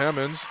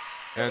Hammonds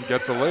and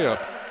get the layup.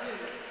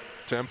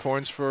 10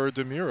 points for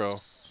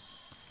DeMuro.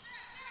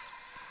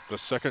 The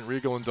second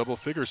Regal in double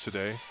figures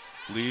today.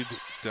 Lead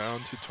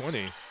down to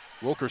 20.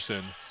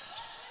 Wilkerson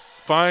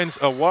finds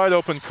a wide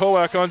open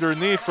Kowak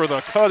underneath for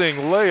the cutting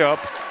layup.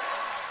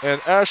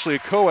 And Ashley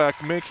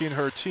Kowak making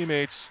her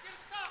teammates'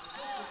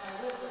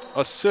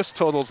 assist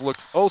totals look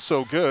oh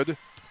so good.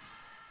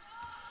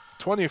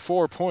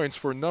 24 points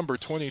for number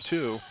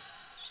 22.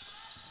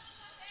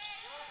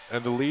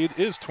 And the lead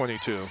is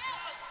 22.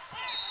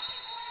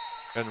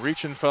 And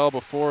reach and foul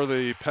before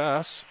the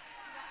pass.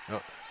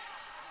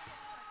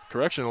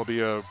 Correction, will be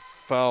a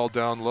foul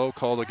down low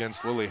called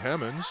against Lily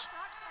Hammonds.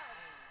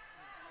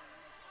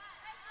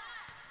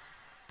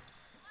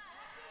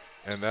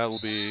 And that'll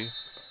be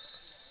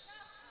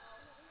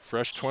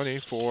fresh 20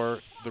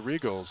 for the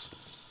Regals.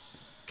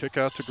 Kick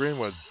out to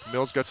Greenwood.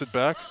 Mills gets it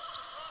back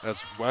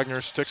as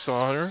Wagner sticks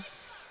on her.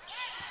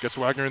 Gets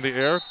Wagner in the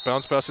air,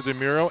 bounce pass to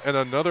DeMiro, and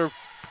another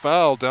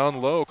foul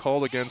down low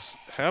called against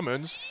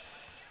Hammonds.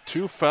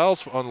 2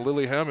 fouls on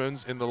Lily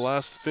Hammonds in the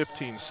last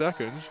 15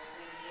 seconds.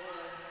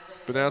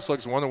 Banana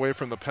Slugs 1 away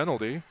from the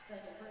penalty.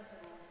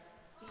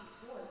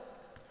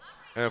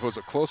 And if it was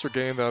a closer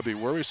game, that would be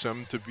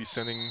worrisome to be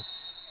sending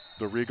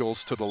the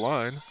Regals to the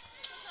line.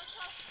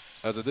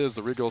 As it is,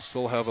 the Regals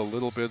still have a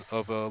little bit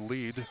of a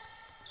lead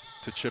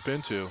to chip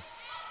into.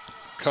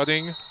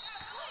 Cutting,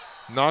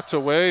 knocked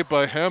away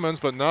by Hammonds,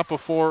 but not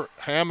before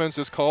Hammonds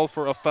is called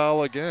for a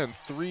foul again.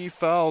 3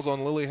 fouls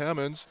on Lily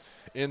Hammonds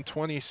in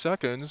 20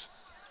 seconds,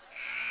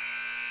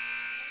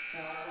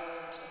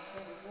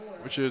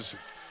 which is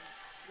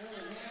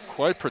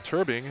quite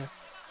perturbing.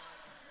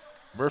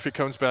 Murphy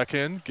comes back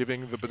in,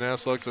 giving the Banana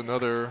Slugs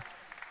another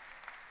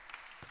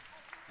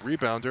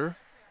rebounder,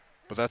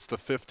 but that's the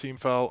 5th team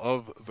foul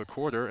of the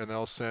quarter, and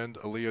they'll send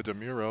Aaliyah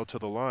DeMuro to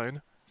the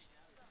line.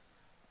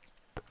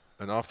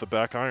 And off the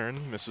back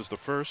iron, misses the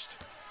first.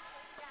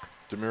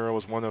 DeMuro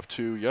was 1 of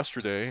 2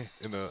 yesterday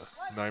in the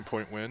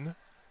 9-point win.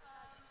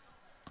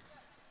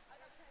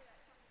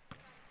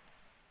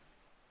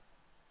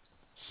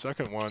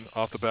 Second one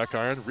off the back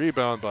iron,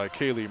 rebound by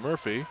Kaylee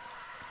Murphy.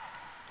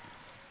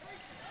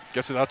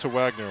 Gets it out to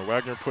Wagner.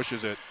 Wagner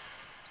pushes it.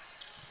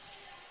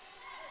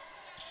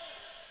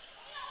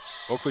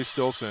 Oakley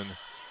Stilson,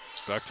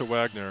 back to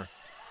Wagner.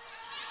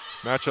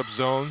 Matchup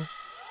zone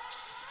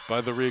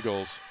by the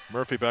Regals.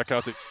 Murphy back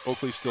out to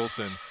Oakley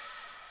Stilson.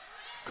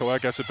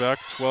 Coac gets it back,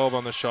 12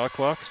 on the shot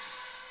clock.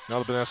 Now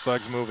the Banana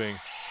Slugs moving.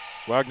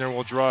 Wagner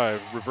will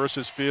drive,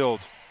 reverses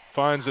field,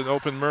 finds an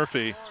open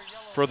Murphy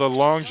for the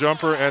long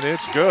jumper, and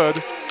it's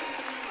good.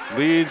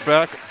 Lead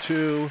back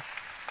to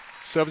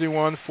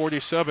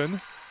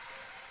 71-47.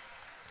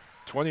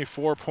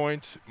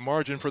 24-point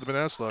margin for the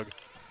Banana Slug.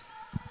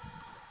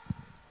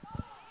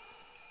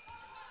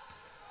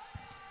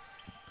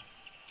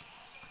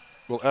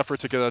 We'll effort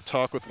to get a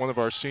talk with one of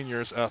our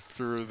seniors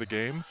after the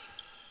game,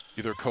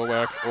 either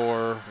Coac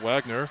or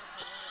Wagner.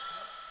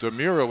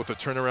 DeMiro with a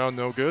turnaround,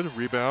 no good.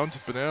 Rebound,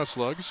 Banana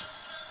Slugs.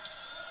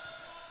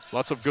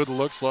 Lots of good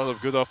looks, a lot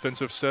of good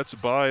offensive sets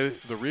by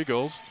the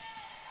Regals.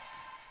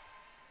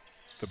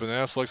 The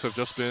Banana Slugs have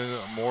just been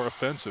more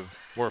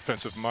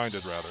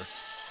offensive-minded rather.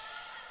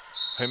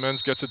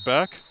 Jimenez gets it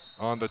back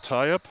on the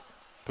tie-up.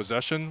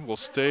 Possession will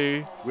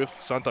stay with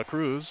Santa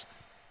Cruz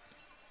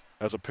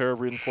as a pair of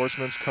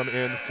reinforcements come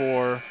in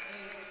for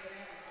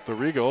the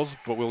Regals,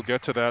 but we'll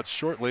get to that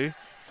shortly.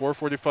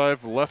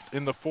 4:45 left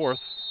in the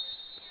 4th.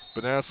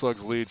 Banana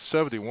Slugs lead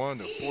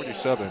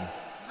 71-47.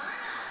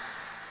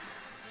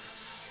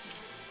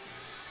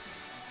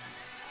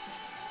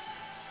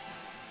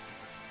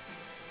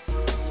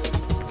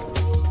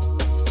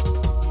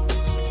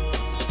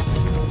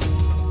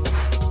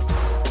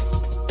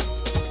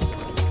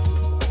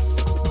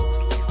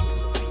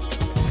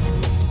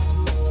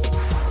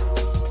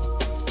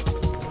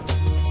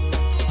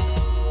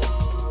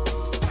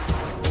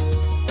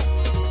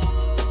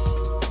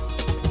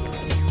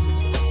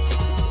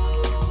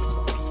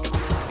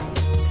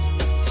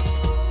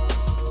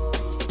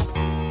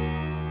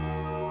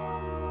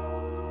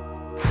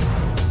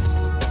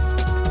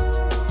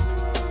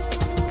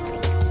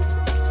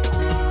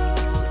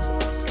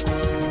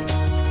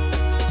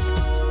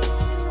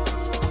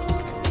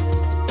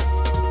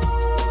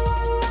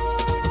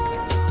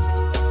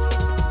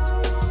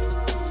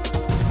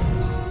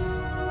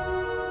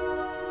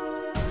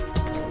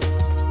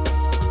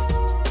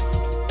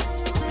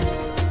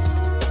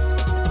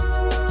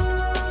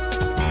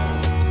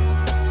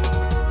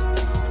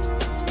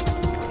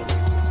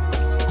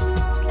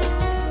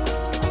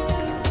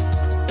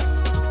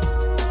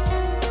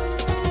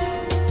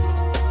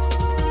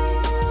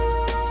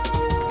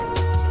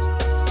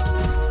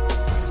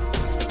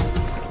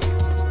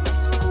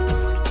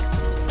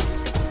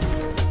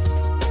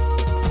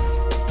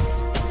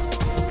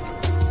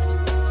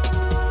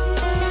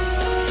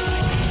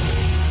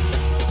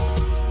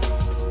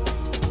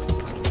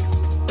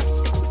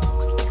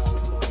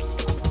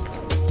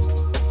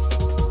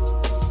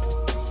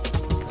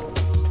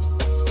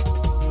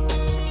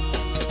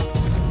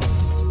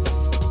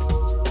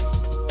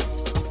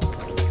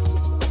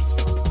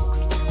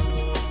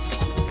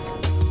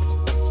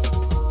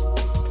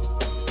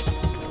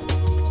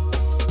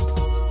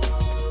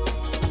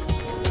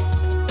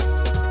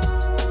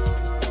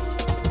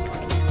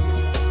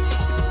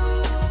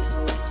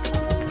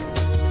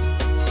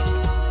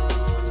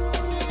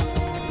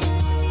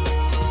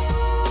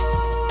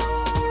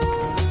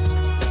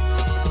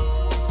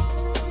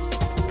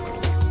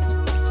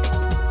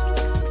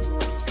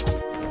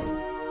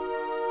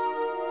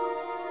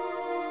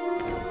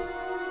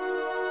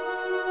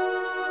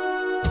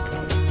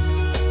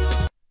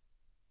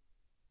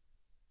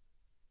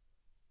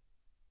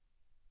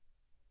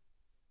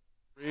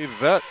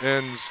 That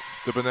ends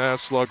the Banana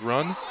Slug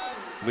run.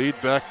 Lead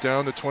back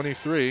down to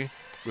 23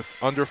 with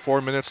under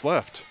 4 minutes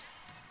left.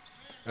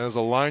 And as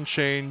a line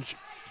change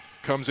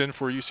comes in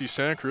for UC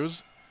Santa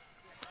Cruz,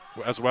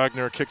 as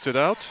Wagner kicks it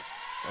out,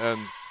 and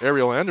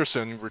Ariel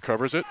Anderson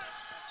recovers it.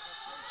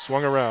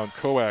 Swung around,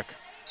 Koak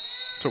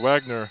to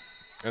Wagner,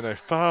 and a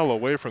foul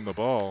away from the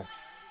ball.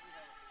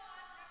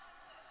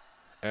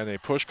 And a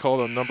push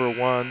called on number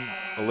 1,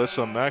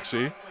 Alyssa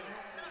Maxey.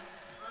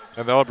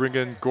 And that'll bring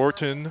in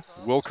Gorton,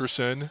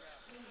 Wilkerson,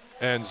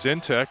 and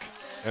Zintek.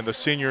 And the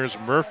seniors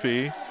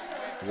Murphy,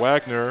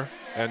 Wagner,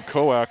 and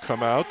Koak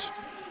come out.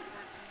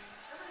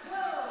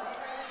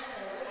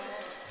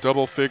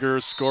 Double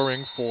figures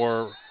scoring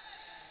for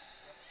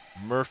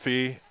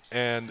Murphy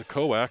and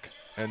Koak,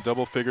 and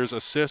double figures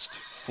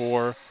assist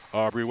for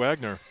Aubrey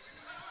Wagner.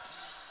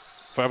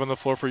 5 on the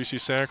floor for UC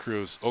Santa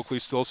Cruz. Oakley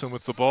Stilson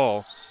with the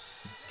ball.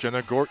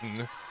 Jenna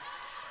Gorton,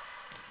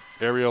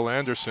 Ariel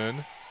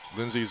Anderson,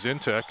 Lindsay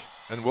Zintek,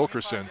 and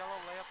Wilkerson.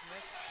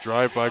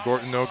 Drive by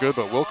Gorton, no good,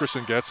 but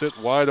Wilkerson gets it.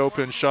 Wide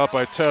open shot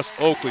by Tess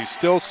Oakley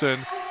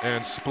Stilson,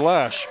 and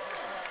splash.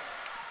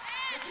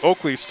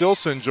 Oakley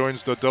Stilson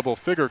joins the double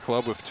figure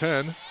club with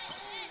 10.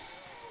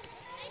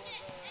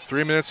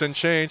 3 minutes and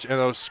change, and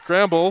a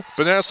scramble.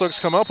 Banana Slugs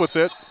come up with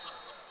it.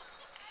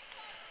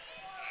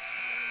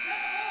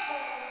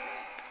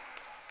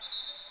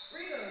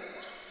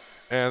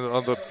 And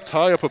on the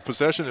tie-up of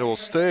possession, it will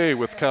stay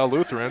with Cal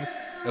Lutheran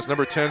as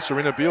number 10,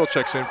 Serena Beal,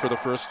 checks in for the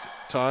first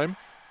time,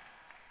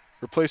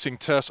 replacing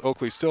Tess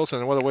Oakley Stilson.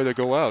 And what a way to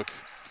go out.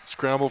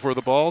 Scramble for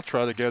the ball,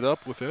 try to get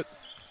up with it.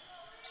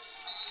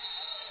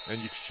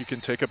 And she can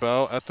take a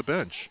bow at the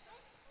bench.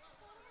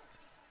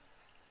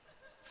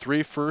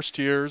 3 first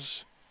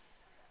years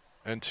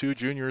and 2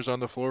 juniors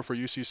on the floor for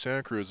UC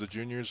Santa Cruz. The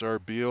juniors are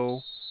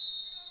Beal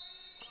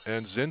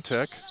and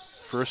Zintek.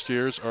 First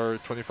years are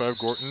 25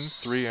 Gorton,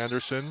 3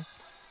 Anderson,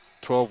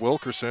 12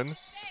 Wilkerson,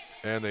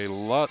 and a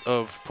lot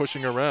of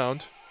pushing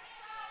around.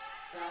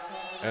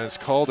 And it's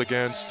called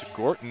against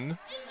Gorton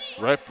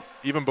right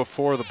even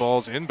before the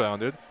ball's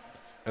inbounded.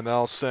 And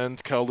that'll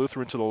send Cal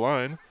Lutheran to the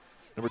line.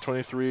 Number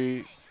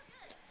 23,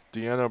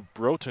 Deanna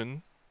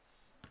Broughton,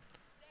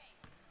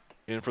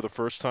 in for the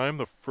first time,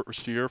 the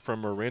first year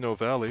from Moreno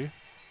Valley.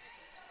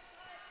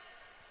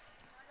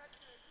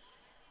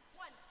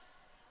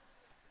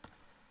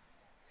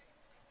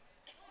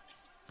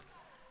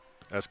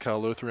 As Cal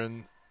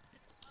Lutheran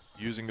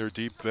using their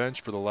deep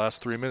bench for the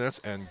last 3 minutes,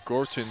 and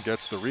Gorton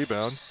gets the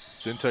rebound.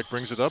 Zintek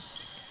brings it up,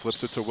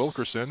 flips it to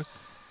Wilkerson.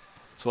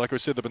 So like I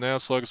said, the Banana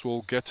Slugs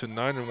will get to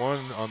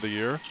 9-1 on the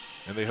year,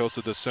 and they host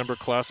the December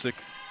Classic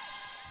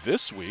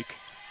this week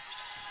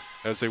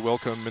as they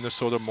welcome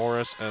Minnesota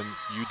Morris and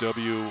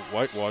UW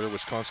Whitewater,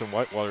 Wisconsin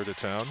Whitewater, to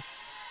town.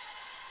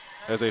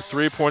 As a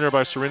three-pointer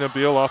by Serena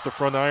Beal off the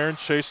front iron,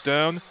 chased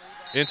down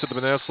into the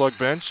Banana Slug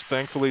bench.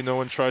 Thankfully, no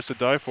one tries to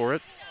die for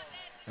it.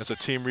 As a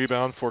team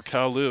rebound for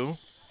Cal Lu.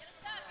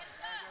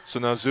 So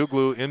now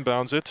Zuglu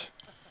inbounds it.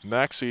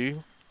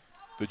 Maxey,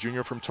 the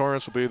junior from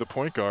Torrance, will be the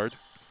point guard.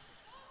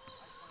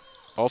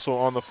 Also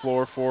on the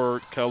floor for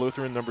Cal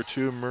Lutheran, number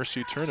 2,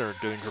 Mercy Turner,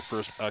 getting her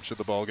first action of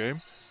the ball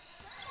game.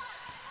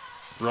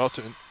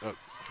 Broughton,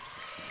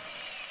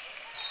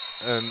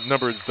 and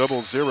number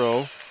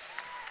 00,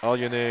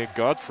 Alyane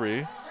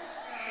Godfrey,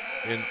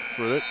 in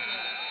for it.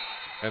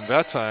 And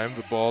that time,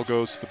 the ball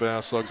goes the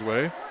Banana Slugs'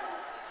 way.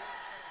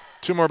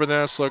 2 more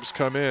Banana Slugs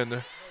come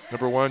in.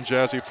 Number 1,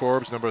 Jazzy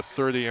Forbes. Number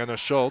 30, Anna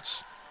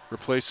Schultz,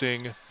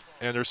 replacing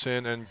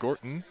Anderson and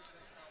Gorton.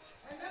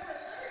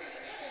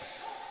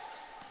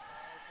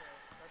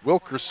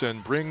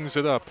 Wilkerson brings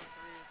it up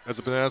as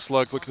the Banana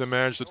Slugs looking to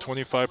manage the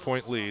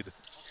 25-point lead.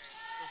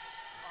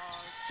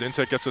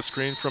 Zintek gets a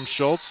screen from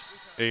Schultz,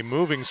 a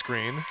moving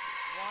screen,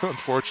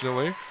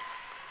 unfortunately.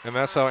 And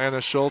that's how Anna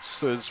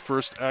Schultz's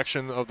first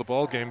action of the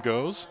ball game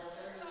goes.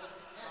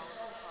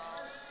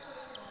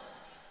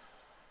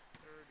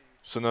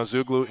 So now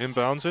Zuglu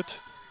inbounds it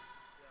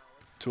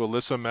to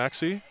Alyssa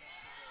Maxey.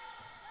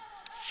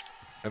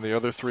 And the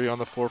other 3 on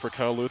the floor for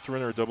Cal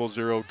Lutheran are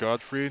 00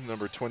 Godfrey,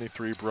 number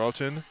 23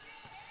 Broughton,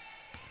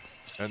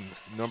 and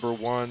number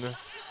 1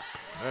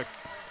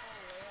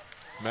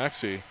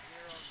 Maxey.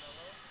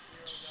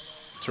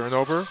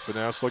 Turnover,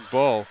 Banana Slug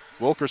ball.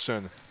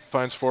 Wilkerson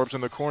finds Forbes in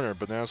the corner.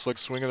 Banana Slug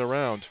swinging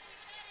around.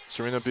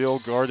 Serena Beal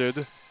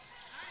guarded.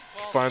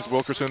 Finds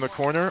Wilkerson in the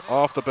corner.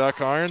 Off the back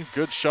iron.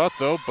 Good shot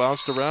though.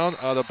 Bounced around,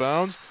 out of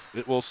bounds.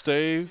 It will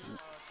stay.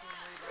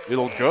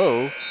 It'll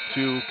go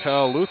to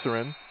Cal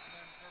Lutheran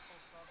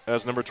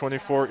as number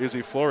 24,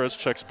 Izzy Flores,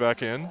 checks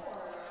back in.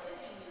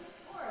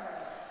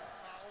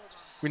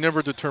 We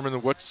never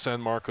determined what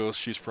San Marcos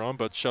she's from,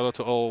 but shout out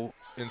to all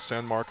in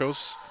San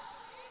Marcos.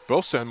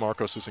 Both San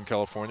Marcos in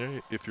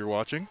California, if you're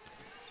watching.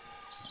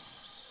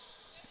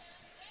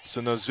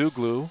 So now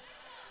Zuglu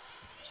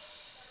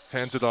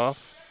hands it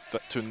off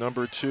to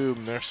number 2,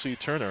 Mercy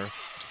Turner.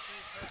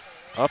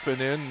 Up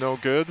and in, no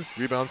good.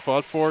 Rebound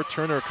fought for.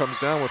 Turner comes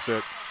down with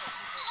it.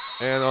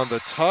 And on the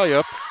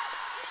tie-up,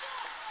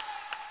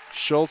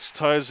 Schultz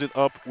ties it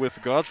up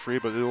with Godfrey,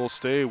 but it will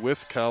stay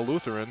with Cal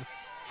Lutheran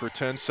for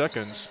 10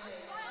 seconds.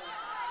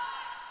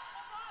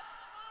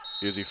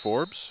 Izzy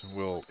Forbes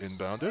will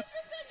inbound it.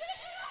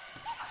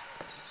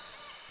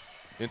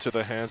 into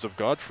the hands of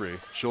Godfrey.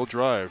 She'll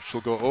drive.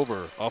 She'll go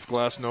over. Off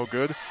glass, no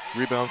good.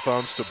 Rebound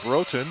bounce to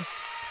Broughton.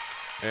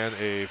 And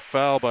a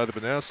foul by the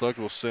Banana Slug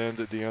will send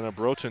Deanna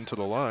Broughton to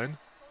the line.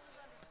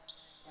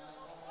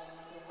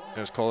 And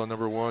it's called on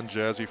number 1,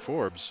 Jazzy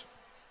Forbes.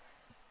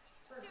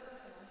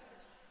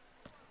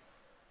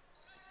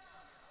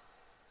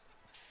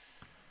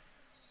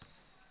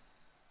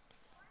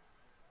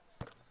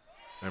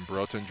 And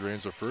Broughton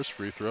drains the first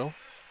free throw.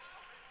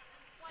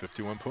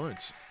 51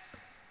 points.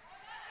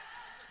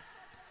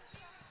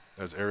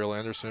 As Ariel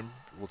Anderson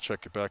will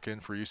check it back in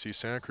for UC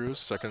Santa Cruz.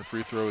 Second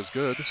free throw is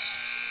good.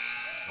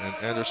 And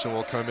Anderson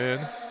will come in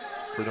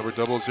for number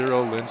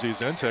 00, Lindsay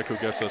Zentek, who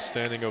gets a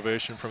standing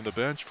ovation from the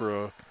bench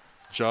for a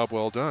job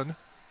well done.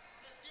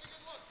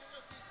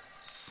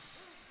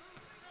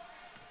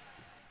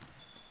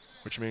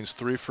 Which means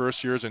 3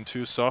 first years and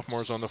 2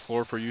 sophomores on the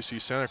floor for UC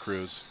Santa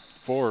Cruz.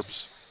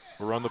 Forbes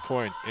will run the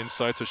point,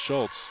 inside to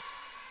Schultz.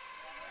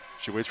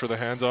 She waits for the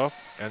handoff.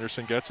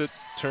 Anderson gets it.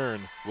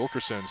 Turn.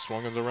 Wilkerson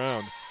swung it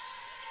around.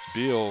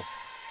 Beal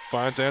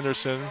finds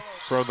Anderson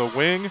from the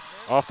wing.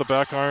 Off the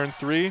back iron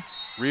 3.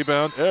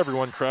 Rebound.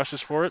 Everyone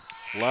crashes for it.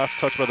 Last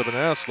touch by the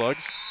Banana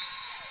Slugs.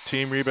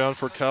 Team rebound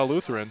for Cal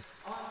Lutheran.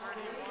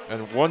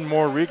 And one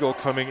more Regal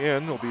coming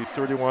in will be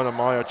 31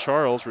 Amaya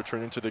Charles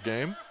returning to the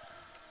game.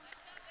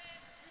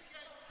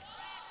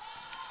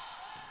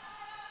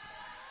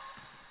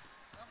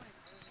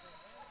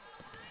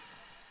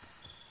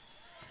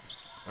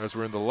 As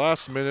we're in the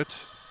last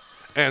minute.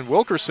 And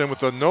Wilkerson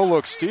with a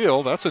no-look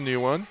steal. That's a new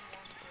one.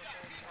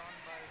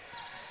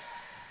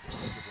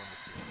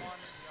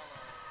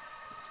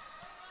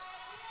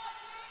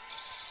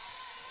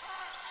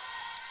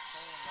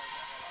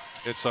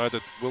 Inside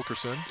to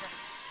Wilkerson.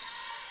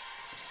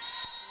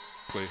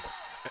 Play.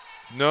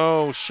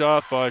 No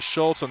shot by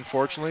Schultz,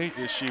 unfortunately.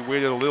 She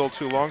waited a little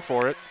too long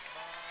for it.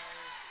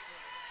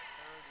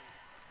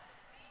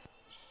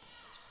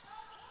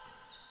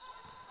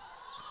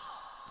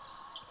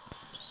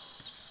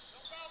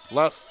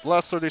 Last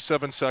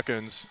 37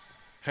 seconds.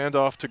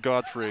 Handoff to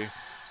Godfrey.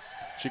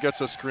 She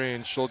gets a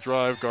screen. She'll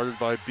drive, guarded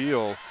by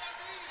Beal.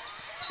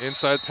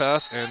 Inside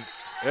pass, and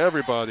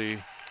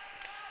everybody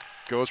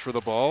goes for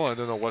the ball. I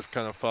don't know what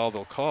kind of foul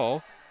they'll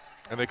call.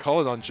 And they call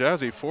it on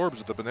Jazzy Forbes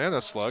with the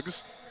Banana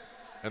Slugs.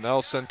 And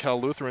that'll send Cal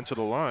Lutheran to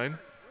the line.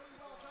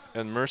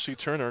 And Mercy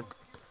Turner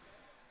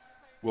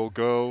will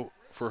go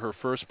for her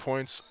first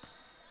points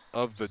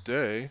of the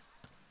day.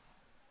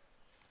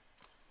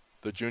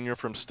 The junior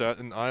from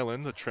Staten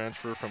Island, the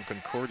transfer from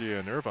Concordia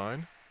and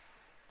Irvine.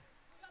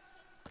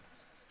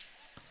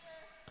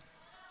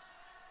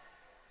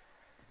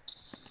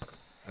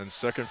 And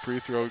second free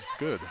throw,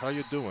 good. How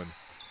you doing?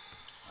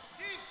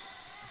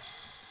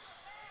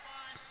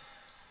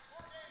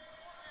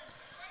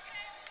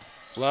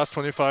 Last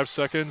 25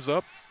 seconds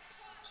up.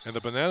 And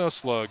the Banana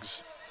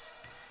Slugs,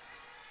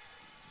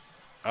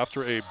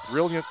 after a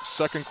brilliant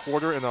second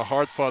quarter and a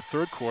hard-fought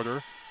third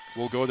quarter,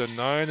 will go to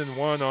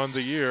 9-1 on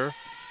the year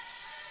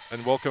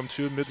and welcome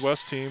 2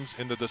 Midwest teams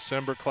in the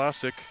December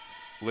Classic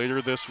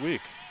later this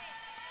week.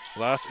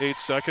 Last 8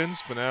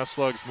 seconds, Banana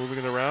Slugs moving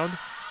it around.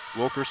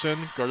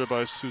 Wilkerson, guarded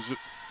by Suna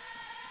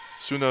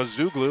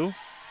Zuglu,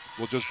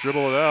 will just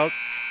dribble it out,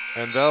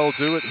 and that'll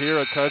do it here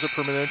at Kaiser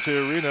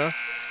Permanente Arena.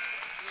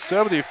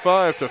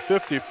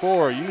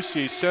 75-54,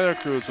 UC Santa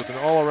Cruz with an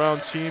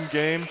all-around team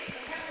game.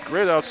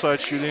 Great outside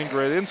shooting,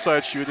 great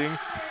inside shooting,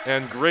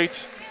 and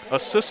great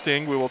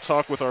assisting. We will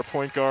talk with our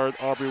point guard,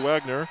 Aubrey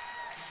Wagner.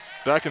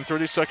 Back in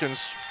 30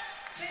 seconds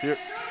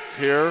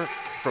here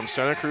from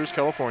Santa Cruz,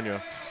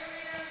 California.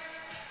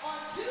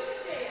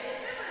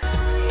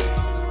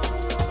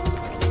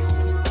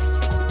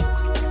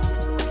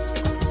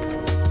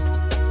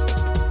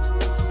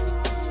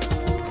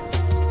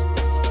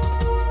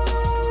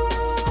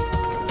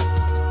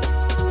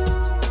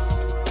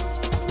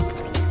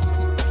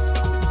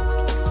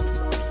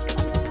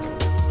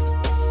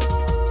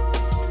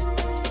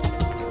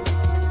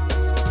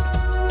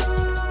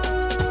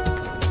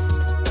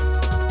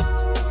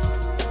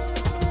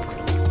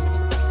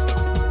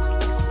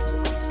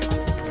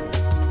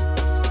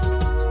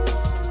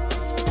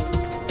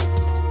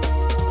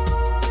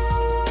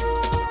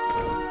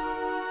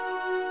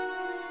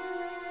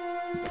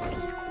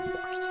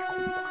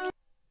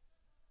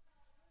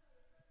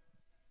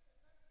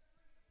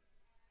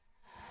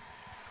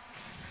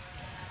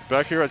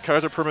 Back here at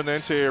Kaiser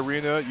Permanente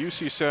Arena,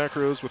 UC Santa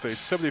Cruz with a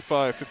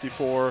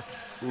 75-54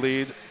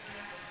 lead,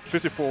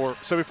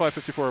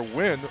 75-54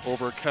 win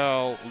over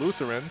Cal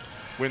Lutheran,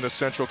 win the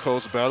Central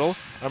Coast Battle.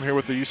 I'm here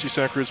with the UC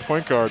Santa Cruz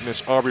point guard,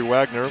 Miss Aubrey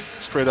Wagner,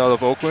 straight out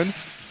of Oakland.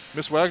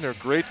 Miss Wagner,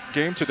 great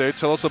game today.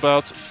 Tell us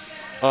about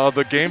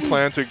the game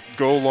plan to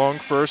go long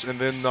first and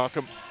then knock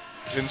them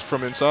in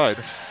from inside.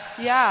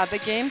 Yeah, the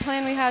game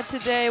plan we had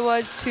today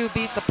was to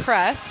beat the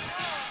press,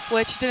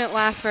 which didn't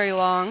last very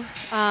long.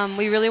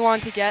 We really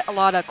wanted to get a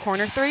lot of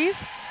corner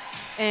threes,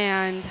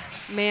 and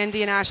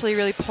Mandy and Ashley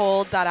really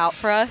pulled that out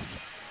for us,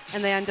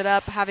 and they ended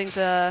up having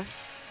to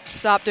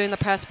stop doing the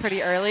press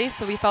pretty early,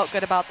 so we felt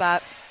good about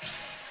that.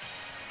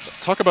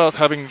 Talk about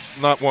having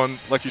not one,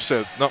 like you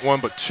said, not one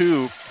but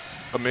two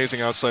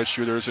amazing outside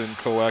shooters in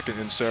Kowak and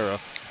in Sarah.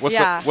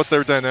 What's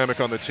their dynamic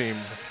on the team?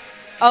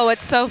 Oh,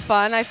 it's so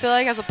fun. I feel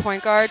like as a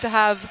point guard to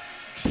have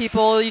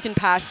people you can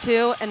pass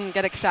to and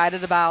get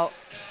excited about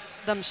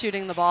them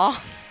shooting the ball.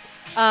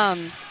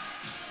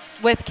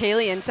 With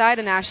Kaylee inside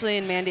and Ashley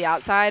and Mandy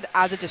outside,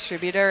 as a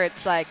distributor,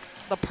 it's like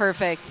the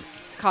perfect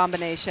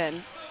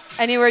combination.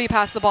 Anywhere you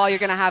pass the ball, you're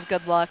going to have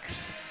good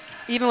looks.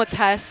 Even with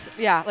Tess,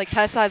 like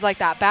Tess has like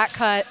that back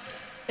cut.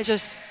 It's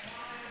just,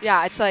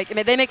 it's like,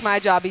 they make my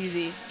job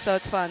easy, so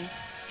it's fun.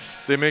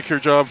 They make your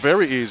job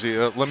very easy.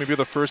 Let me be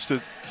the first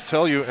to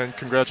tell you, and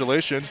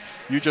congratulations,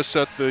 you just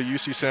set the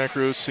UC Santa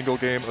Cruz single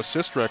game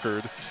assist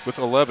record with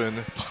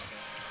 11,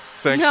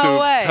 thanks to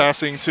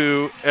passing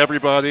to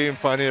everybody and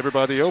finding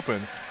everybody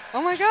open.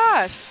 Oh my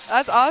gosh,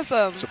 that's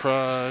awesome.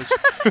 Surprise.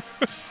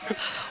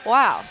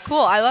 Wow,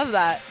 cool, I love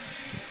that.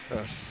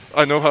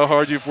 I know how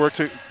hard you've worked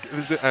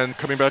and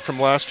coming back from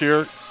last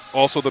year,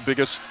 also the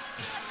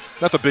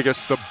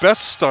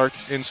best start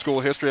in school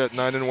history at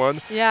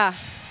 9-1. Yeah.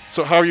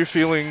 So how are you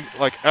feeling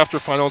like after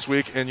finals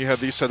week and you have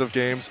these set of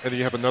games and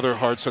you have another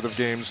hard set of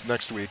games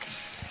next week?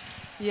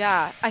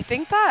 Yeah, I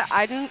think that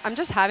I'm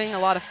just having a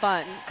lot of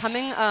fun.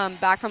 Coming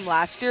back from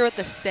last year with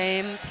the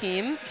same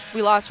team,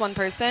 we lost one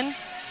person.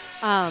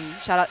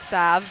 Shout out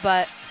Sav,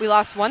 but we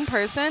lost one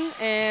person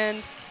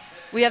and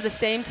we have the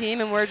same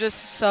team and we're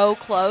just so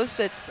close.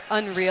 It's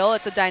unreal.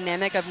 It's a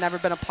dynamic I've never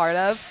been a part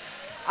of.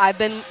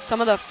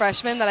 Some of the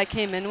freshmen that I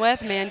came in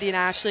with, Mandy and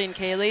Ashley and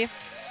Kaylee,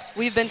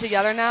 we've been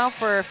together now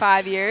for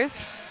 5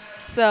 years.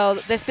 So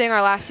this being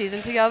our last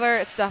season together,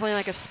 it's definitely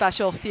like a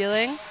special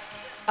feeling.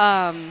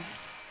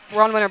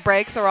 We're on winter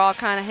break, so we're all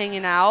kind of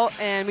hanging out,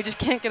 and we just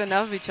can't get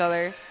enough of each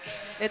other.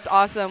 It's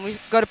awesome. We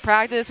go to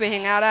practice, we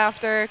hang out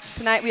after.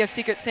 Tonight we have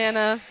Secret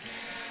Santa.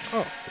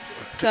 Oh.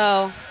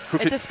 So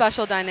it's a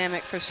special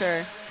dynamic for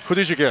sure. Who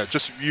did you get?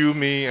 Just you,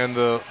 me, and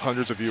the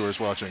hundreds of viewers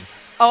watching.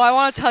 Oh, I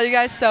want to tell you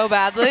guys so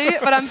badly,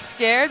 but I'm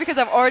scared because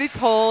I've already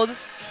told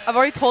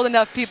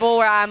enough people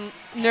where I'm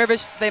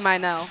nervous they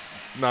might know.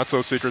 Not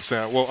so Secret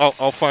Santa. Well,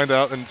 I'll find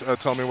out and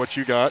tell me what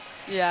you got.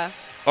 Yeah.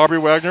 Aubrey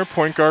Wagner,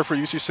 point guard for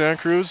UC Santa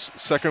Cruz,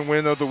 second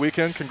win of the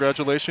weekend.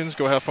 Congratulations.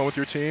 Go have fun with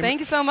your team. Thank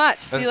you so much.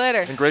 See you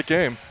later. And great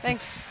game.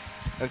 Thanks.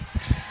 And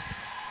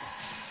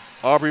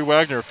Aubrey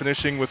Wagner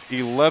finishing with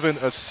 11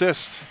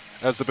 assists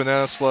as the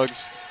Banana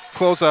Slugs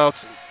close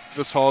out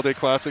this Holiday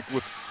Classic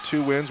with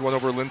 2 wins, one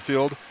over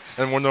Linfield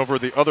and one over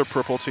the other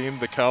purple team,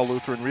 the Cal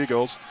Lutheran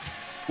Regals.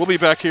 We'll be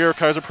back here,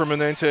 Kaiser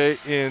Permanente,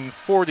 in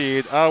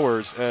 48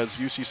 hours as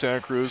UC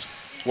Santa Cruz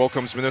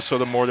welcomes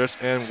Minnesota Mortis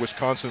and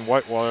Wisconsin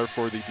Whitewater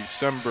for the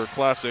December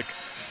Classic.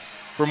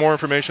 For more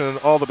information on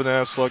all the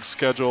Banana Slugs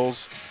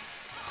schedules,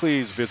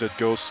 please visit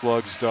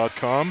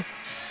GoSlugs.com.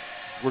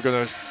 We're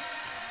going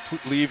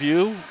to leave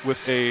you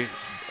with a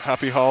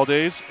happy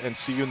holidays and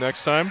see you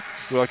next time.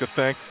 We'd like to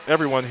thank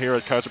everyone here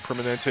at Kaiser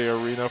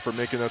Permanente Arena for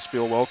making us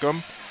feel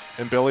welcome.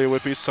 And Billy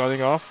Whippy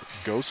signing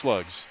off. Go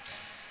Slugs.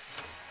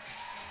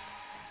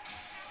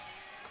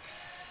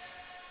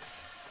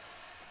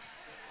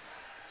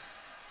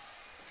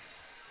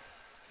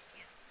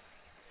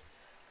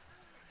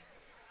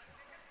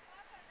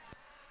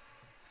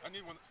 I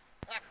need one.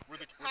 Were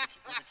the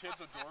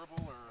kids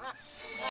adorable or?